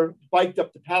have ever biked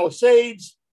up the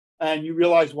Palisades and you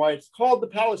realize why it's called the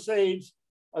Palisades,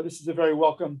 this is a very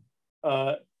welcome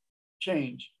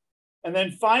change. And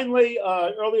then finally,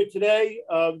 earlier today,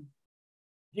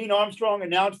 Dean Armstrong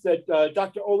announced that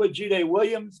Dr. Ola Jide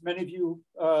Williams, many of you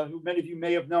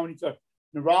may have known, he's a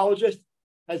neurologist,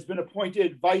 has been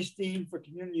appointed Vice Dean for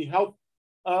Community Health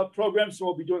Programs. So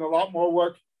we'll be doing a lot more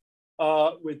work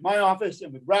with my office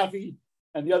and with Rafi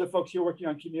and the other folks here working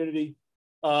on community.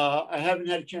 I haven't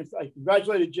had a chance, I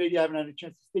congratulated JD, I haven't had a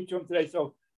chance to speak to him today,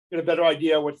 so get a better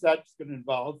idea what that's going to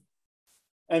involve.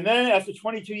 And then after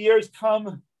 22 years,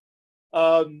 come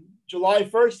July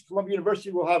 1st, Columbia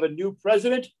University will have a new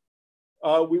president.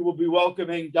 We will be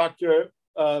welcoming Dr.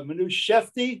 Manoush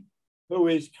Shefti, who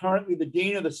is currently the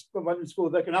Dean of the London School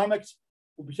of Economics,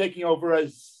 will be taking over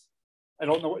as, I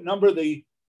don't know what number, the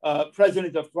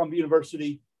president of Columbia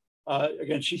University.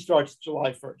 Again, she starts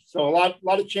July 1st. So a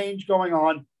lot of change going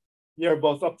on here,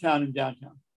 both uptown and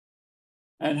downtown.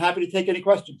 And happy to take any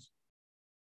questions.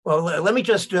 Well, let me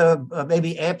just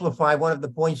maybe amplify one of the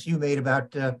points you made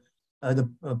about the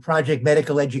Project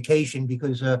Medical Education,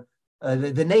 because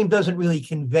the name doesn't really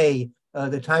convey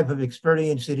the type of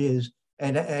experience it is,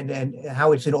 and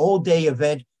how it's an all-day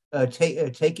event,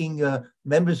 taking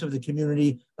members of the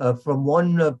community from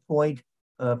one point,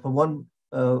 from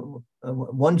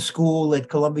one school at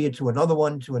Columbia to another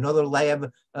one, to another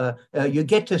lab. You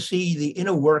get to see the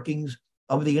inner workings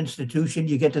of the institution.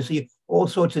 You get to see all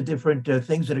sorts of different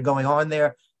things that are going on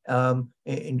there,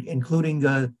 including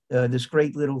this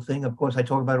great little thing, of course, I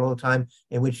talk about it all the time,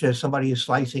 in which somebody is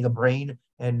slicing a brain,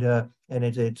 and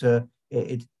it's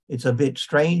a bit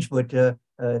strange, but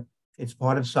it's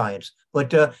part of science.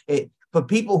 But for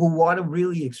people who want to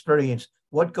really experience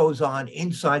what goes on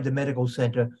inside the medical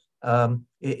center, I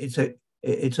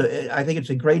think it's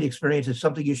a great experience. It's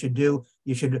something you should do.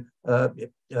 You should,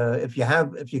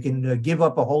 if you can give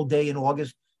up a whole day in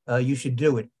August, you should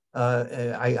do it.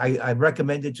 I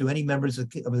recommend it to any members of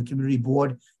the community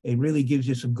board. It really gives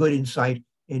you some good insight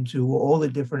into all the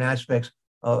different aspects,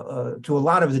 to a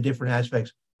lot of the different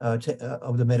aspects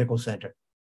of the medical center.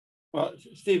 Well,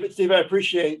 Steve, I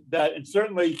appreciate that. And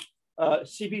certainly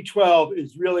CB12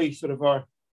 is really sort of our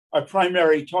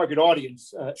primary target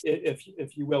audience,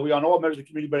 if you will. We on all members of the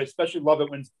community, but I especially love it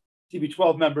when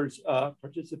CB12 members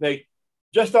participate.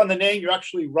 Just on the name, you're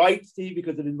actually right, Steve,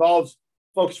 because it involves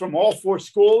folks from all four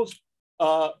schools.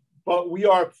 but we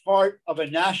are part of a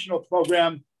national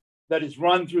program that is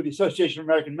run through the Association of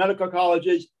American Medical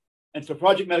Colleges. And so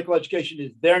Project Medical Education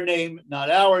is their name, not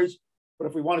ours. But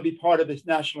if we want to be part of this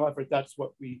national effort, that's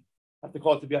what we have to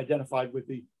call it to be identified with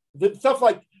the stuff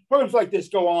like programs like this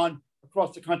go on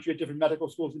across the country at different medical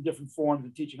schools in different forms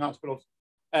and teaching hospitals.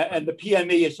 And the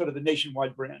PME is sort of the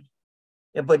nationwide brand.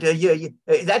 Yeah, but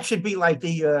that should be like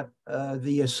the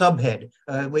subhead.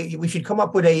 We should come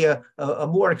up with a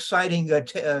more exciting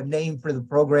name for the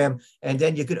program, and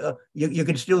then you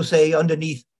could still say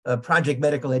underneath Project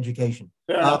Medical Education.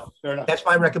 Fair enough. Fair enough. That's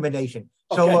my recommendation.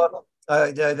 Okay. So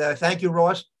thank you,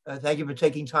 Ross. Thank you for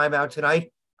taking time out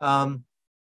tonight. We have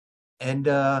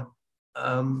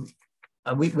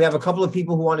a couple of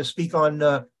people who want to speak on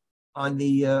a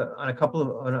couple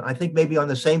of I think maybe on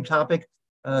the same topic.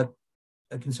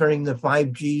 Concerning the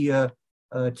 5G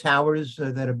towers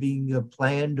that are being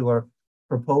planned or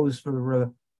proposed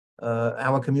for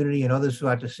our community and others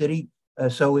throughout the city.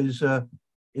 So is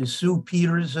Sue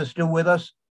Peters still with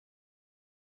us?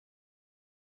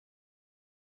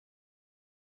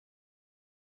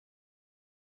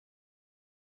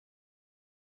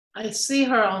 I see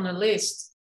her on the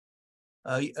list.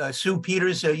 Sue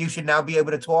Peters, you should now be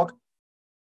able to talk.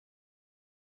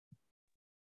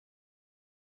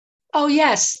 Oh,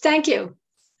 yes, thank you.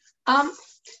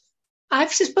 I've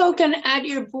spoken at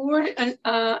your board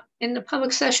in the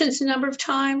public sessions a number of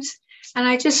times, and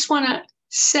I just want to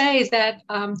say that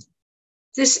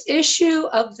this issue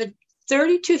of the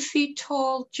 32 feet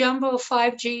tall jumbo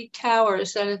 5G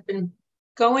towers that have been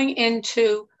going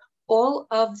into all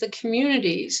of the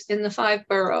communities in the 5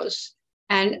 boroughs,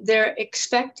 and they're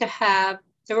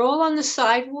all on the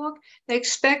sidewalk. They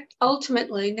expect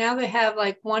ultimately, now they have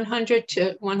like 100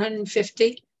 to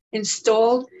 150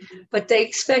 installed, but they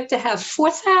expect to have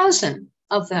 4,000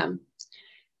 of them.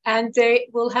 And they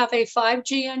will have a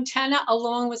 5G antenna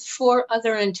along with 4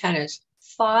 other antennas,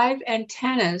 5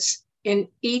 antennas in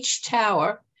each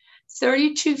tower,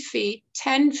 32 feet,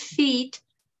 10 feet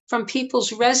from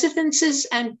people's residences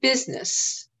and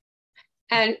business.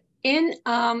 And in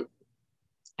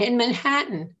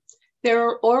Manhattan, there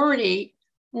are already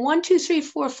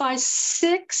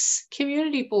 6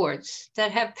 community boards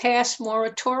that have passed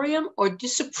moratorium or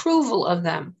disapproval of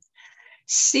them.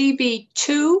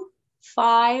 CB2,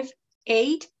 5,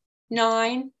 8,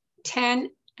 9,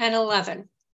 10, and 11.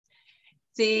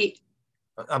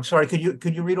 I'm sorry, could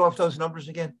you read off those numbers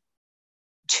again?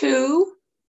 2,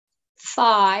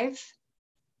 5,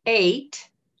 8,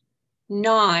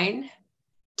 9,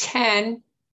 10,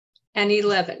 and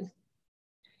 11.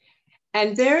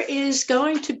 And there is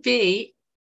going to be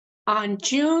on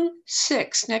June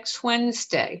 6th, next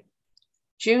Wednesday,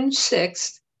 June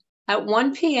 6th, at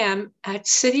 1 p.m. at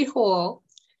City Hall,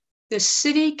 the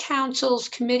City Council's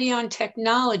Committee on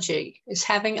Technology is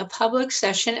having a public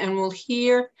session, and we'll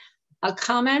hear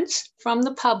comments from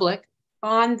the public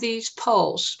on these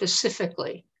polls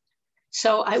specifically.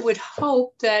 So I would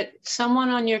hope that someone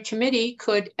on your committee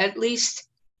could at least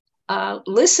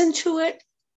listen to it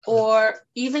or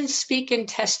even speak in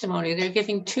testimony. They're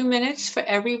giving 2 minutes for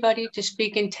everybody to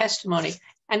speak in testimony.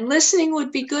 And listening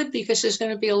would be good because there's going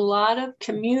to be a lot of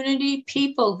community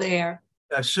people there.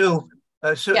 Sue,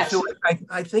 Yes. Sue,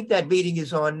 I think that meeting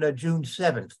is on June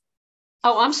 7th.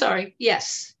 Oh, I'm sorry.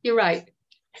 Yes, you're right.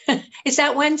 Is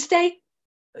that Wednesday?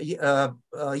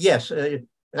 Yes. Okay.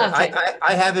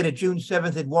 I have it at June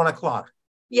 7th at 1 o'clock.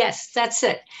 Yes, that's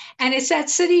it. And it's at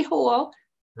City Hall.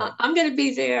 Right. I'm going to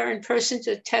be there in person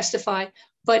to testify,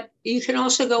 but you can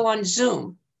also go on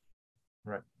Zoom.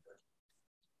 Right.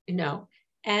 You know,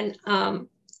 and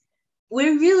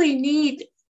we really need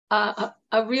a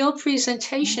real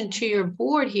presentation to your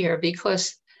board here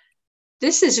because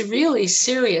this is really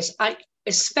serious.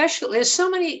 Especially, there's so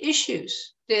many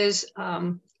issues. There's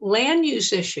land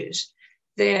use issues.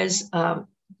 There's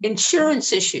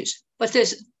insurance issues, but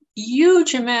there's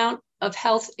huge amount of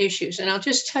health issues. And I'll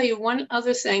just tell you one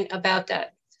other thing about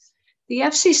that. The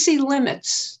FCC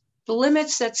limits, the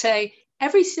limits that say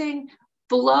everything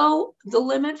below the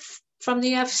limit from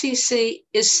the FCC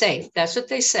is safe. That's what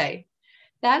they say.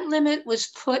 That limit was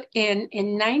put in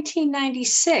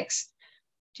 1996.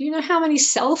 Do you know how many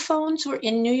cell phones were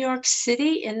in New York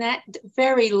City? And that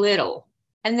very little.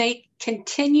 And they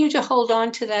continue to hold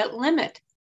on to that limit,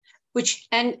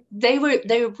 and they were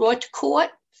brought to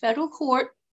court, federal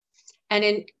court,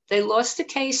 and they lost the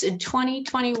case in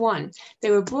 2021. They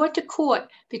were brought to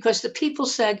court because the people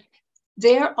said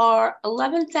there are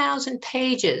 11,000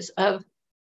 pages of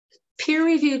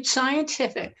peer-reviewed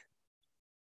scientific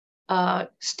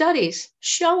studies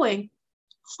showing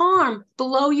harm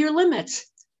below your limits.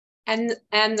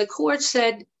 And the court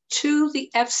said to the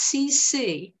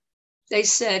FCC, they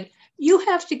said, you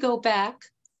have to go back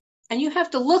and you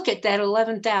have to look at that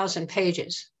 11,000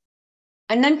 pages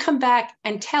and then come back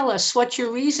and tell us what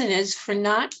your reason is for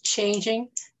not changing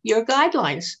your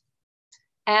guidelines.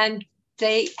 And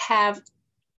they have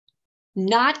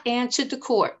not answered the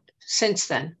court since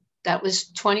then. That was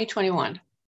 2021.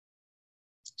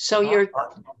 So your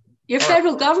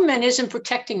federal government isn't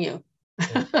protecting you.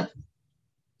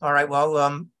 All right.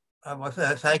 Well,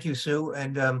 thank you, Sue.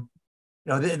 And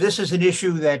this is an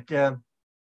issue that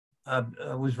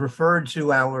was referred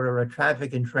to our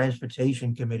Traffic and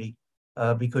Transportation Committee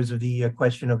because of the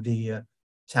question of the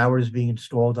towers being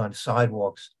installed on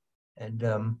sidewalks, and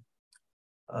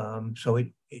so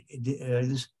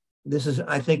this is,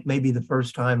 I think, maybe the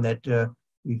first time that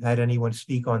we've had anyone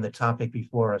speak on the topic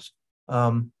before us.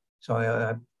 So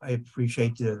I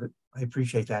appreciate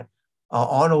that.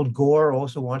 Arnold Gore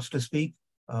also wants to speak.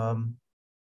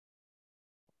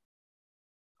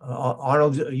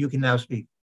 Arnold, you can now speak.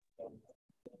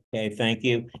 Okay, thank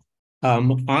you.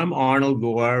 I'm Arnold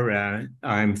Gore.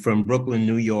 I'm from Brooklyn,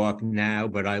 New York now,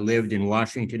 but I lived in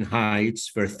Washington Heights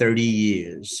for 30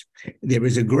 years. There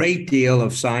is a great deal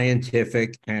of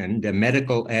scientific and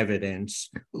medical evidence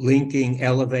linking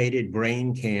elevated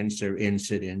brain cancer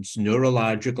incidence,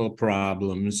 neurological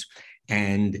problems,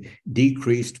 and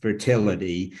decreased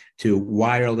fertility to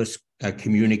wireless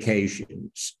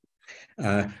communications.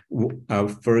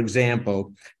 For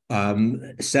example,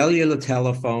 cellular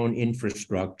telephone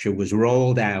infrastructure was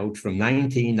rolled out from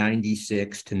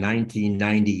 1996 to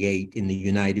 1998 in the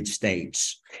United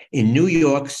States. In New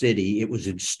York City, it was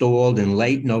installed in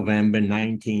late November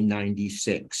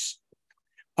 1996.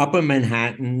 Upper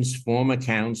Manhattan's former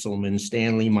councilman,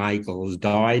 Stanley Michaels,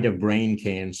 died of brain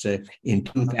cancer in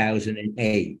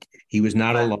 2008. He was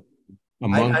not alone.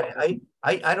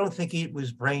 I don't think it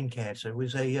was brain cancer. It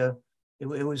was it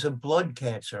was a blood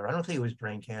cancer. I don't think it was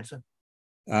brain cancer.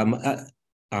 I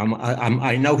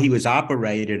know he was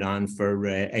operated on for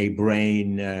a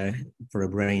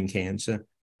brain cancer.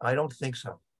 I don't think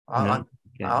so.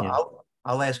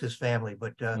 I'll ask his family,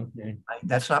 but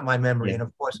that's not my memory. Yeah. And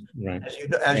of course, right.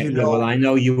 as you know, well, I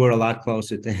know you were a lot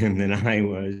closer to him than I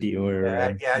was. You were,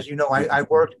 as you know, I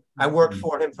worked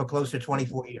for him for close to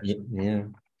 24 years. Yeah.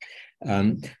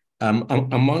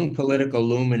 Among political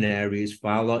luminaries,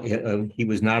 he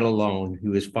was not alone. He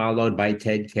was followed by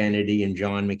Ted Kennedy and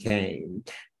John McCain.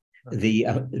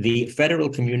 The Federal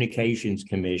Communications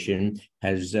Commission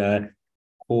has has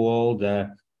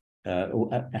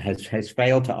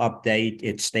failed to update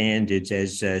its standards,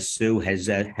 as Sue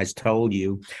has told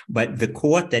you. But the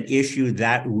court that issued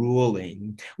that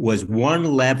ruling was one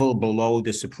level below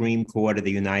the Supreme Court of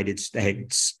the United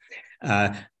States,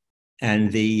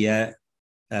 and the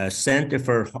Center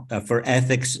for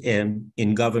Ethics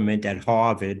in Government at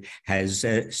Harvard has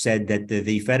said that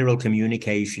the Federal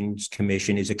Communications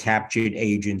Commission is a captured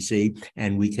agency,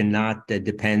 and we cannot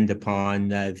depend upon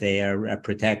their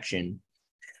protection.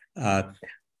 But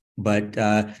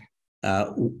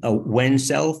when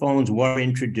cell phones were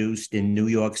introduced in New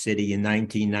York City in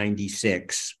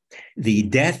 1996, the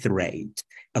death rate,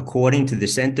 according to the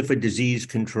Center for Disease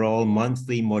Control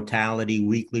Monthly Mortality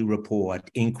Weekly Report,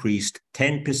 increased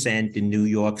 10% in New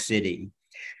York City.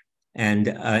 And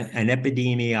an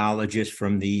epidemiologist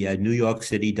from the New York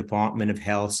City Department of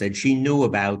Health said she knew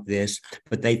about this,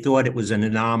 but they thought it was an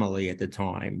anomaly at the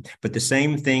time. But the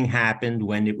same thing happened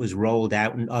when it was rolled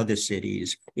out in other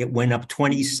cities. It went up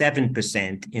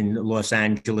 27% in Los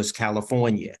Angeles,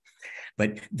 California.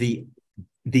 But the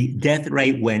death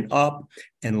rate went up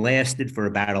and lasted for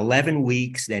about 11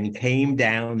 weeks, then came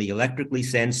down. The electrically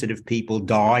sensitive people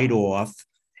died off,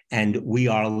 and we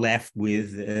are left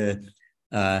with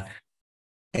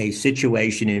a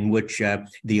situation in which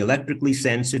the electrically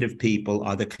sensitive people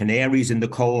are the canaries in the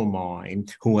coal mine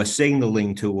who are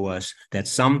signaling to us that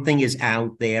something is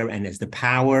out there, and as the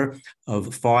power of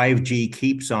 5G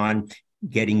keeps on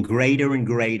getting greater and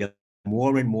greater,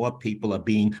 more and more people are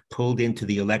being pulled into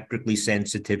the electrically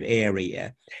sensitive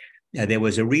area. There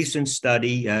was a recent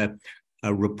study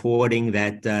reporting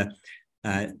that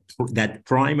that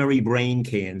primary brain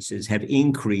cancers have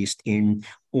increased in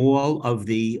all of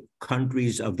the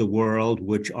countries of the world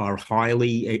which are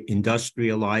highly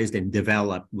industrialized and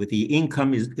developed, with the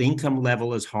income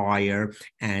level is higher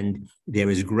and there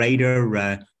is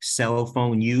greater cell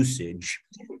phone usage.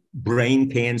 Brain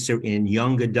cancer in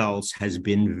young adults has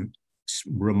been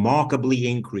remarkably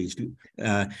increased.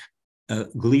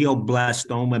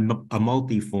 Glioblastoma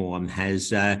multiforme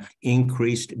has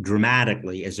increased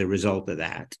dramatically as a result of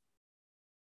that.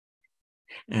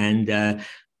 And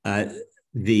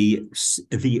the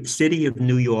city of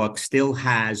New York still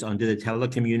has, under the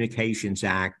Telecommunications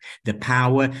Act, the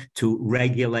power to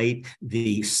regulate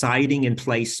the siting and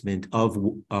placement of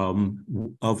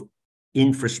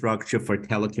infrastructure for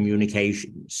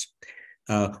telecommunications.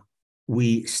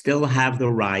 We still have the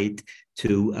right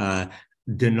to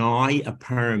deny a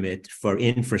permit for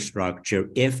infrastructure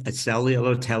if a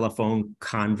cellular telephone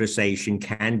conversation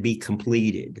can be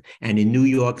completed. And in New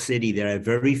York City, there are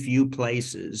very few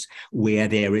places where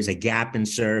there is a gap in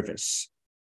service.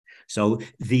 So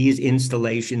these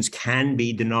installations can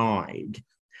be denied.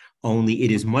 Only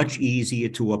it is much easier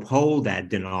to uphold that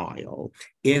denial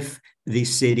if the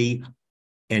city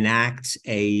enacts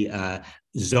a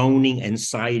zoning and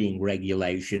siting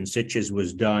regulation, such as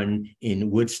was done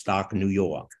in Woodstock, New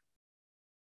York.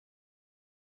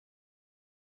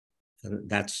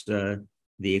 That's the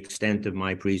extent of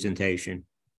my presentation.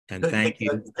 And thank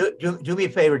you. Do me a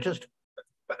favor, just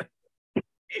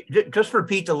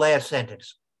repeat the last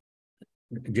sentence.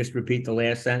 Just repeat the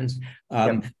last sentence.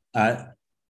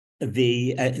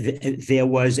 There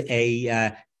was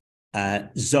a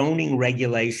zoning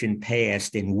regulation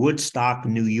passed in Woodstock,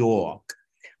 New York,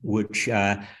 which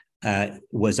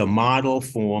was a model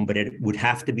form, but it would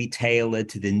have to be tailored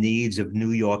to the needs of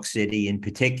New York City in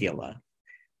particular.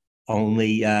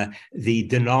 Only the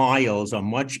denials are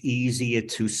much easier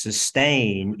to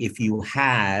sustain if you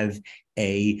have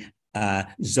a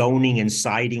zoning and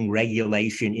siting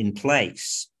regulation in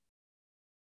place.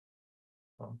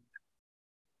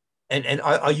 And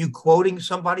are you quoting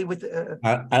somebody with?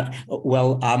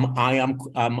 Well, I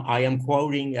am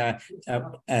quoting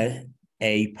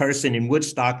a person in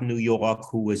Woodstock, New York,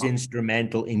 who was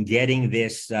instrumental in getting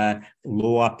this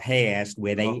law passed,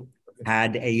 where they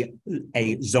had a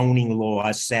zoning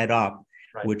law set up,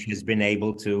 which has been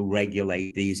able to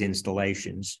regulate these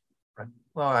installations. Right.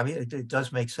 Well, I mean, it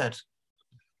does make sense.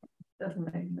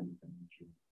 Doesn't make sense.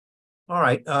 All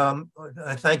right.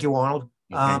 Thank you, Arnold.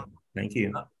 Okay. Thank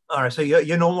you. All right, so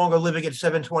you're no longer living at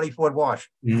 720 Fort Wash?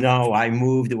 No, I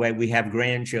moved away. We have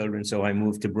grandchildren, so I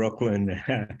moved to Brooklyn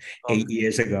 8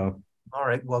 years ago. All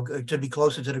right, well, to be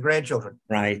closer to the grandchildren.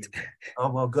 Right.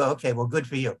 Oh, well, okay, well, good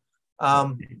for you.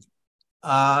 Are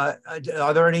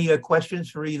there any questions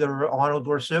for either Arnold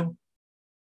or Sue?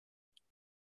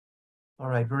 All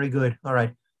right, very good. All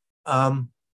right.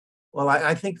 Well,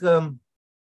 I think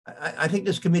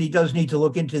this committee does need to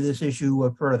look into this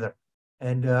issue further.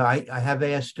 And I have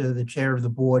asked the chair of the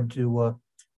board to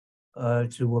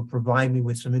provide me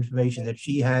with some information that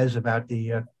she has about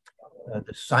the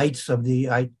sites of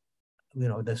the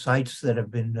sites that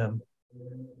have been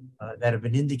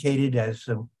indicated as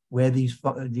where these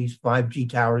 5G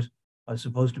towers are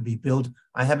supposed to be built.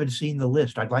 I haven't seen the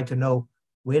list. I'd like to know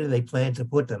where do they plan to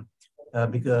put them,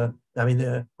 because I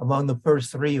mean among the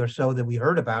first 3 or so that we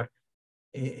heard about,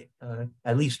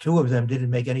 at least 2 of them didn't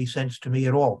make any sense to me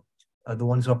at all. The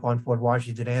ones up on Fort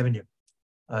Washington Avenue.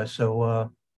 So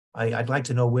I'd like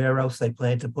to know where else they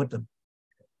plan to put them.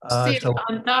 Steve,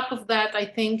 on top of that, I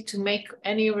think to make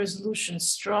any resolution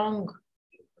strong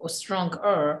or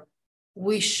stronger,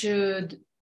 we should,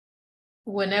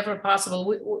 whenever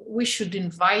possible, we should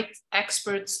invite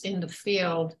experts in the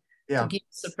field to give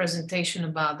us a presentation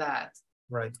about that.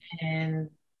 Right. And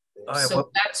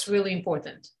so that's really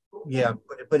important. Yeah,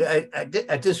 but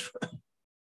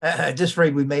at this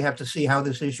rate, we may have to see how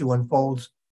this issue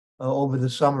unfolds over the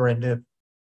summer and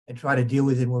try to deal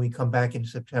with it when we come back in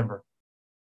September.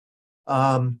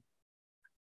 That's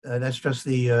just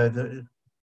that's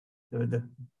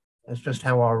just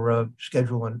how our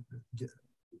schedule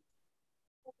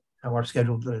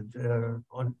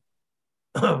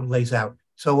lays out.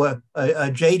 So,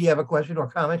 Jay, do you have a question or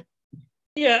comment?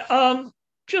 Yeah.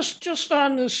 Just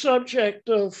on the subject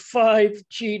of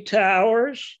 5G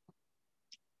towers.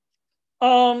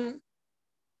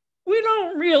 We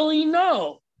don't really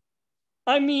know.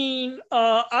 I mean,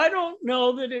 I don't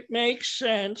know that it makes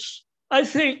sense. I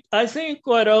think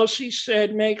what Osi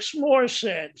said makes more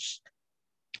sense.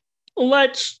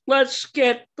 Let's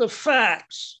get the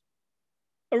facts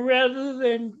rather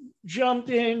than jump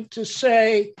in to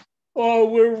say,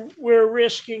 oh, we're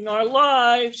risking our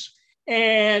lives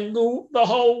and the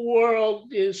whole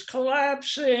world is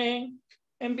collapsing.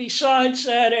 And besides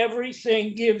that,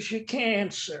 everything gives you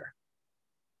cancer.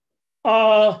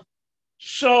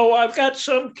 So I've got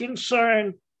some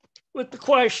concern with the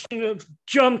question of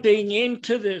jumping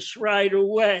into this right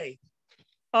away.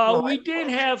 We did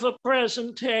have a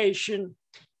presentation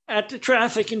at the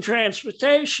Traffic and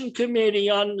Transportation Committee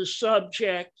on the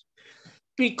subject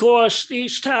because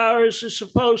these towers are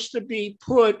supposed to be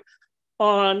put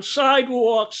on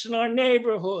sidewalks in our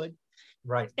neighborhood.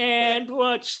 Right. And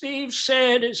what Steve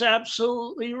said is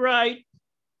absolutely right.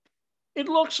 It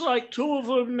looks like two of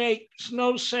them makes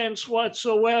no sense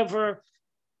whatsoever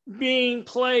being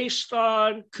placed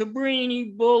on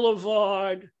Cabrini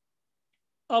Boulevard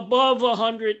above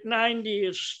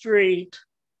 190th Street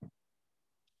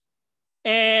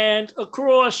and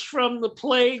across from the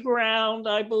playground,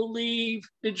 I believe,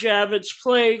 the Javits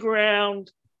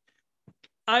Playground.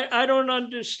 I don't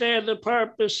understand the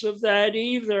purpose of that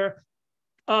either.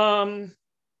 The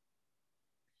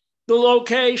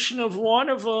location of one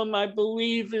of them, I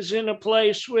believe, is in a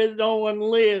place where no one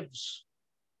lives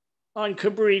on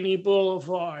Cabrini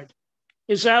Boulevard.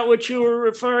 Is that what you were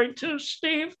referring to,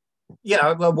 Steve?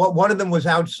 Yeah, well, one of them was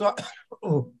outside.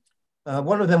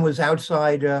 One of them was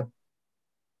outside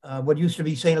what used to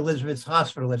be St. Elizabeth's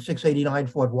Hospital at 689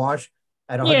 Fort Wash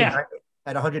at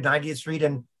 190th Street,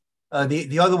 and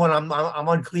the other one I'm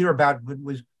unclear about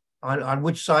was on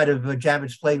which side of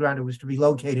Javits Playground it was to be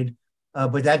located,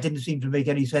 but that didn't seem to make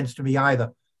any sense to me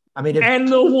either. I mean, and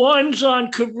the ones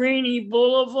on Cabrini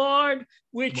Boulevard,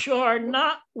 which are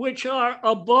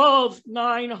above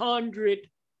 900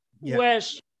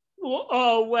 West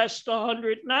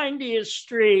 190th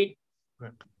Street,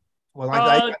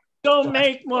 well, don't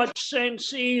make much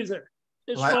sense either,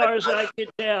 as far as I can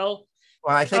tell.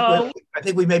 Well, I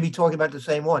think we may be talking about the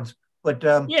same ones, but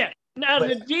yeah. Now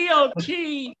the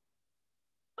DOT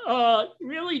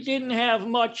really didn't have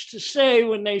much to say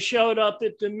when they showed up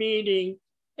at the meeting,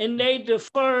 and they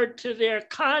deferred to their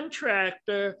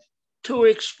contractor to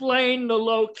explain the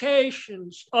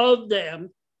locations of them.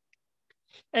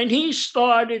 And he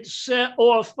started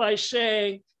off by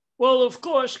saying, well, of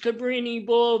course, Cabrini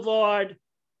Boulevard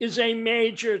is a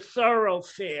major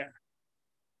thoroughfare,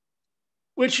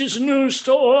 which is news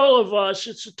to all of us.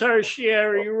 It's a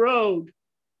tertiary road.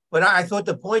 But I thought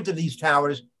the point of these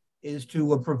towers is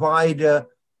to provide a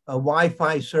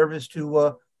Wi-Fi service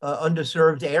to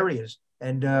underserved areas.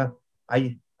 And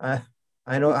I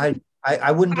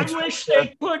wouldn't. I wish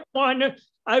they put one.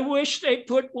 I wish they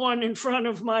put one in front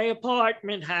of my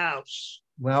apartment house.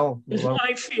 Well,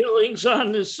 my feelings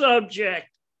on the subject.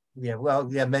 Yeah, well,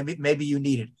 yeah, maybe you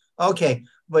need it. Okay,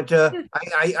 but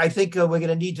I think we're going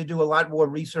to need to do a lot more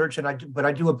research, but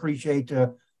I do appreciate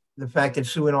the fact that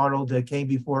Sue and Arnold came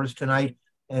before us tonight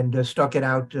and stuck it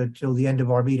out till the end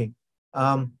of our meeting.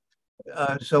 So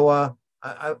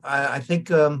I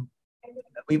think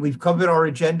we've covered our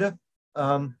agenda,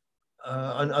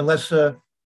 unless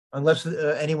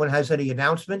anyone has any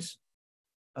announcements.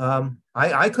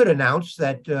 I could announce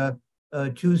that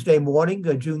Tuesday morning,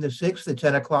 June the 6th at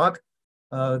 10 o'clock,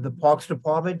 the Parks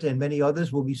Department and many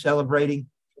others will be celebrating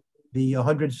the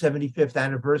 175th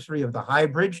anniversary of the High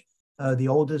Bridge, the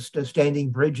oldest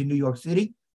standing bridge in New York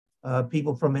City.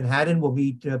 People from Manhattan will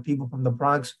meet people from the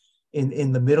Bronx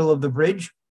in the middle of the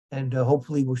bridge, and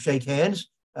hopefully we'll shake hands.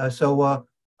 So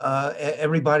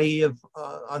everybody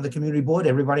on the community board,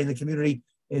 everybody in the community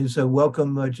is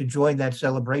welcome to join that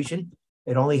celebration.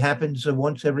 It only happens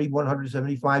once every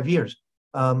 175 years.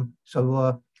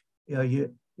 So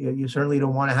you certainly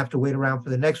don't want to have to wait around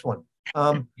for the next one.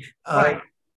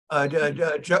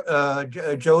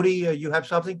 Jody, you have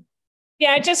something?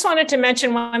 Yeah, I just wanted to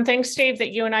mention one thing, Steve,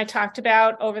 that you and I talked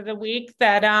about over the week,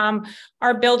 that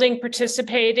our building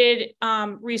participated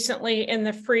recently in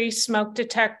the free smoke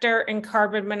detector and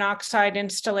carbon monoxide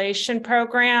installation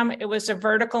program. It was a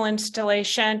vertical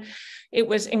installation. It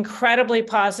was incredibly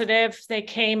positive. They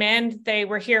came in, they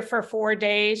were here for 4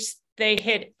 days. They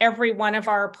hit every one of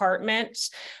our apartments.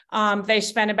 They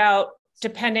spent about,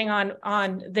 depending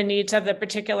on the needs of the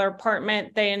particular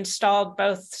apartment, they installed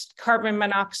both carbon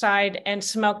monoxide and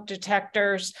smoke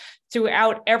detectors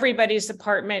throughout everybody's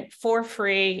apartment for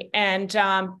free, and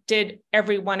did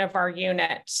every one of our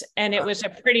units. And it was a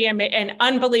pretty and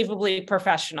unbelievably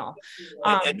professional.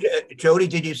 Jody,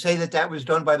 did you say that was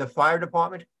done by the fire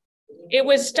department? It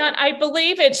was done, I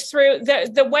believe it's through,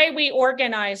 the way we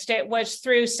organized it was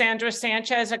through Sandra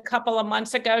Sanchez. A couple of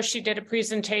months ago, she did a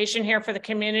presentation here for the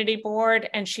community board,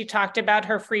 and she talked about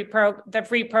her free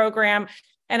program.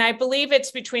 And I believe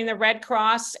it's between the Red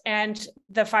Cross and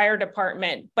the fire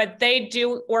department, but they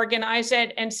do organize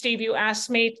it. And Steve, you asked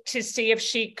me to see if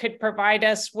she could provide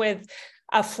us with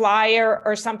a flyer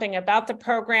or something about the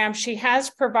program. She has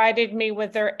provided me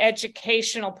with their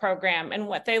educational program. And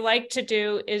what they like to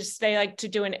do is they like to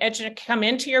do come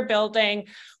into your building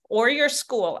or your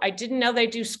school. I didn't know they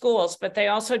do schools, but they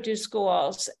also do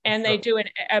schools. And they do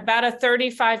about a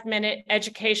 35-minute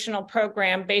educational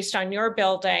program based on your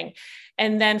building.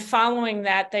 And then following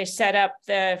that, they set up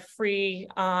the free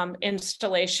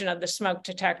installation of the smoke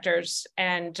detectors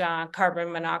and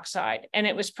carbon monoxide. And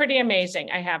it was pretty amazing,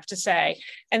 I have to say.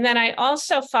 And then I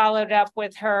also followed up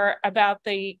with her about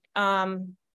the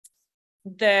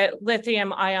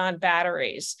lithium ion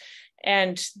batteries,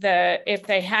 and if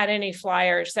they had any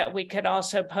flyers that we could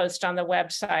also post on the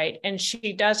website. And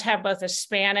she does have both a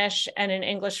Spanish and an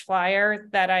English flyer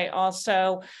that I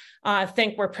also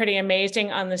think were pretty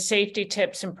amazing on the safety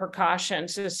tips and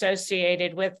precautions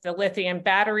associated with the lithium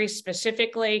battery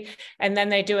specifically. And then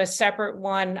they do a separate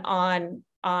one on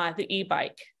the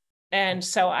e-bike. And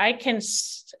so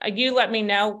you let me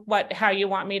know how you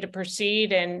want me to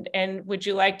proceed, and would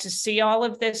you like to see all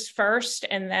of this first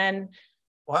and then?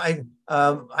 Well,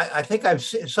 I think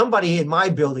somebody in my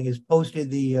building has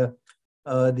posted the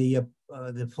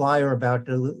flyer about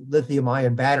the lithium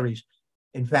ion batteries.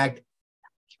 In fact,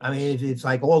 I mean, it's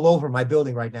like all over my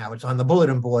building right now. It's on the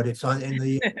bulletin board. It's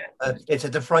it's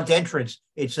at the front entrance.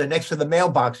 It's next to the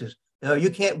mailboxes. You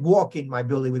can't walk in my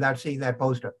building without seeing that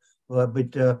poster.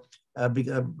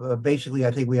 Basically,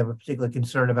 I think we have a particular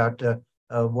concern about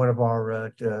one of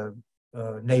our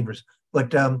neighbors.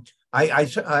 But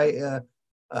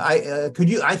I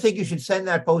think you should send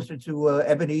that poster to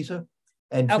Ebenezer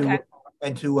and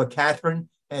to Catherine,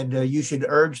 and you should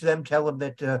urge them, tell them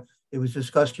that it was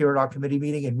discussed here at our committee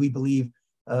meeting, and we believe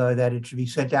that it should be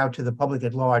sent out to the public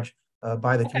at large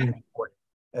by the community board.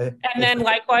 And then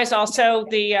likewise, also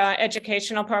the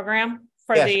educational program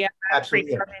for the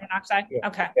free carbon monoxide. Yeah,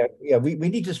 okay. Yeah, we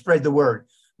need to spread the word.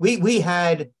 We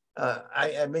had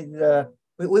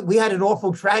we had an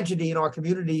awful tragedy in our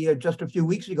community just a few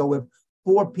weeks ago where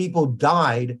 4 people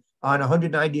died on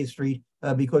 190th Street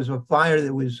because of a fire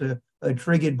that was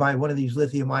triggered by one of these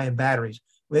lithium-ion batteries.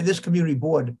 Where this community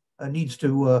board needs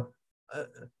to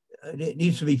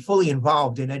be fully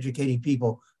involved in educating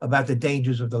people about the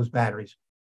dangers of those batteries.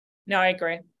 No, I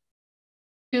agree.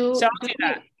 So I'll do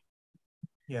that.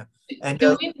 Yeah, and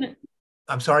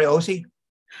I'm sorry, Osi?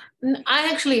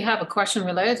 I actually have a question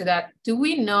related to that. Do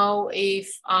we know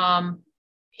if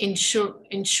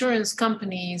insurance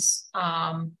companies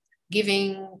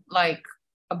giving like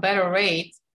a better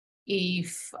rate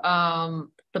if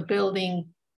the building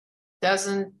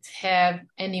doesn't have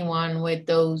anyone with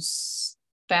those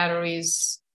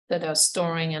batteries that are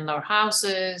storing in their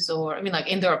houses, or I mean like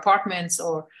in their apartments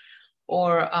or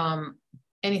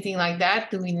anything like that?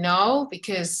 Do we know?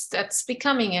 Because that's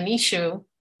becoming an issue.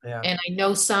 Yeah. And I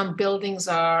know some buildings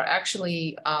are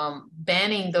actually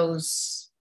banning those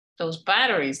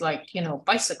batteries, like,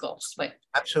 bicycles. But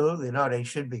absolutely, no, they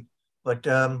should be. But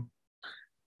I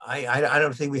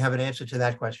don't think we have an answer to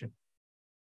that question.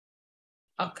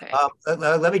 Okay.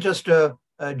 Let me just, Jill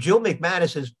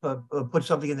McManus has put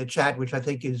something in the chat, which I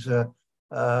think is a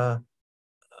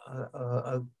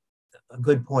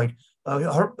good point.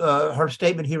 Her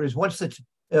statement here is once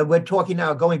we're talking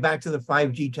now, going back to the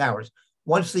 5G towers.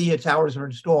 Once the towers are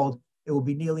installed, it will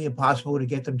be nearly impossible to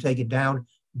get them taken down.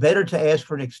 Better to ask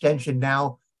for an extension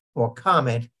now for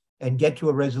comment and get to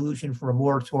a resolution for a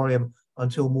moratorium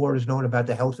until more is known about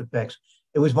the health effects.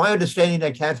 It was my understanding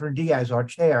that Catherine Diaz, our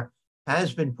chair,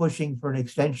 has been pushing for an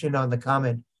extension on the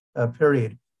comment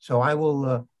period. So I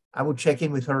will check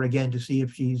in with her again to see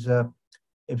if she's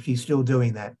still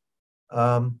doing that.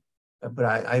 But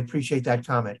I appreciate that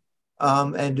comment.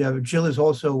 And Jill has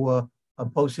also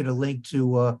posted a link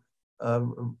to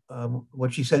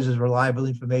what she says is reliable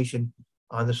information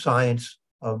on the science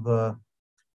of, now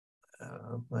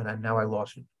I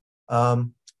lost it,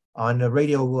 on the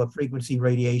radio frequency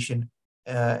radiation.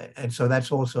 And so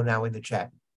that's also now in the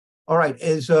chat. All right,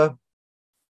 Tanisha,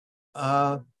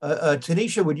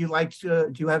 would you like to,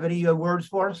 do you have any words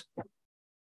for us?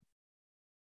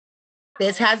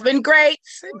 This has been great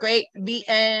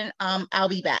and I'll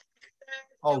be back.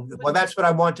 Oh, well, that's what I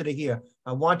wanted to hear.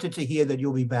 I wanted to hear that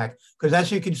you'll be back, because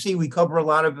as you can see, we cover a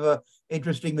lot of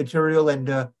interesting material,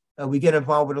 and we get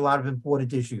involved with a lot of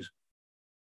important issues.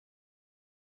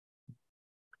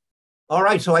 All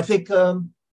right, so I think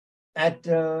at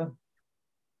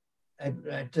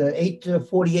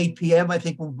 8:48 p.m., I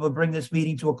think we'll bring this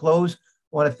meeting to a close. I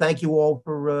want to thank you all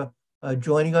for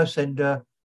joining us, and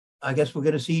I guess we're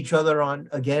going to see each other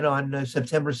again on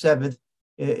September 7th,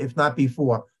 if not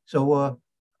before. So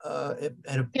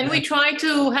can we try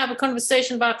to have a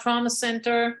conversation about trauma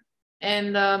center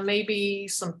and maybe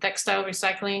some textile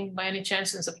recycling by any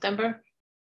chance in September?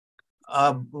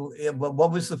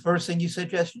 What was the first thing you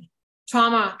suggested?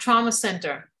 Trauma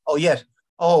center. Oh, yes.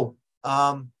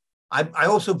 I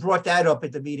also brought that up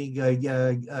at the meeting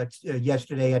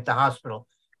yesterday at the hospital,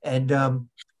 and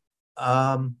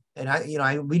I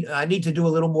need to do a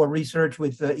little more research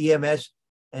with EMS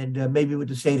and maybe with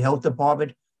the state health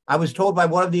department. I was told by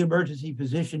one of the emergency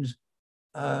physicians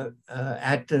at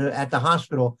the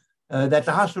hospital that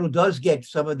the hospital does get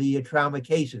some of the trauma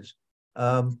cases.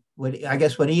 When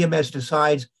EMS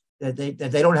decides that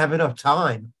they don't have enough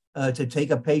time to take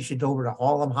a patient over to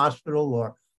Harlem Hospital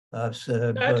or that's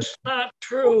not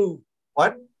true.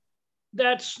 What?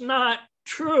 That's not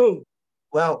true.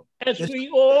 Well, as we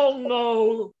all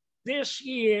know, this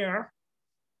year,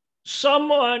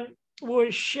 someone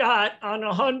was shot on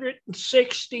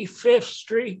 165th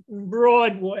Street and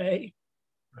Broadway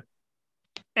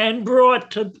and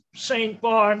brought to St.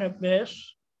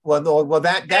 Barnabas. And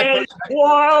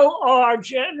while our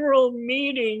general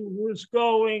meeting was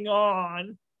going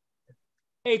on,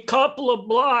 a couple of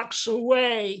blocks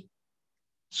away,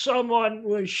 someone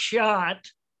was shot,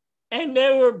 and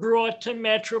they were brought to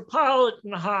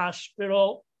Metropolitan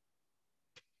Hospital.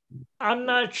 I'm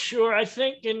not sure. I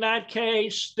think in that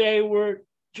case, they were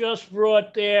just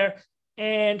brought there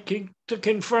and to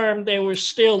confirm they were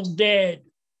still dead.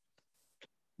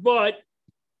 But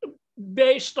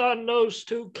based on those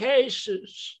two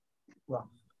cases, well,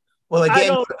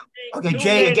 again,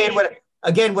 okay, Jay,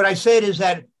 what I said is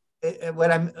that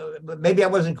maybe I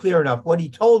wasn't clear enough. What he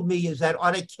told me is that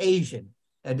on occasion,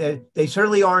 and they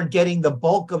certainly aren't getting the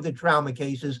bulk of the trauma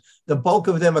cases. The bulk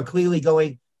of them are clearly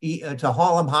going to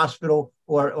Harlem Hospital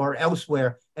or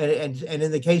elsewhere. And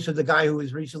in the case of the guy who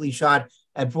was recently shot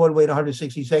at Broadway and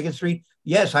 162nd Street,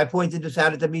 yes, I pointed this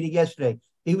out at the meeting yesterday.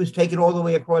 He was taken all the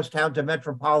way across town to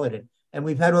Metropolitan. And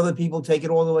we've had other people take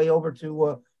it all the way over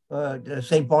to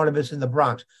St. Barnabas in the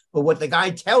Bronx. But what the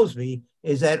guy tells me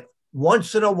is that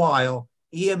once in a while,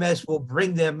 EMS will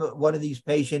bring them one of these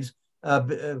patients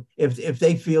if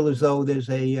they feel as though there's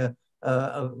they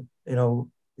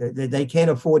can't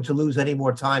afford to lose any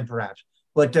more time, perhaps.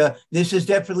 But this is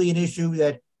definitely an issue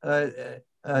that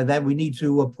we need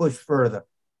to push further.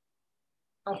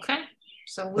 Okay.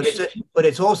 So but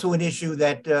it's also an issue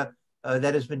that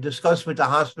has been discussed with the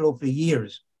hospital for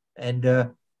years, and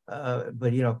but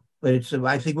it's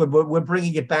I think we're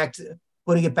bringing it back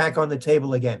putting it back on the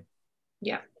table again.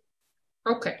 Yeah.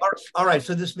 Okay. All right.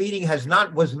 So this meeting was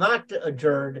not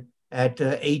adjourned at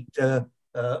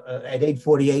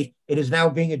 8:48. It is now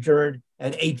being adjourned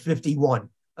at 8:51.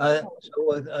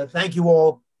 So thank you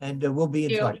all, and we'll be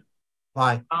in touch.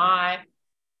 Bye. Bye.